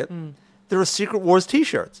Target. There are Secret Wars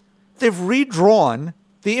T-shirts. They've redrawn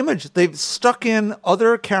the image. They've stuck in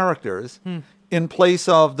other characters in place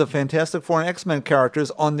of the Fantastic Four and X-Men characters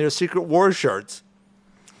on their Secret Wars shirts.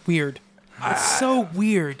 Weird. It's so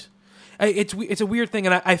weird. It's a weird thing,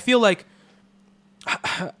 and I feel like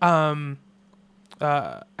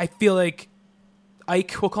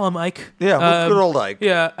Ike, we'll call him Ike. Yeah, good old Ike.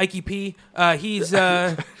 Yeah, Ikey P. He's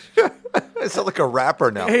I sound like a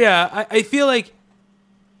rapper now. Yeah, I feel like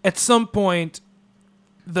at some point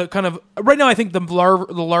the kind of right now I think the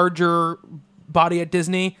larger body at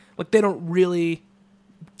Disney, they don't really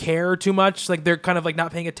care too much. They're kind of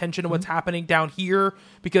not paying attention to what's happening down here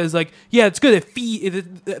because it's good.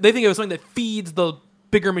 They think it was something that feeds the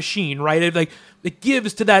bigger machine, right? It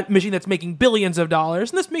gives to that machine that's making billions of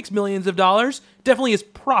dollars, and this makes millions of dollars. Definitely is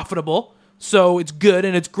profitable, so it's good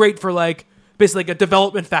and it's great for basically a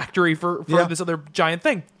development factory for this other giant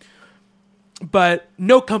thing. But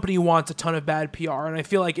no company wants a ton of bad PR, and I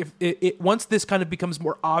feel like if it once this kind of becomes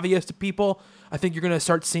more obvious to people, I think you're going to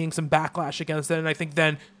start seeing some backlash against it, and I think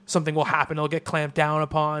then something will happen. It'll get clamped down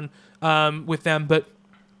upon with them. But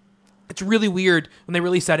it's really weird when they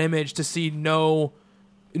release that image to see no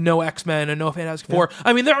X-Men and no Fantastic Four.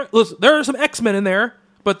 I mean, there are some X-Men in there,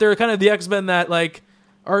 but they're kind of the X-Men that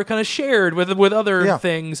are kind of shared with other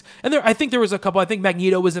things. And I think there was a couple. I think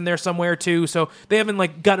Magneto was in there somewhere too. So they haven't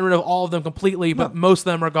gotten rid of all of them completely, but most of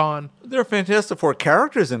them are gone. There are Fantastic Four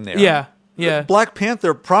characters in there. Yeah, yeah. Black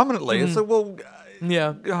Panther prominently. It's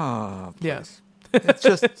yeah, yes. It's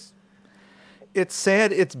just, it's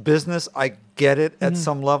sad. It's business. I get it at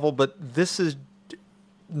some level, but this is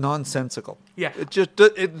nonsensical. Yeah,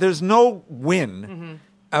 there's no win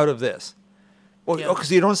out of this. Well,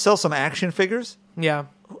 because you don't sell some action figures. Yeah.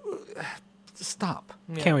 Stop.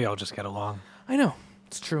 Yeah. Can't we all just get along? I know.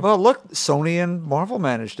 It's true. Well, look, Sony and Marvel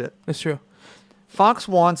managed it. It's true. Fox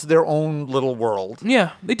wants their own little world.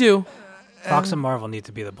 Yeah, they do. Fox and Marvel need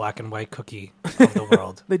to be the black and white cookie of the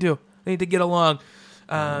world. They do. They need to get along.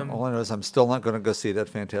 All I know is I'm still not going to go see that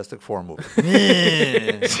Fantastic Four movie.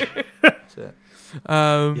 That's it.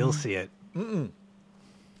 You'll see it.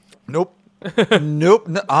 Nope. Nope.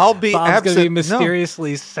 No, I'll be Bob's absent. going to be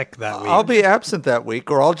mysteriously sick that week. I'll be absent that week,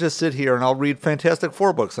 or I'll just sit here and I'll read Fantastic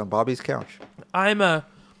Four books on Bobby's couch. I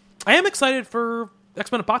am excited for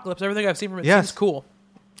X-Men Apocalypse. Everything I've seen from it seems cool,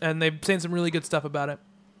 and they've saying some really good stuff about it.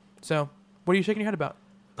 So, what are you shaking your head about?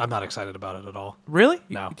 I'm not excited about it at all. Really?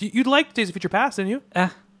 No. You'd like Days of Future Past, didn't you?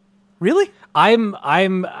 Really?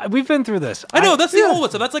 We've been through this. I know, that's the old one.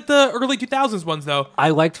 So that's like the early 2000s ones, though. I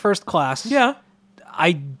liked First Class. Yeah.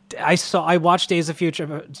 I watched Days of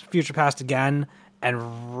Future Past again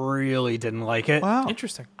and really didn't like it. Wow.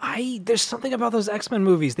 Interesting. There's something about those X-Men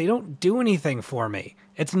movies. They don't do anything for me.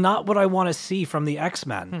 It's not what I want to see from the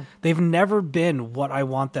X-Men. They've never been what I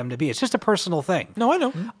want them to be. It's just a personal thing. No, I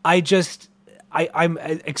know. I'm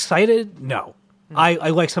excited. No. I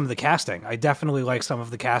like some of the casting. I definitely like some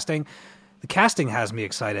of the casting. The casting has me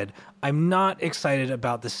excited. I'm not excited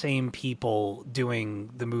about the same people doing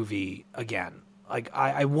the movie again. Like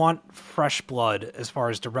I want fresh blood as far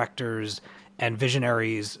as directors and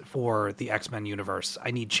visionaries for the X-Men universe.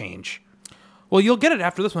 I need change. Well, you'll get it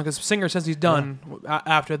after this one because Singer says he's done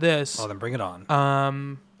after this. Oh, then bring it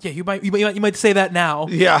on. Yeah, you might say that now.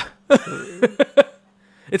 Yeah.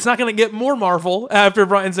 It's not going to get more Marvel after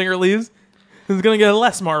Bryan Singer leaves. It's going to get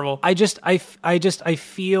less Marvel. I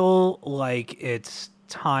feel like it's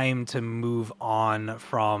time to move on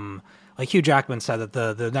from, like Hugh Jackman said that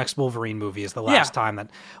the next Wolverine movie is the last time that,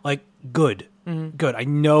 like, good. I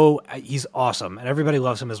know he's awesome and everybody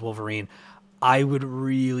loves him as Wolverine. I would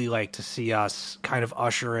really like to see us kind of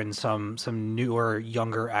usher in some newer,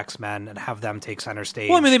 younger X-Men and have them take center stage.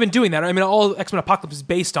 Well, I mean, they've been doing that. I mean, all X-Men Apocalypse is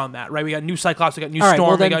based on that, right? We got new Cyclops, we got new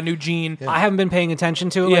Storm, we got new Jean. I haven't been paying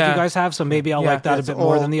attention to it like you guys have, so maybe I'll like that a bit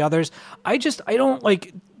more than the others. I don't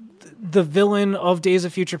like the villain of Days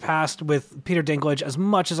of Future Past with Peter Dinklage. As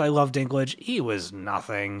much as I love Dinklage, he was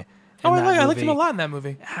nothing. I liked him a lot in that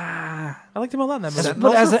movie. I liked him a lot in that movie.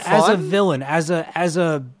 But as a villain, as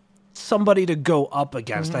a somebody to go up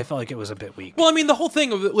against, I felt like it was a bit weak. Well, I mean, the whole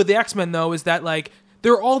thing with the X-Men, though, is that, like,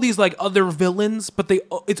 there are all these, like, other villains, but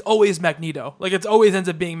it's always Magneto. Like, it always ends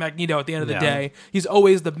up being Magneto at the end of the day. He's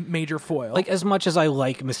always the major foil. Like, as much as I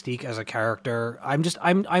like Mystique as a character,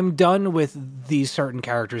 I'm done with these certain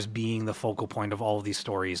characters being the focal point of all of these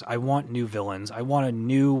stories. I want new villains. I want a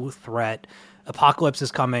new threat. Apocalypse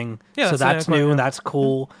is coming, so that's new and that's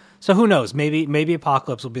cool. So who knows? Maybe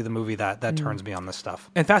Apocalypse will be the movie that turns me on this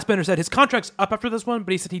stuff. And Fassbender said his contract's up after this one,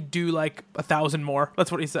 but he said he'd do like 1,000 more.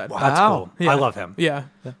 That's what he said. Wow. That's cool. Yeah. I love him. Yeah.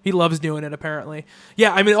 He loves doing it, apparently.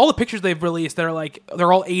 Yeah, I mean, all the pictures they've released, they're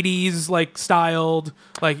all 80s like styled,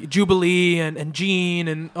 like Jubilee and Jean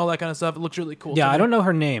and all that kind of stuff. It looks really cool. Yeah, I don't know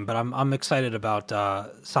her name, but I'm excited about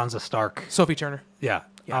Sansa Stark. Sophie Turner. Yeah.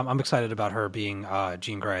 I'm excited about her being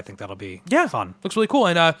Jean Grey. I think that'll be fun. Looks really cool.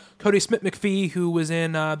 And Cody Smith-McPhee, who was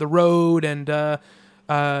in The Road and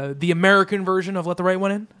the American version of Let the Right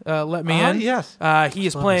One In, Let Me In. Yes. He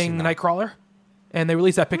is playing Nightcrawler. And they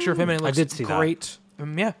released that picture of him, and it looks I did see great.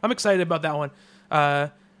 Yeah, I'm excited about that one.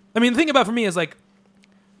 I mean, the thing about for me is, like,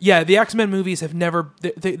 yeah, the X-Men movies have never...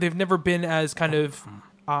 They've never been as kind of...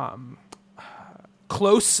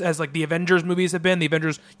 close as like the Avengers movies have been, the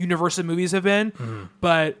Avengers Universe movies have been,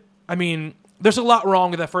 but I mean, there's a lot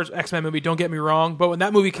wrong with that first X-Men movie. Don't get me wrong, but when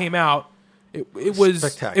that movie came out, it was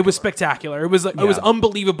spectacular. It was like it was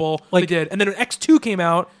unbelievable. Like, they did, and then when X2 came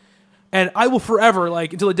out, and I will forever,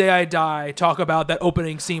 like until the day I die, talk about that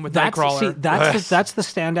opening scene with Nightcrawler. That's the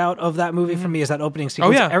standout of that movie for me is that opening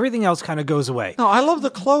sequence. Oh yeah, everything else kind of goes away. No, I love the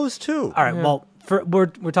clothes too. All right, well. We're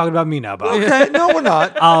talking about me now, Bob. Okay, no, we're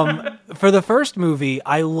not. For the first movie,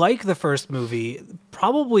 I like the first movie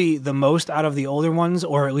probably the most out of the older ones,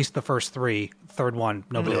 or at least the first three. Third one,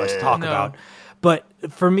 nobody likes to talk about. But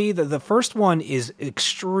for me, the first one is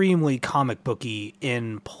extremely comic booky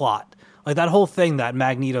in plot. Like that whole thing that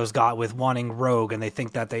Magneto's got with wanting Rogue, and they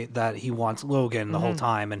think that he wants Logan the whole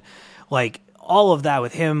time, and like. All of that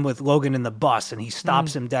with him, with Logan in the bus, and he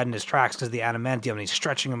stops him dead in his tracks because of the adamantium, and he's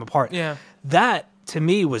stretching him apart. Yeah, that to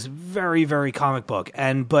me was very, very comic book.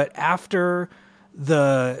 But after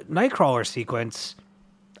the Nightcrawler sequence,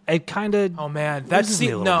 it kind of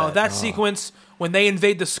sequence when they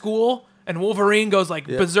invade the school and Wolverine goes like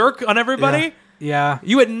berserk on everybody. Yeah,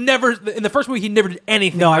 you had never in the first movie. He never did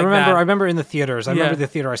anything. No, like I remember. That. I remember in the theaters. I remember the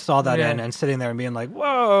theater. I saw that in and sitting there and being like,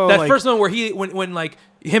 "Whoa!" That first one where when like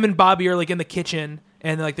him and Bobby are like in the kitchen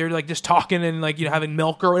and like they're like just talking and like having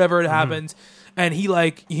milk or whatever it happens, and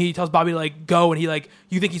he tells Bobby to like go, and he like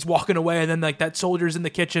you think he's walking away, and then like that soldier's in the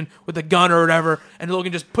kitchen with a gun or whatever, and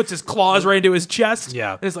Logan just puts his claws right into his chest,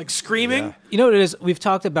 and is like screaming. Yeah. You know what it is? We've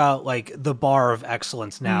talked about like the bar of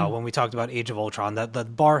excellence now when we talked about Age of Ultron, that the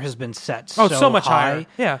bar has been set so much high,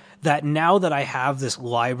 higher. that now that I have this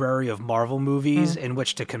library of Marvel movies in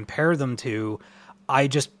which to compare them to, I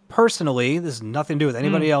just personally, this has nothing to do with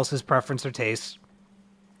anybody else's preference or taste,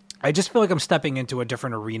 I just feel like I'm stepping into a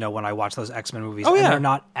different arena when I watch those X-Men movies, and they're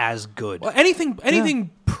not as good. Well,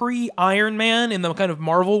 anything pre-Iron Man in the kind of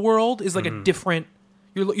Marvel world is like a different.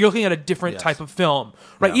 You're looking at a different type of film,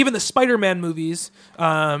 right? Even the Spider-Man movies,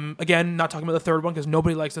 again, not talking about the third one because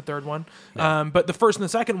nobody likes the third one, but the first and the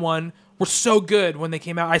second one were so good when they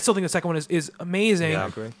came out. I still think the second one is amazing. Yeah, I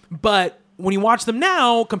agree. But when you watch them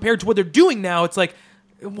now, compared to what they're doing now, it's like,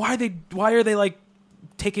 why are they like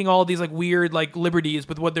taking all these like weird like liberties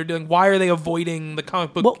with what they're doing? Why are they avoiding the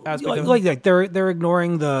comic book aspect of it? Like they're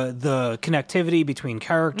ignoring the connectivity between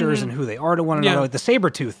characters and who they are to one another, like the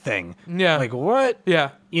Sabretooth thing. Yeah. Like what?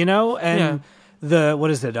 Yeah. You know? And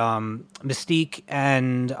what is it? Mystique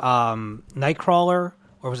and Nightcrawler,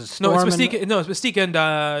 or was it Storm? No, it's Mystique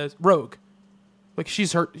and Rogue. Like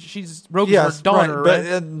she's Rogue is her daughter, right?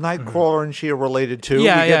 right? But Nightcrawler and she are related too.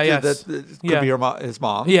 That could be his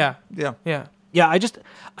mom. Yeah. Yeah,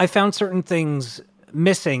 I found certain things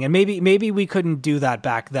missing, and maybe we couldn't do that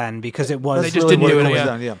back then because it was they just didn't do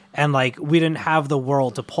it. Yeah. And like we didn't have the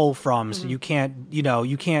world to pull from, so you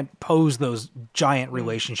can't pose those giant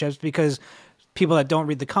relationships because people that don't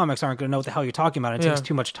read the comics aren't going to know what the hell you're talking about. It takes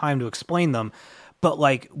too much time to explain them. But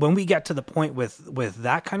like when we get to the point with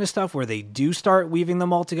that kind of stuff where they do start weaving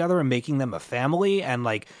them all together and making them a family and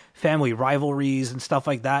like family rivalries and stuff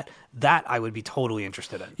like that I would be totally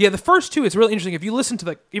interested in. Yeah, the first two, it's really interesting. If you listen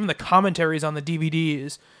to even the commentaries on the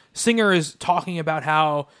DVDs, Singer is talking about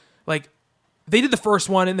how like they did the first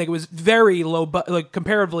one and it was very low, like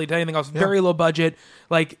comparatively to anything else, very low budget.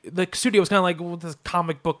 Like the studio was kind of like, well, this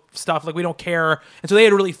comic book stuff, like we don't care, and so they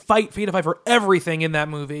had to really fight for everything in that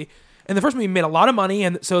movie. And the first movie made a lot of money,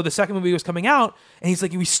 and so the second movie was coming out, and he's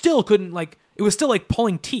like, we still couldn't, like, it was still like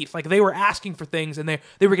pulling teeth. Like they were asking for things, and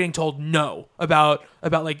they were getting told no about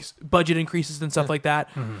like budget increases and stuff like that.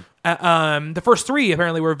 The first three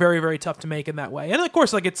apparently were very, very tough to make in that way, and of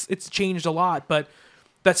course, like it's changed a lot. But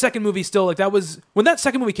that second movie still, like that was when that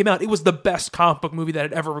second movie came out, it was the best comic book movie that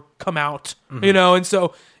had ever come out, you know, and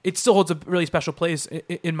so it still holds a really special place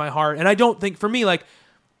in my heart. And I don't think for me, like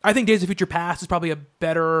I think Days of Future Past is probably a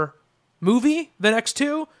better movie than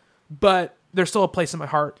X2, but there's still a place in my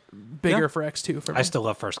heart bigger for X2 for me. I still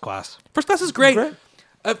love First Class. First Class is great.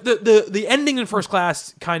 The ending in First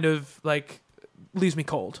Class kind of like leaves me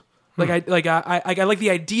cold. Like I like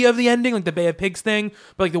the idea of the ending, like the Bay of Pigs thing,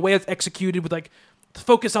 but like the way it's executed with like the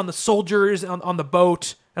focus on the soldiers on the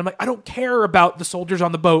boat. And I'm like, I don't care about the soldiers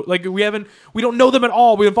on the boat. Like we don't know them at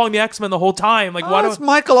all. We've been following the X-Men the whole time. Like why it's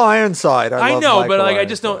Michael Ironside. I love know, Michael but like Ironside. I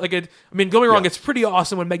just don't like it. I mean, don't get me wrong, it's pretty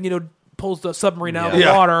awesome when Magneto pulls the submarine out of the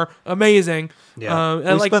water. Amazing. Yeah.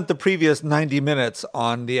 And we spent the previous 90 minutes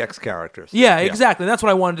on the X characters. Yeah, exactly. That's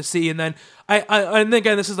what I wanted to see. And then and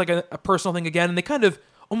again, this is like a personal thing again, and they kind of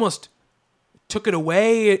almost took it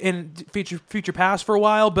away in Future Past for a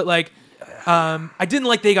while, but like I didn't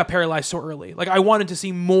like they got paralyzed so early. Like I wanted to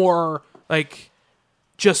see more like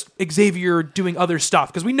just Xavier doing other stuff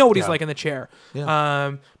because we know what he's like in the chair.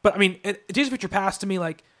 Yeah. But I mean, Days of Future Past to me,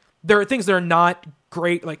 like there are things that are not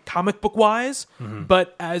great, like comic book wise,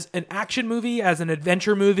 but as an action movie, as an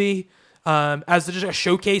adventure movie, as just a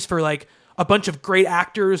showcase for like a bunch of great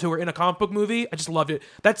actors who were in a comic book movie, I just loved it.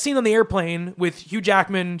 That scene on the airplane with Hugh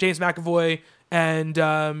Jackman, James McAvoy, and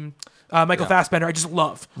Michael Fassbender, I just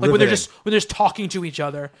love. Like when they're just talking to each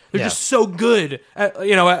other, they're just so good. At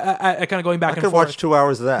kind of going back and forth. I could watch 2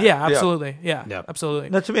 hours of that. Yeah, absolutely. Yeah, absolutely.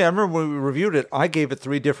 Now, to me, I remember when we reviewed it, I gave it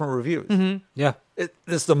 3 different reviews. Yeah.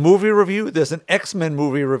 There's the movie review, there's an X-Men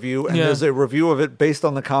movie review, and there's a review of it based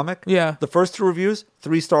on the comic. Yeah. The first 2 reviews,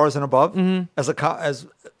 3 stars and above. As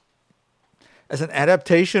an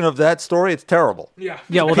adaptation of that story, it's terrible. Yeah.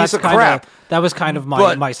 Yeah, well, Piece of crap. That was kind of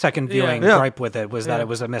my second viewing Yeah. gripe with it was that it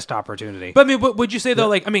was a missed opportunity. But I mean, would you say though,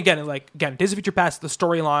 like, I mean, again, Days of Future Past, the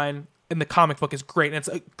storyline in the comic book is great, and it's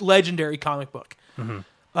a legendary comic book.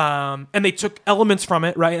 And they took elements from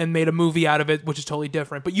it, right, and made a movie out of it, which is totally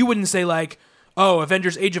different. But you wouldn't say like, oh,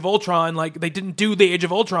 Avengers Age of Ultron, like they didn't do the Age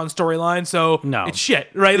of Ultron storyline, so it's shit,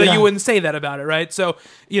 right? Like you wouldn't say that about it, right? So,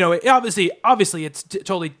 obviously it's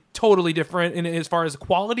totally different in as far as the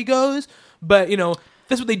quality goes, but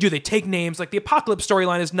that's what they do. They take names. Like the Apocalypse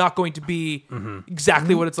storyline is not going to be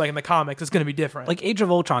exactly what it's like in the comics. It's going to be different. Like Age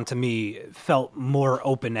of Ultron to me felt more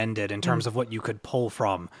open-ended in terms of what you could pull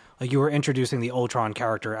from. Like you were introducing the Ultron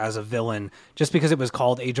character as a villain just because it was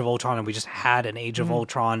called Age of Ultron and we just had an Age of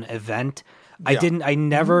Ultron event. Yeah.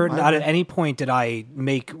 Not at any point did I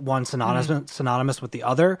make one synonymous with the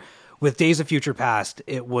other. With Days of Future Past,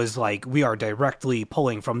 it was like we are directly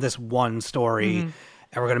pulling from this one story and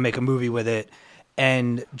we're going to make a movie with it.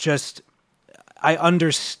 And just, I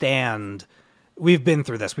understand, we've been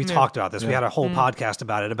through this. We talked about this. We had a whole podcast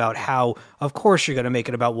about it, about how, of course, you're going to make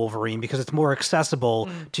it about Wolverine because it's more accessible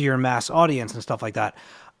to your mass audience and stuff like that.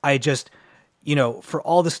 I just, for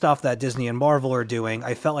all the stuff that Disney and Marvel are doing,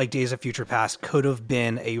 I felt like Days of Future Past could have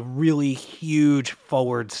been a really huge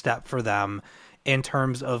forward step for them in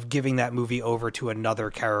terms of giving that movie over to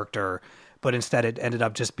another character. But instead it ended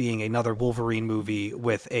up just being another Wolverine movie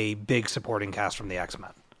with a big supporting cast from the X-Men.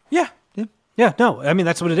 Yeah, no, I mean,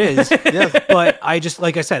 that's what it is. But I just,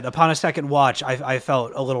 like I said, upon a second watch, I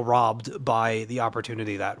felt a little robbed by the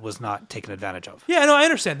opportunity that was not taken advantage of. Yeah, no, I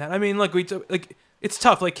understand that. I mean, it's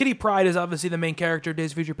tough. Like, Kitty Pryde is obviously the main character of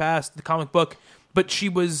Days of Future Past, the comic book, but she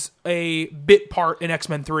was a bit part in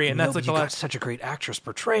X-Men 3, and that's like the last... such a great actress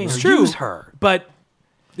portraying her. It's true. Use her. But...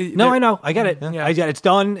 No, I know. I get it. Yeah. It's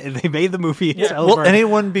done. They made the movie. It's over. Will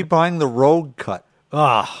anyone be buying the Rogue cut?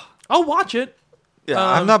 I'll watch it. Yeah,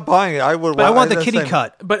 I'm not buying it. I would. But I want the kitty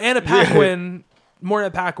cut. But Anna Paquin,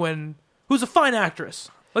 Morna Paquin, who's a fine actress.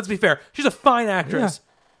 Let's be fair. She's a fine actress.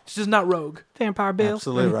 Yeah. She's just not Rogue. Vampire Bill.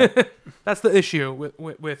 Absolutely right. That's the issue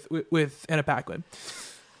with Anna Paquin.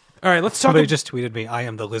 All right, let's talk. Somebody just tweeted me, "I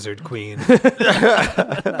am the Lizard Queen." All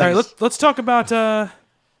right, let's talk about.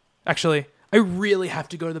 Actually, I really have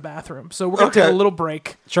to go to the bathroom, so we're gonna take a little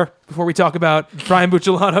break. Sure. Before we talk about Brian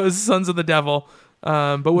Buccellado's Sons of the Devil.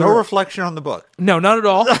 But no reflection on the book. No, not at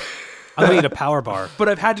all. I'm gonna eat a power bar. But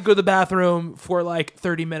I've had to go to the bathroom for like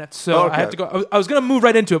 30 minutes, so I had to go. I was gonna move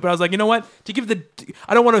right into it, but I was like, you know what?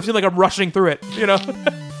 I don't want to feel like I'm rushing through it.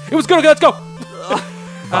 It was good. Okay, let's go.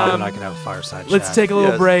 And I can have a fireside chat. Let's take a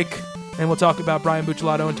little break, and we'll talk about Brian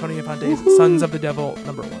Buccellato and Tony Infante's Sons of the Devil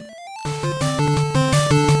 #1.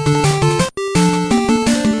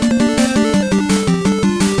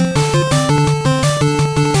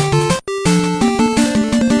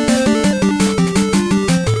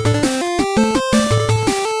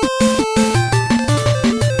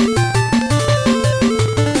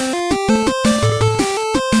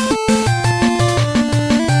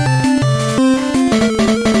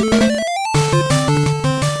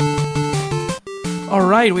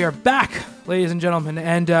 We are back, ladies and gentlemen,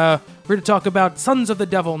 and we're going to talk about Sons of the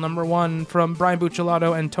Devil #1 from Brian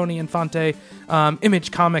Buccellato and Tony Infante,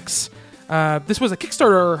 Image Comics. This was a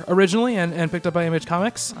Kickstarter originally and picked up by Image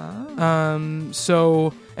Comics. And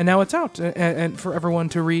now it's out and for everyone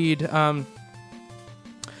to read. Brian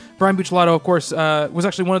Buccellato, of course, was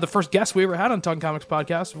actually one of the first guests we ever had on Talking Comics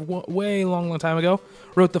podcast way long time ago.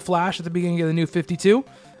 Wrote The Flash at the beginning of the New 52.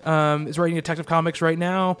 Is writing Detective Comics right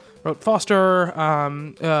now. Wrote Foster,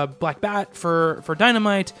 Black Bat for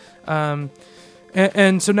Dynamite, and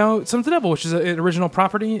so now Sons of the Devil, which is an original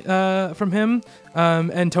property from him,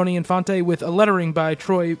 and Tony Infante with a lettering by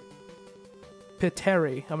Troy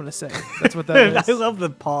Peteri. I'm going to say that's what that is. I love the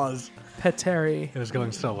pause. Peteri. It was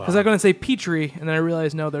going so well. Because I was going to say Petrie, and then I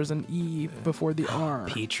realized no, there's an E before the R.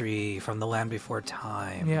 Petrie from the Land Before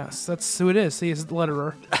Time. Yes, that's who it is. See, he's the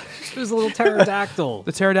letterer. There's a little pterodactyl.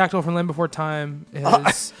 The pterodactyl from Land Before Time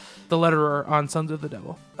is the letterer on Sons of the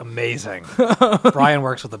Devil. Amazing. Brian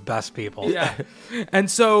works with the best people. Yeah. And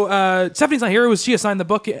so Stephanie's not here. She assigned the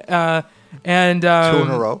book. And 2 in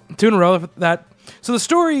a row. 2 in a row. That. So the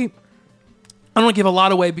story, I don't want to give a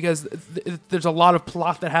lot away because there's a lot of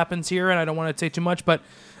plot that happens here, and I don't want to say too much, but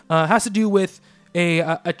it has to do with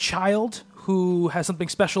a child who has something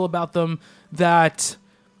special about them that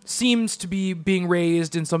seems to be being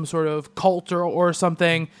raised in some sort of cult or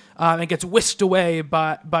something, and gets whisked away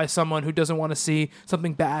by someone who doesn't want to see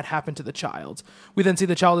something bad happen to the child. We then see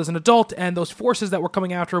the child as an adult, and those forces that were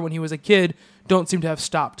coming after him when he was a kid don't seem to have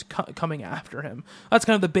stopped coming after him. That's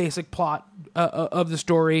kind of the basic plot of the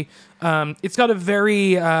story. It's got a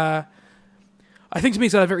very, I think to me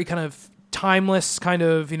it's got a very kind of timeless kind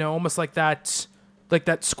of, almost like that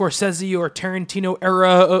Scorsese or Tarantino era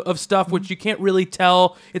of stuff, which you can't really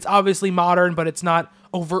tell. It's obviously modern, but it's not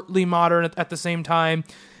overtly modern at the same time.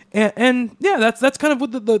 And yeah, that's kind of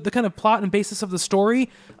what the kind of plot and basis of the story.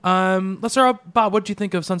 Let's start out, Bob. What did you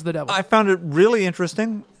think of Sons of the Devil? I found it really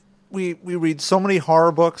interesting. We read so many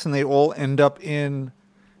horror books, and they all end up in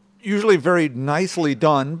usually very nicely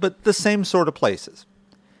done, but the same sort of places.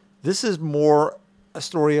 This is more a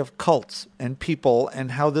story of cults and people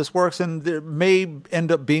and how this works. And there may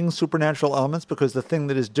end up being supernatural elements because the thing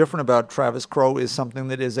that is different about Travis Crowe is something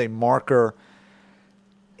that is a marker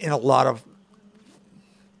in a lot of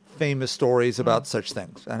famous stories about such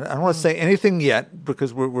things. And I don't want to say anything yet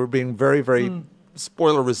because we're being very, very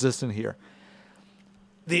spoiler resistant here.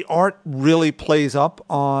 The art really plays up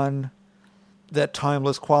on that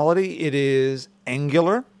timeless quality. It is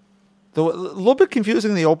angular, though a little bit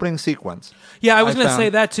confusing in the opening sequence. Yeah, I was going to say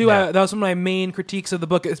that too. Yeah. That was one of my main critiques of the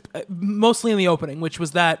book, mostly in the opening, which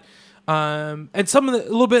was that, and some of a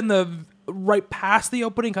little bit in the right past the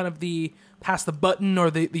opening, kind of past the button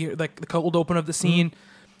or the cold open of the scene,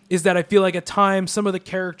 is that I feel like at times some of the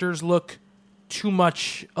characters look too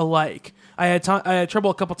much alike. I had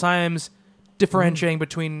trouble a couple times differentiating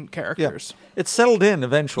between characters. Yeah. It settled in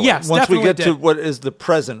eventually. Yes, once we get definitely to what is the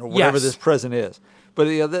present or whatever Yes. this present is. But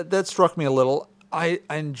yeah, that struck me a little. I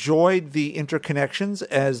enjoyed the interconnections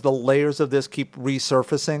as the layers of this keep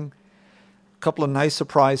resurfacing. A couple of nice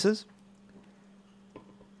surprises.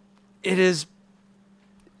 It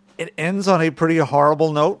ends on a pretty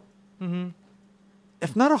horrible note. Mm-hmm.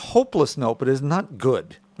 If not a hopeless note, but is not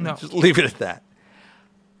good. No. Just leave it at that.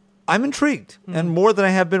 I'm intrigued, and more than I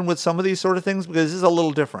have been with some of these sort of things, because this is a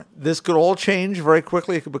little different. This could all change very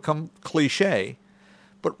quickly. It could become cliche,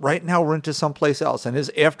 but right now we're into someplace else, and his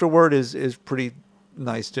afterword is pretty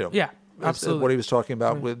nice too. Yeah, It's, absolutely. what he was talking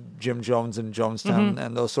about with Jim Jones and Jonestown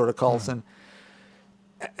and those sort of cults. And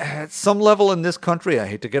at some level in this country, I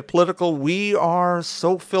hate to get political, we are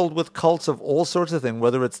so filled with cults of all sorts of things,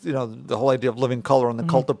 whether it's the whole idea of living color and the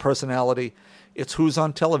cult of personality. It's who's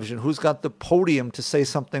on television, who's got the podium to say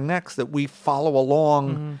something next, that we follow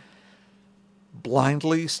along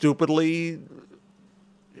blindly, stupidly.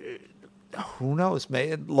 Who knows?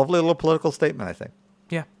 Lovely little political statement, I think.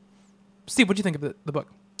 Yeah. Steve, what do you think of the book?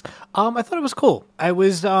 I thought it was cool.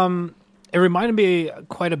 It reminded me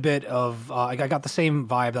quite a bit of. I got the same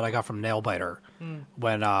vibe that I got from Nailbiter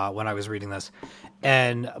when I was reading this,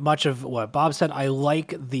 and much of what Bob said. I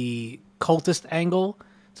like the cultist angle.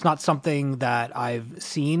 It's not something that I've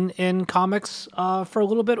seen in comics for a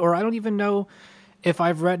little bit, or I don't even know if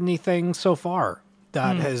I've read anything so far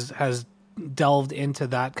that has delved into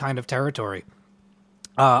that kind of territory.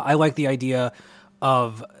 I like the idea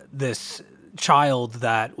of this child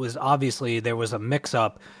that was obviously there was a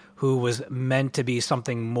mix-up, who was meant to be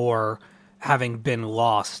something more, having been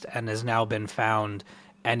lost and has now been found,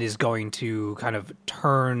 and is going to kind of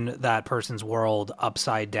turn that person's world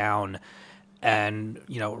upside down and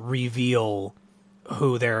reveal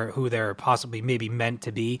who they're possibly maybe meant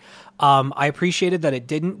to be. I appreciated that it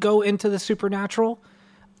didn't go into the supernatural.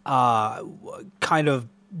 Kind of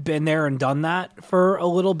been there and done that for a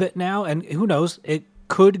little bit now, and who knows, it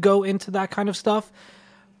could go into that kind of stuff.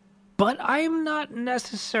 But I'm not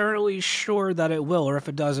necessarily sure that it will, or if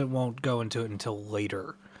it does, it won't go into it until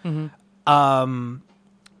later.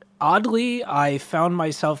 Oddly, I found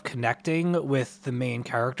myself connecting with the main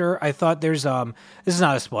character. I thought there's this is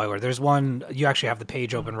not a spoiler. There's one, you actually have the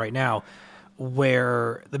page open right now,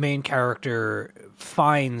 where the main character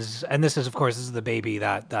finds, and this is the baby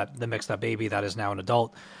that the mixed up baby that is now an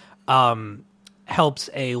adult, helps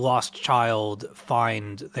a lost child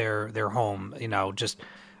find their home. Just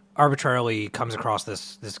arbitrarily comes across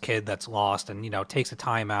this kid that's lost, and takes a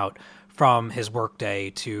time out from his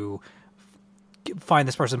workday to find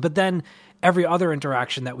this person. But then every other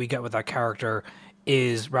interaction that we get with that character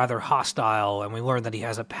is rather hostile, and we learn that he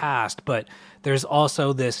has a past, but there's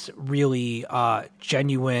also this really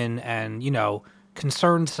genuine and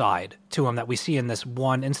concerned side to him that we see in this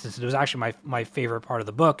one instance. It was actually my favorite part of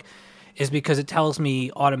the book, is because it tells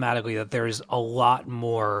me automatically that there's a lot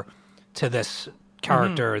more to this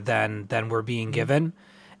character than we're being given,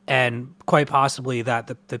 and quite possibly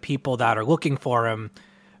that the people that are looking for him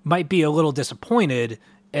might be a little disappointed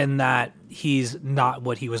in that he's not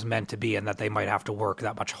what he was meant to be, and that they might have to work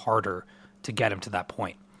that much harder to get him to that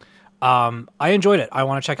point. I enjoyed it. I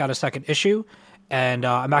want to check out a second issue, and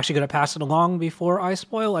I'm actually going to pass it along before I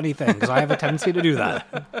spoil anything, because I have a tendency to do that.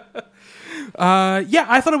 Yeah,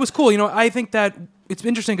 I thought it was cool. I think that it's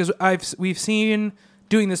interesting because we've seen,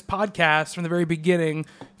 doing this podcast from the very beginning,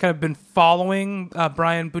 kind of been following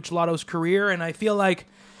Brian Buccellato's career, and I feel like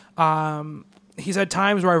he's had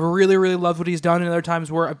times where I've really, really loved what he's done, and other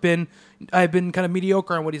times where I've been kind of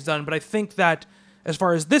mediocre on what he's done. But I think that as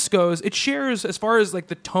far as this goes, it shares, as far as like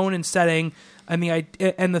the tone and setting and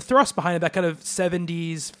the thrust behind it, that kind of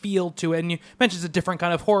 70s feel to it. And you mentioned it's a different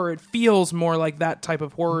kind of horror. It feels more like that type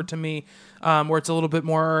of horror to me, where it's a little bit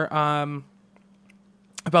more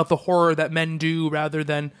about the horror that men do rather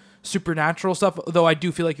than supernatural stuff, though I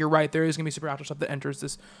do feel like you're right. There is going to be supernatural stuff that enters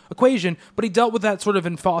this equation. But he dealt with that sort of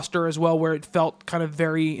in Foster as well, where it felt kind of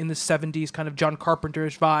very in the 70s, kind of John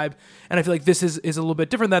Carpenter-ish vibe. And I feel like this is a little bit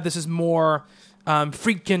different. That this is more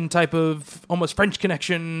Friedkin type of, almost French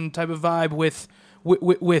Connection type of vibe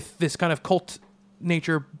with this kind of cult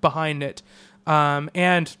nature behind it.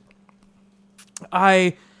 And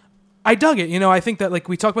I dug it. I think that, like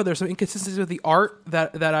we talked about, there's some inconsistencies with the art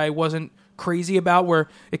that I wasn't crazy about, where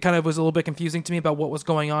it kind of was a little bit confusing to me about what was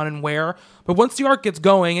going on and where. But once the art gets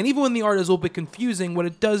going, and even when the art is a little bit confusing, what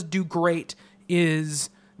it does do great is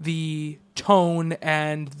the tone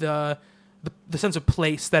and the sense of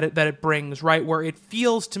place that it brings, right? Where it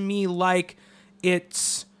feels to me like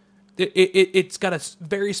it's got a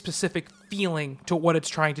very specific feeling to what it's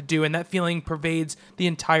trying to do, and that feeling pervades the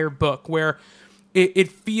entire book, where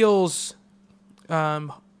it feels, there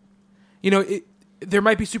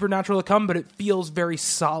might be supernatural to come, but it feels very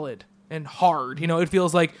solid and hard. It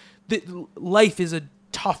feels like life is a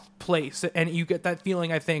tough place, and you get that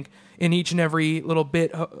feeling, I think, in each and every little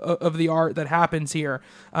bit of the art that happens here.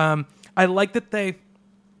 I like that they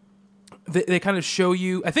kind of show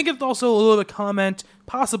you. I think it's also a little bit of comment,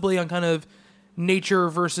 possibly, on kind of nature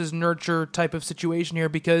versus nurture type of situation here,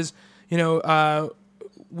 because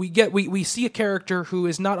we see a character who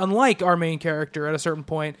is not unlike our main character at a certain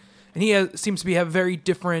point, and he seems to have a very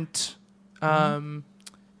different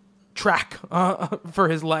track for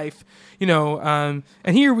his life, and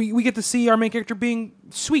here we get to see our main character being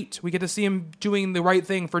sweet. We get to see him doing the right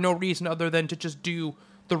thing for no reason other than to just do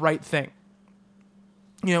the right thing.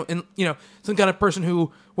 Some kind of person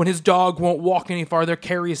who, when his dog won't walk any farther,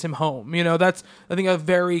 carries him home. That's, I think, a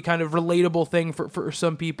very kind of relatable thing for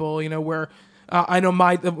some people. Where I know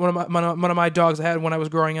one of my dogs I had when I was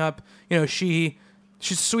growing up. She's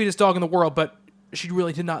the sweetest dog in the world, but she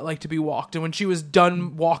really did not like to be walked. And when she was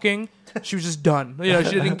done walking, she was just done. She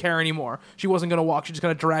didn't care anymore. She wasn't going to walk. She just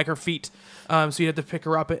going to drag her feet. So you had to pick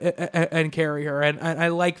her up and carry her. And I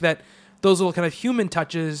like that. Those little kind of human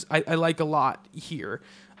touches I like a lot here.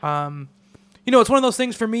 It's one of those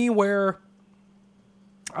things for me where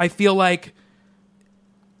I feel like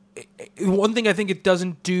one thing I think it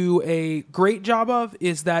doesn't do a great job of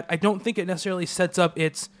is that I don't think it necessarily sets up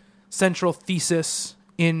its central thesis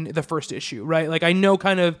in the first issue, right? Like, I know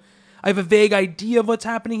I have a vague idea of what's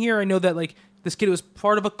happening here. I know that, like, this kid was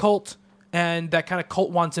part of a cult, and that kind of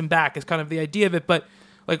cult wants him back is kind of the idea of it, but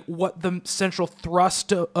like what the central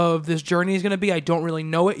thrust of this journey is going to be, I don't really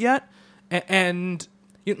know it yet. And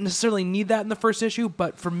you don't necessarily need that in the first issue,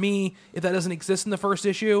 but for me, if that doesn't exist in the first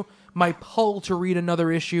issue, my pull to read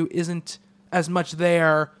another issue isn't as much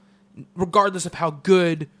there, regardless of how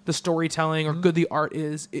good the storytelling or good the art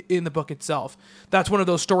is in the book itself. That's one of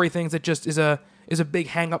those story things that just is a big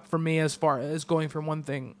hang up for me as far as going from one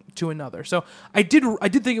thing to another. So I did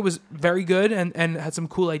think it was very good and had some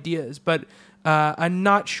cool ideas, but I'm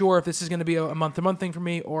not sure if this is going to be a month-to-month thing for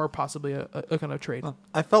me or possibly a kind of trade. Well,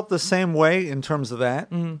 I felt the same way in terms of that,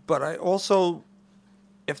 but I also,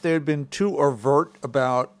 if there had been too overt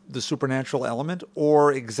about the supernatural element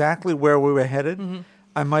or exactly where we were headed,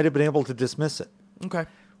 I might have been able to dismiss it. Okay.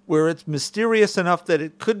 Where it's mysterious enough that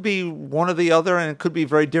it could be one or the other, and it could be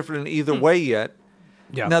very different in either way yet.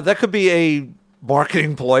 Yeah. Now, that could be a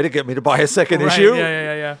marketing ploy to get me to buy a second issue.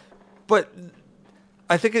 Yeah. But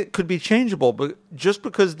I think it could be changeable, but just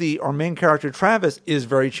because our main character, Travis, is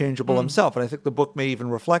very changeable himself, and I think the book may even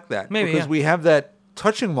reflect that. Maybe, because we have that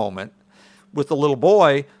touching moment with the little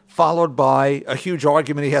boy, followed by a huge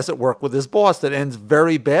argument he has at work with his boss that ends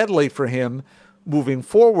very badly for him moving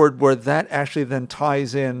forward, where that actually then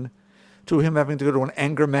ties in to him having to go to an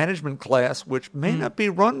anger management class, which may not be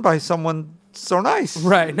run by someone so nice.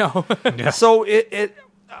 Right, no. So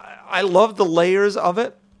I love the layers of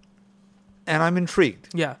it, and I'm intrigued.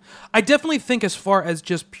 Yeah. I definitely think as far as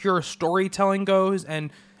just pure storytelling goes, and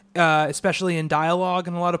especially in dialogue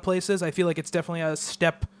in a lot of places, I feel like it's definitely a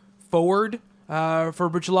step forward for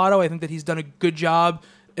Buccellato. I think that he's done a good job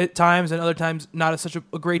at times, and other times not such a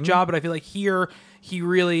great job, but I feel like here he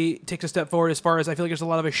really takes a step forward as far as I feel like there's a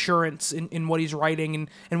lot of assurance in what he's writing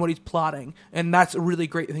and what he's plotting, and that's a really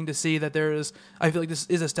great thing to see, that I feel like this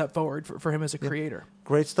is a step forward for him as a creator.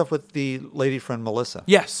 Great stuff with the lady friend Melissa.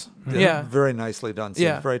 Yes. Yeah. Very nicely done.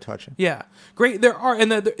 So very touching. Yeah. Great. There are, and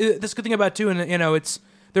this good thing about it too, and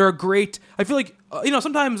there are great, I feel like,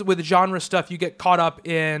 sometimes with genre stuff you get caught up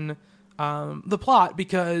in the plot,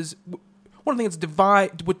 because one of the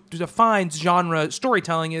things what defines genre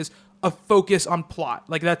storytelling is a focus on plot.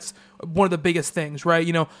 Like that's one of the biggest things, right?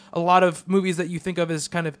 You know, a lot of movies that you think of as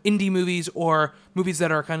kind of indie movies or movies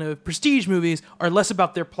that are kind of prestige movies are less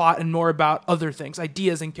about their plot and more about other things,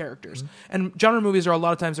 ideas and characters. And genre movies are a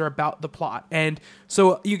lot of times are about the plot. And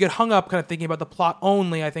so you get hung up kind of thinking about the plot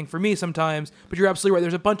only, I think, for me sometimes. But you're absolutely right.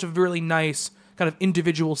 There's a bunch of really nice kind of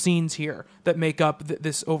individual scenes here that make up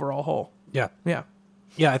this overall whole. Yeah. Yeah.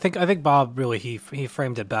 Yeah, I think Bob really he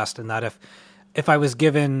framed it best in that if I was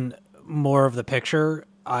given more of the picture,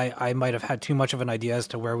 I might have had too much of an idea as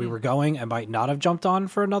to where we were going. I might not have jumped on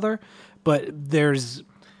for another, but there's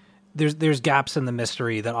gaps in the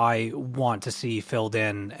mystery that I want to see filled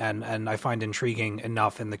in, and I find intriguing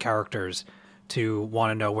enough in the characters to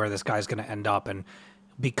want to know where this guy's going to end up. And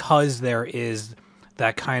because there is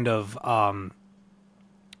that kind of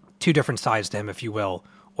two different sides to him, if you will,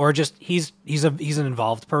 or just he's an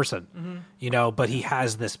involved person, you know, but he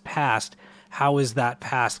has this past. How is that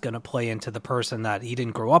past going to play into the person that he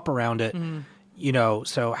didn't grow up around it? You know,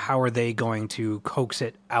 so how are they going to coax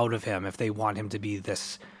it out of him if they want him to be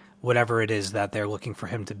this, whatever it is that they're looking for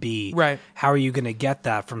him to be? Right. How are you going to get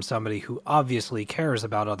that from somebody who obviously cares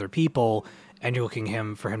about other people and you're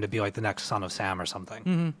looking for him to be like the next Son of Sam or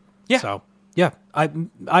something? Yeah. So yeah,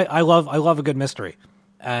 I love a good mystery,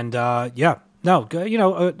 and a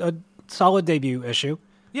solid debut issue.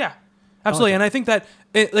 Yeah, absolutely. And I think that,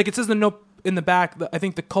 like it says in the note in the back, I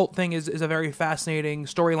think the cult thing is a very fascinating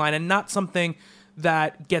storyline and not something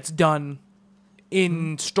that gets done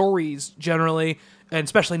in stories generally, and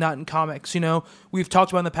especially not in comics. You know, we've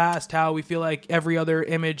talked about in the past how we feel like every other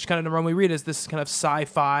Image kind of run we read is this kind of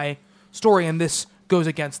sci-fi story, and this goes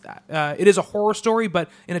against that. It is a horror story, but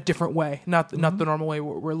in a different way, not the normal way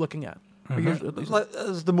we're looking at.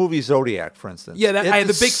 As the movie Zodiac, for instance. Yeah,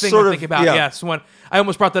 the big thing I think about. Yes, when I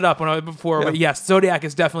almost brought that up before, but yes, Zodiac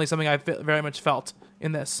is definitely something I very much felt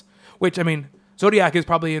in this. Which I mean, Zodiac is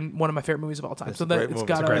probably one of my favorite movies of all time. It's a great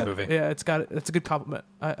movie. Yeah, it's a good compliment.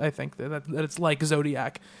 I think that it's like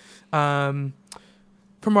Zodiac. From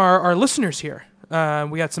our listeners here,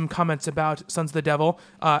 we got some comments about Sons of the Devil.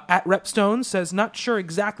 At Repstone says, not sure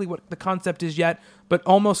exactly what the concept is yet, but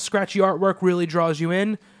almost scratchy artwork really draws you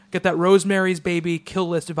in. Get that Rosemary's Baby kill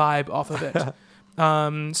list vibe off of it.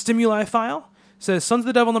 Stimuli File says, Sons of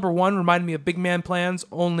the Devil #1 reminded me of Big Man Plans,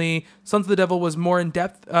 only Sons of the Devil was more in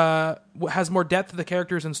depth, has more depth to the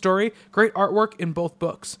characters and story. Great artwork in both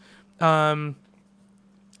books. At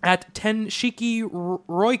Tenshiki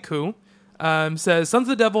Roiku says, Sons of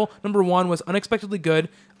the Devil #1 was unexpectedly good.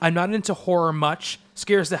 I'm not into horror much.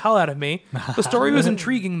 Scares the hell out of me. The story was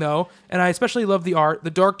intriguing, though, and I especially love the art. The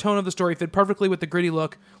dark tone of the story fit perfectly with the gritty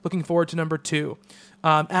look. Looking forward to #2.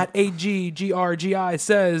 At AGGRGI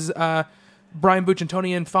says, Brian Booch and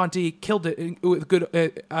Tony Infante killed it with good...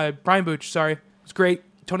 Brian Booch, sorry. It's great.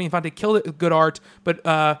 Tony Infante killed it with good art, but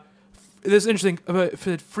this is interesting.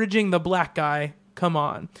 Fridging the black guy... Come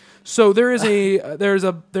on. So there is there's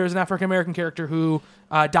an African American character who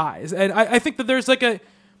dies, and I think that there's like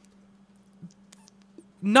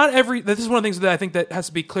this is one of the things that I think that has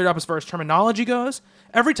to be cleared up as far as terminology goes.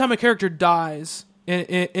 Every time a character dies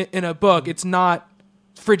in a book, it's not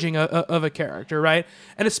fridging of a character, right?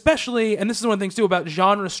 And especially, and this is one of the things too about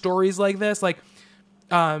genre stories like this, like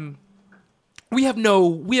we have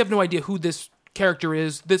no idea who this character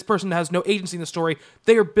is. This person has no agency in the story.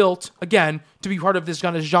 They are built, again, to be part of this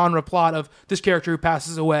kind of genre plot of this character who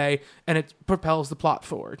passes away, and it propels the plot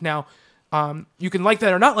forward. Now, you can like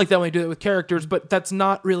that or not like that when you do it with characters, but that's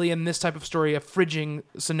not really in this type of story a fridging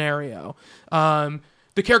scenario.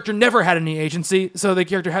 The character never had any agency, so the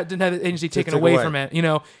character didn't have the agency taken away from it. You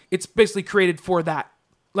know, it's basically created for that.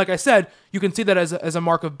 Like I said, you can see that as a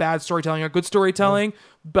mark of bad storytelling or good storytelling,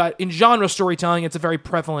 but in genre storytelling, it's a very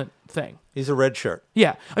prevalent thing. He's a red shirt.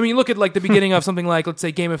 Yeah. I mean, look at like the beginning of something like, let's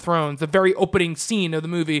say, Game of Thrones, the very opening scene of the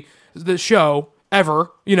movie, the show,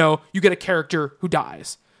 ever, you know, you get a character who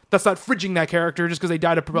dies. That's not fridging that character just because they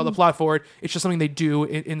die to propel the plot forward. It's just something they do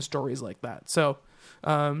in stories like that. So,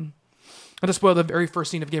 I'll just spoil the very first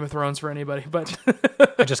scene of Game of Thrones for anybody, but...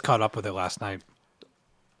 I just caught up with it last night.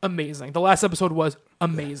 Amazing. The last episode was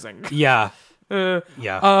amazing. Yeah.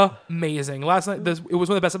 Amazing. Last night, it was one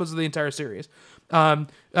of the best episodes of the entire series.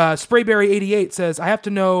 Sprayberry88 says, I have to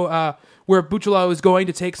know where Buchalo is going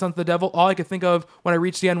to take Sons of the Devil. All I could think of when I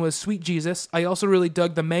reached the end was Sweet Jesus. I also really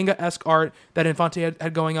dug the manga-esque art that Infante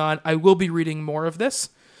had going on. I will be reading more of this.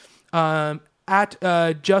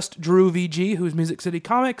 At Just Drew VG, who's Music City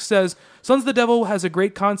Comics, says, Sons of the Devil has a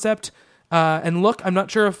great concept. And look, I'm not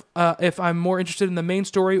sure if I'm more interested in the main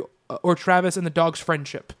story or Travis and the dog's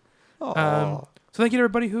friendship. So thank you to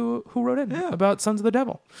everybody who wrote in about Sons of the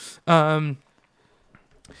Devil.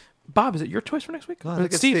 Bob, is it your choice for next week? No, I Or think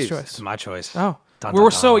it's Steve's Steve's. choice. It's my choice. Oh, Dun, we were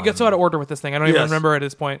dun, we get so out of order with this thing. I don't even Yes. remember at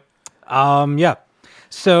this point. Yeah.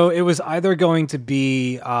 So it was either going to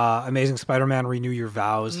be Amazing Spider-Man: Renew Your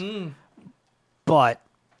Vows, but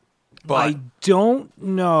I don't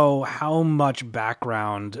know how much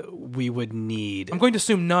background we would need. I'm going to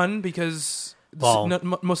assume none because Well-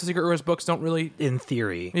 most of the Secret Wars books don't really. In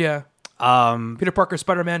theory, Yeah. Peter Parker,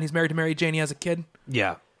 Spider-Man. He's married to Mary Jane. He has a kid.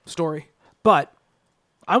 yeah. Story. But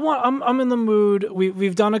I'm in the mood.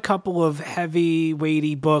 We've done a couple of heavy,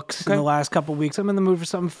 weighty books in Okay. the last couple of weeks. I'm in the mood for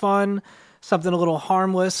something fun, something a little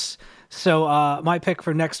harmless. So my pick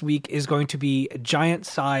for next week is going to be Giant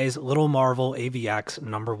Size Little Marvel AVX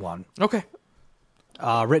 #1. Okay.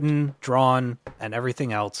 Written, drawn, and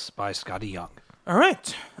everything else by Scotty Young. All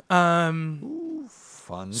right.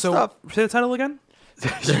 Fun So stuff. say the title again.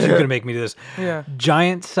 You're going to make me do this. Yeah.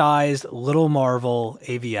 Giant Size Little Marvel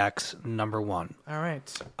AVX #1. All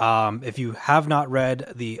right. If you have not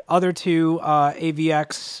read the other two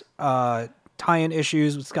AVX tie-in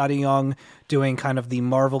issues with Scotty Young doing kind of the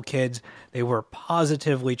Marvel kids, they were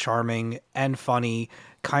positively charming and funny,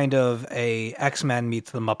 kind of a X-Men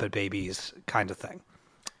meets the Muppet Babies kind of thing.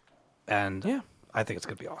 And Yeah. I think it's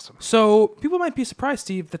going to be awesome. So people might be surprised,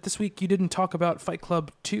 Steve, that this week you didn't talk about Fight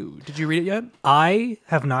Club 2. Did you read it yet? I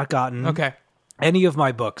have not gotten Okay. any of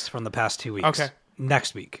my books from the past 2 weeks. Okay.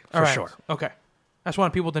 Next week, for All right. sure. Okay. I just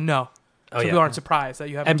want people to know. Oh, So yeah. people aren't surprised that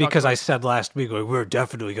you haven't And talked because about I said last week, like, we're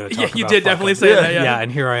definitely going to Yeah, talk you about did Fight definitely Club. say that, yeah.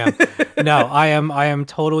 And here I am. No, I am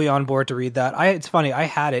totally on board to read that. It's funny, I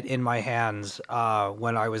had it in my hands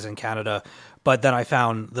when I was in Canada, but then I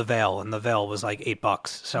found The Veil, and The Veil was like $8.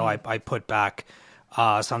 So I put back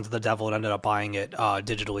Sons of the Devil and ended up buying it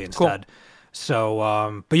digitally instead.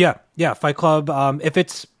 So, but yeah, Fight Club. If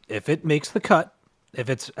it makes the cut, if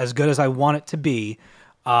it's as good as I want it to be,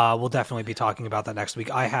 we'll definitely be talking about that next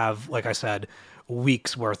week. I have, like I said,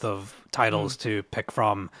 weeks worth of titles to pick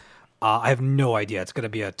from. I have no idea. It's going to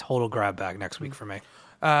be a total grab bag next week for me.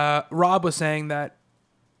 Rob was saying that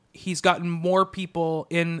he's gotten more people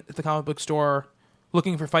in the comic book store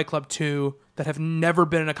looking for Fight Club 2 that have never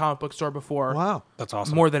been in a comic book store before. Wow. That's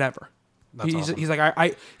awesome. More than ever. That's awesome. He's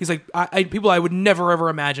like people I would never ever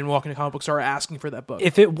imagine walking to a comic book store asking for that book.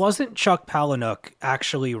 If it wasn't Chuck Palahniuk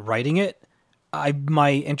actually writing it,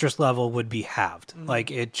 my interest level would be halved. Like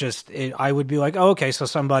I would be like, oh, okay, so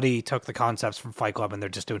somebody took the concepts from Fight Club and they're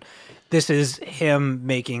just doing. This is him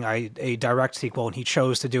making a direct sequel, and he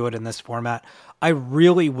chose to do it in this format. I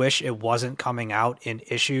really wish it wasn't coming out in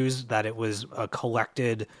issues, that it was a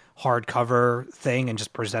collected hardcover thing and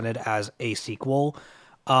just presented as a sequel.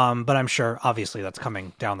 But I'm sure, obviously, that's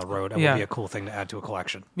coming down the road. It would be a cool thing to add to a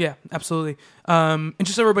collection. Yeah, absolutely. And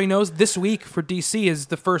just so everybody knows, this week for DC is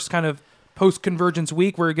the first kind of post-convergence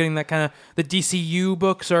week. We're getting that kind of, the DCU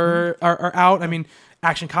books are out. I mean,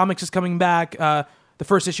 Action Comics is coming back. The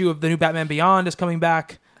first issue of the new Batman Beyond is coming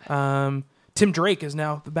back. Tim Drake is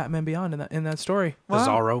now the Batman Beyond in that story.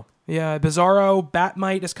 Bizarro. Yeah, Bizarro,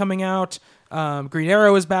 Batmite is coming out. Green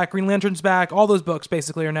Arrow is back. Green Lantern's back. All those books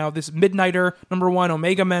basically are now this Midnighter #1,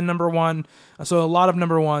 Omega Men #1. So a lot of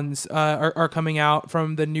 #1s are coming out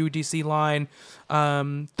from the new DC line.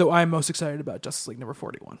 Though I'm most excited about Justice League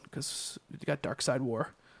 #41 because you got Darkseid War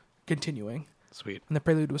continuing, Sweet. and the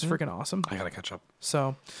prelude was freaking awesome. I gotta catch up.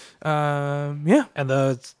 So, yeah. And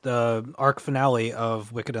the arc finale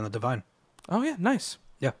of Wicked and the Divine. Oh yeah, nice.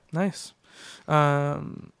 Yeah. Nice.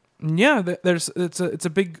 Yeah, it's a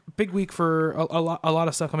big week for a lot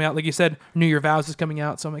of stuff coming out. Like you said, New Year Vows is coming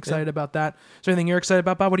out, so I'm excited about that. Is there anything you're excited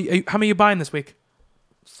about, Bob? How many are you buying this week?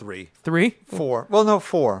 3. 3? 4. Well, no,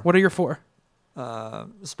 4. What are your 4?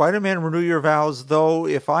 Spider-Man Renew Your Vows, though,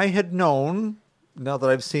 if I had known, now that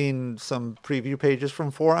I've seen some preview pages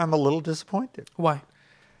from 4, I'm a little disappointed. Why?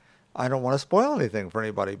 I don't want to spoil anything for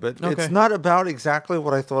anybody, but Okay. it's not about exactly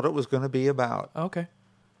what I thought it was going to be about, Okay.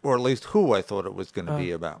 or at least who I thought it was going to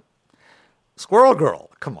be about. Squirrel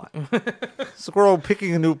Girl, come on. Squirrel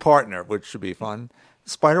picking a new partner, which should be fun.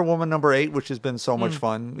 Spider-Woman #8, which has been so much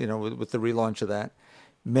fun, with the relaunch of that.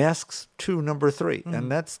 Masks 2 #3,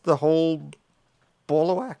 and that's the whole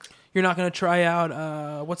ball of wax. You're not going to try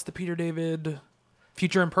out, what's the Peter David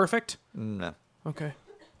Future Imperfect? No. Okay.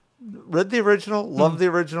 Read the original, loved the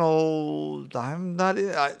original.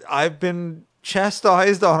 I've been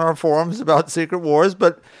chastised on our forums about Secret Wars,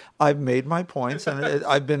 but I've made my points, and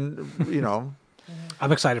I've been,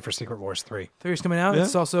 I'm excited for Secret Wars 3. 3 is coming out. Yeah.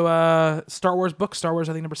 It's also Star Wars book. Star Wars,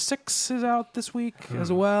 I think #6 is out this week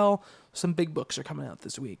as well. Some big books are coming out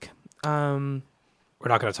this week. We're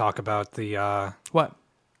not going to talk about the. What?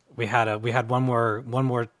 We had one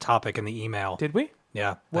more topic in the email. Did we?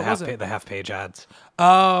 Yeah, What was it? the half page ads.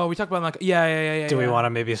 Oh, we talked about like yeah. Do we want to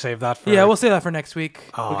maybe save that for? Yeah, we'll save that for next week.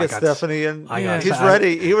 Oh, We'll get Stephanie in. got- He's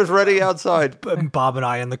ready. He was ready outside. Bob and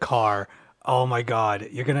I in the car. Oh my God,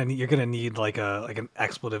 you're gonna need like an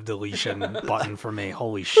expletive deletion button for me.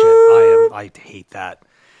 Holy shit, I hate that.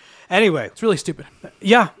 Anyway, It's really stupid.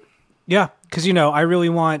 yeah, because I really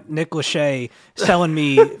want Nick Lachey selling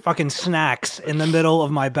me fucking snacks in the middle of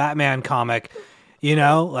my Batman comic.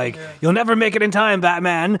 You'll never make it in time,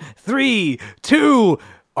 Batman. 3, 2,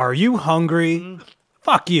 are you hungry?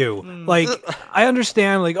 Fuck you. Like, I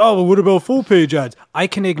understand, like, oh, well, what about full page ads? I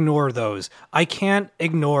can ignore those. I can't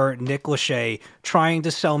ignore Nick Lachey trying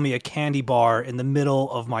to sell me a candy bar in the middle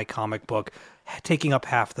of my comic book, taking up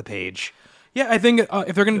half the page. Yeah, I think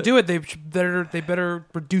if they're going to do it, they better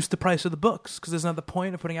reduce the price of the books because there's not the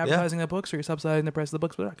point of putting advertising in the books or you're subsidizing the price of the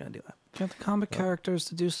books. We're not going to do that. Get the comic characters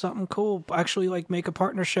to do something cool. Actually, like make a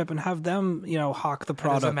partnership and have them, hawk the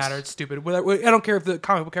products. It doesn't matter. It's stupid. I don't care if the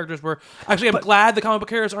comic book characters were. Actually, I'm glad the comic book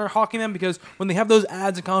characters aren't hawking them because when they have those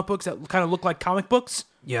ads in comic books that kind of look like comic books,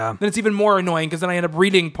 then it's even more annoying because then I end up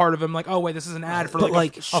reading part of them like, oh wait, this is an ad for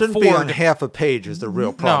like a shouldn't Ford. be on half a page is the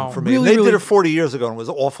real problem for me. Really, They really, did it 40 years ago and it was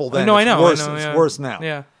awful then. No, I know. It's worse now.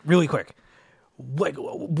 Yeah. Really quick.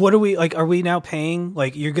 What are we like? Are we now paying?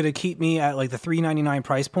 Like, you're gonna keep me at like the $3.99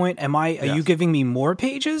 price point? Are you giving me more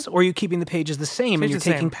pages, or are you keeping the pages the same and you're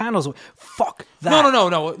taking panels away? Fuck that.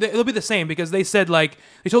 No. It'll be the same because they said like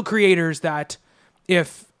they told creators that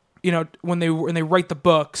if when they write the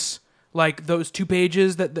books, like those 2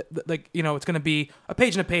 pages that it's gonna be a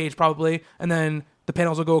page and a page probably, and then the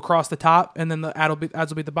panels will go across the top, and then the ads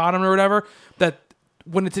will be at the bottom or whatever. That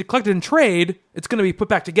when it's collected in trade, it's going to be put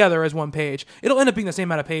back together as one page. It'll end up being the same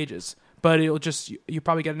amount of pages, but it'll just you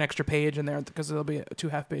probably get an extra page in there because it'll be 2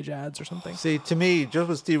 half-page ads or something. See, to me, just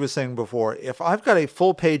what Steve was saying before, if I've got a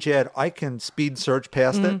full page ad, I can speed search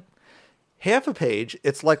past it. Half a page,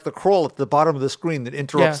 it's like the crawl at the bottom of the screen that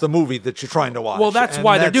interrupts the movie that you're trying to watch. Well, that's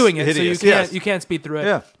why they're doing it, hideous. so you can't speed through it.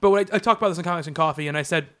 Yeah. But when I talked about this in Comics and Coffee, and I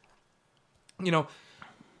said,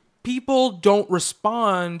 people don't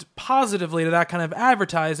respond positively to that kind of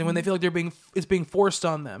advertising when they feel like it's being forced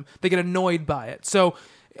on them. They get annoyed by it. So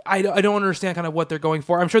I don't understand kind of what they're going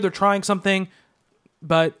for. I'm sure they're trying something,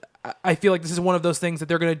 but I feel like this is one of those things that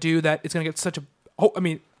they're going to do that it's going to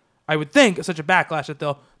get I would think such a backlash that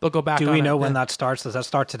they'll go back on it. Do we know when that starts? Does that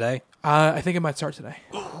start today? I think it might start today.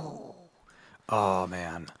 Oh,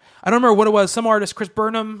 man. I don't remember what it was. Some artist, Chris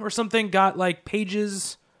Burnham or something, got like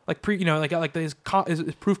pages... like got like his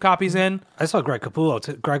proof copies in. I saw Greg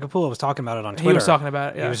Capullo. Greg Capullo was talking about it on Twitter. He was talking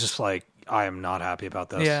about it. Yeah. He was just like, "I am not happy about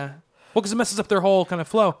this." Yeah. Well, because it messes up their whole kind of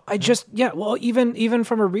flow. Well, even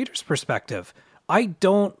from a reader's perspective, I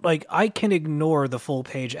can ignore the full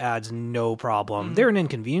page ads, no problem. They're an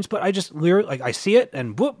inconvenience, but I just I see it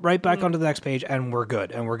and whoop right back onto the next page, and we're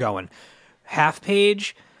good and we're going. Half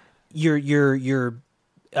page,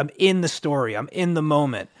 I'm in the story. I'm in the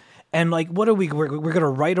moment. And like, what are we're going to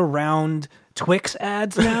write around Twix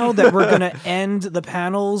ads now that we're going to end the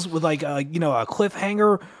panels with like a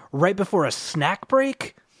cliffhanger right before a snack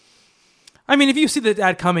break? I mean, if you see the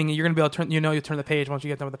ad coming, you're going to be able to turn, you turn the page once you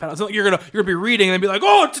get done with the panel. So you're going to be reading and be like,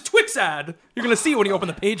 oh, it's a Twix ad. You're going to see it when you open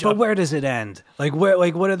the page But up. where does it end? Like, what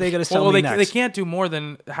are they going to sell me next? They can't do more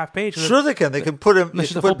than a half page. Sure they can. They can put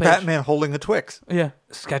full page. Batman holding a Twix. Yeah.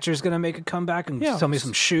 Skechers going to make a comeback and sell me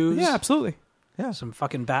some shoes? Yeah, absolutely. Yeah. Some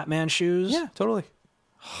fucking Batman shoes? Yeah, totally.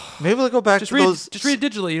 Maybe they'll go back Just to read those. Just read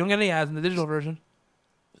it digitally. You don't get any ads in the digital version.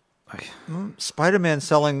 Spider-Man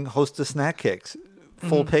selling Hostess snack cakes.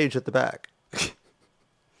 Full page at the back.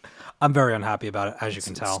 I'm very unhappy about it, as you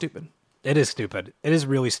can tell. It's stupid. It is stupid. It is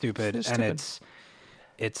really stupid. It is and stupid.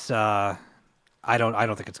 it's I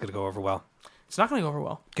don't think it's going to go over well. It's not going to go over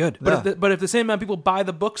well. Good. But if the same amount of people buy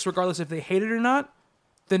the books, regardless if they hate it or not,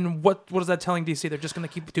 then what is that telling DC? They're just going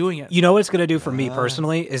to keep doing it. You know what it's going to do for me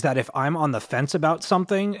personally is that if I'm on the fence about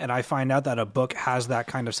something and I find out that a book has that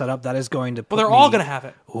kind of setup, that is going to put Well, they're all going to have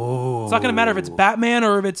it. Ooh. It's not going to matter if it's Batman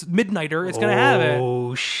or if it's Midnighter. It's going to have it.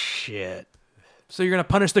 Oh, shit. So you're going to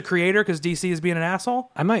punish the creator because DC is being an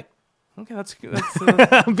asshole? I might. Okay, that's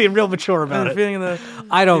I'm being real mature about it.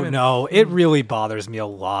 I don't know. It really bothers me a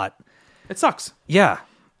lot. It sucks. Yeah.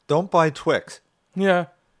 Don't buy Twix. Yeah.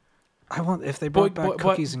 I want if they brought back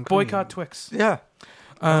cookies and cream. boycott Twix. Yeah.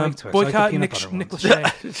 I like Twix. Boycott I like the Nick peanut butter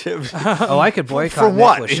Lachey. Oh, I could boycott For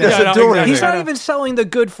what? Nick He Lachey. doesn't Yeah, no, do exactly. anything. He's not even selling the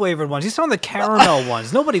good flavored ones. He's selling the caramel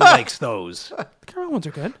ones. Nobody likes those. The caramel ones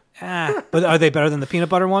are good. But are they better than the peanut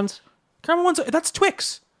butter ones? Caramel ones, that's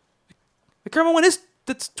Twix. The caramel one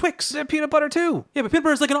that's Twix. They're peanut butter too. Yeah, but peanut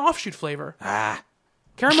butter is like an offshoot flavor.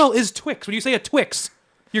 Caramel is Twix. When you say a Twix,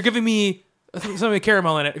 you're giving me something with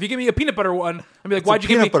caramel in it. If you give me a peanut butter one, I'd be like, why'd you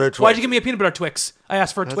give me a peanut butter Twix? I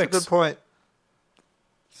asked for a That's Twix. a good point.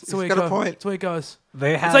 That's the way He's got a point. That's the way it goes.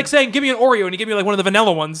 They It's like saying, give me an Oreo, and you give me like one of the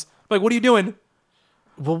vanilla ones. Like, what are you doing?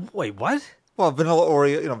 Well, wait, what? Well, vanilla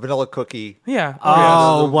Oreo, vanilla cookie. Yeah.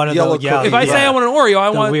 Oh, one of yellow those. Yeah, cookies. If I say I want an Oreo, I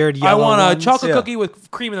want weird I yellow want a ones. chocolate Yeah. cookie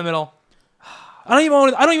with cream in the middle. I don't even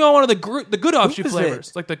want the good offshoot is flavors,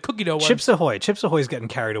 it? like the cookie dough ones. Chips Ahoy. Chips Ahoy's getting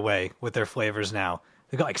carried away with their flavors now.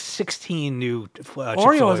 They got like 16 new Chips Oreo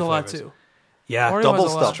Ahoy has a lot flavors. too. Yeah, Oreo Double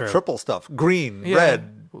has a lot. stuff, triple stuff, green, Yeah.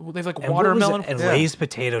 red. They have like And what was watermelon. it? And Yeah. Lay's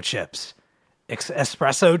potato chips,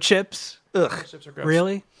 espresso chips. Ugh. Chips are gross.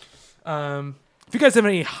 Really? If you guys have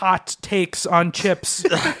any hot takes on chips,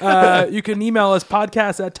 you can email us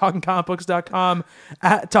podcast@talkingcomicbooks.com,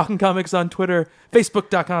 at Talking Comics on Twitter,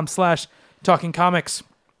 facebook.com/talkingcomics.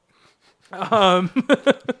 Go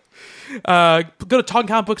to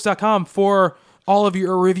talkingcomicbooks.com for all of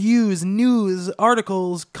your reviews, news,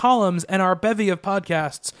 articles, columns, and our bevy of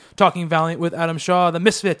podcasts. Talking Valiant with Adam Shaw, The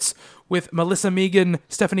Misfits with Melissa Megan,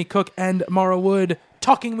 Stephanie Cook, and Mara Wood.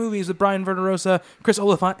 Talking Movies with Brian Verderosa, Chris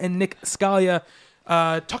Oliphant, and Nick Scalia.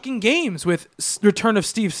 Talking Games with Return of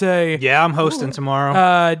Steve Say. Yeah, I'm hosting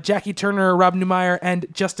tomorrow. Jackie Turner, Rob Newmeyer, and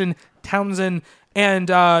Justin Townsend. And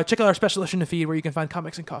check out our special issue feed where you can find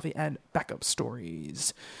comics and coffee and backup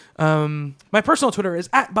stories. My personal Twitter is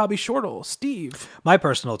 @Bobby Shortle. Steve. My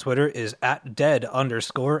personal Twitter is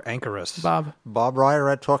 @dead_Anchorus. Bob. Bob Ryer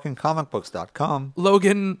at TalkingComicBooks.com.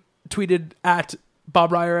 Logan tweeted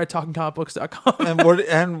 @Bob Ryer at TalkingComicBooks.com. And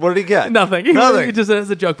what did he get? Nothing. Nothing. He just said it as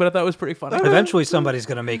a joke, but I thought it was pretty funny. Eventually, somebody's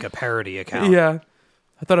going to make a parody account. Yeah.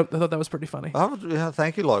 I thought that was pretty funny. Oh, yeah,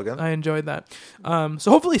 thank you, Logan. I enjoyed that.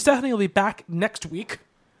 So hopefully Stephanie will be back next week,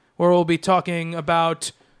 where we'll be talking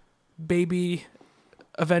about baby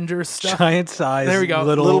Avengers stuff. Giant size, There we go.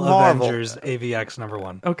 little Marvel. Avengers AVX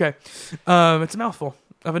 #1. Okay. It's a mouthful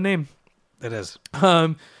of a name. It is.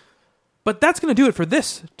 But that's going to do it for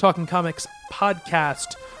this Talking Comics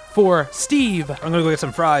podcast. For Steve, I'm going to go get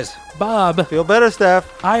some fries. Bob, Feel better,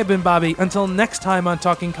 Steph. I have been Bobby. Until next time on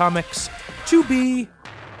Talking Comics, to be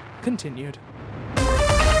continued.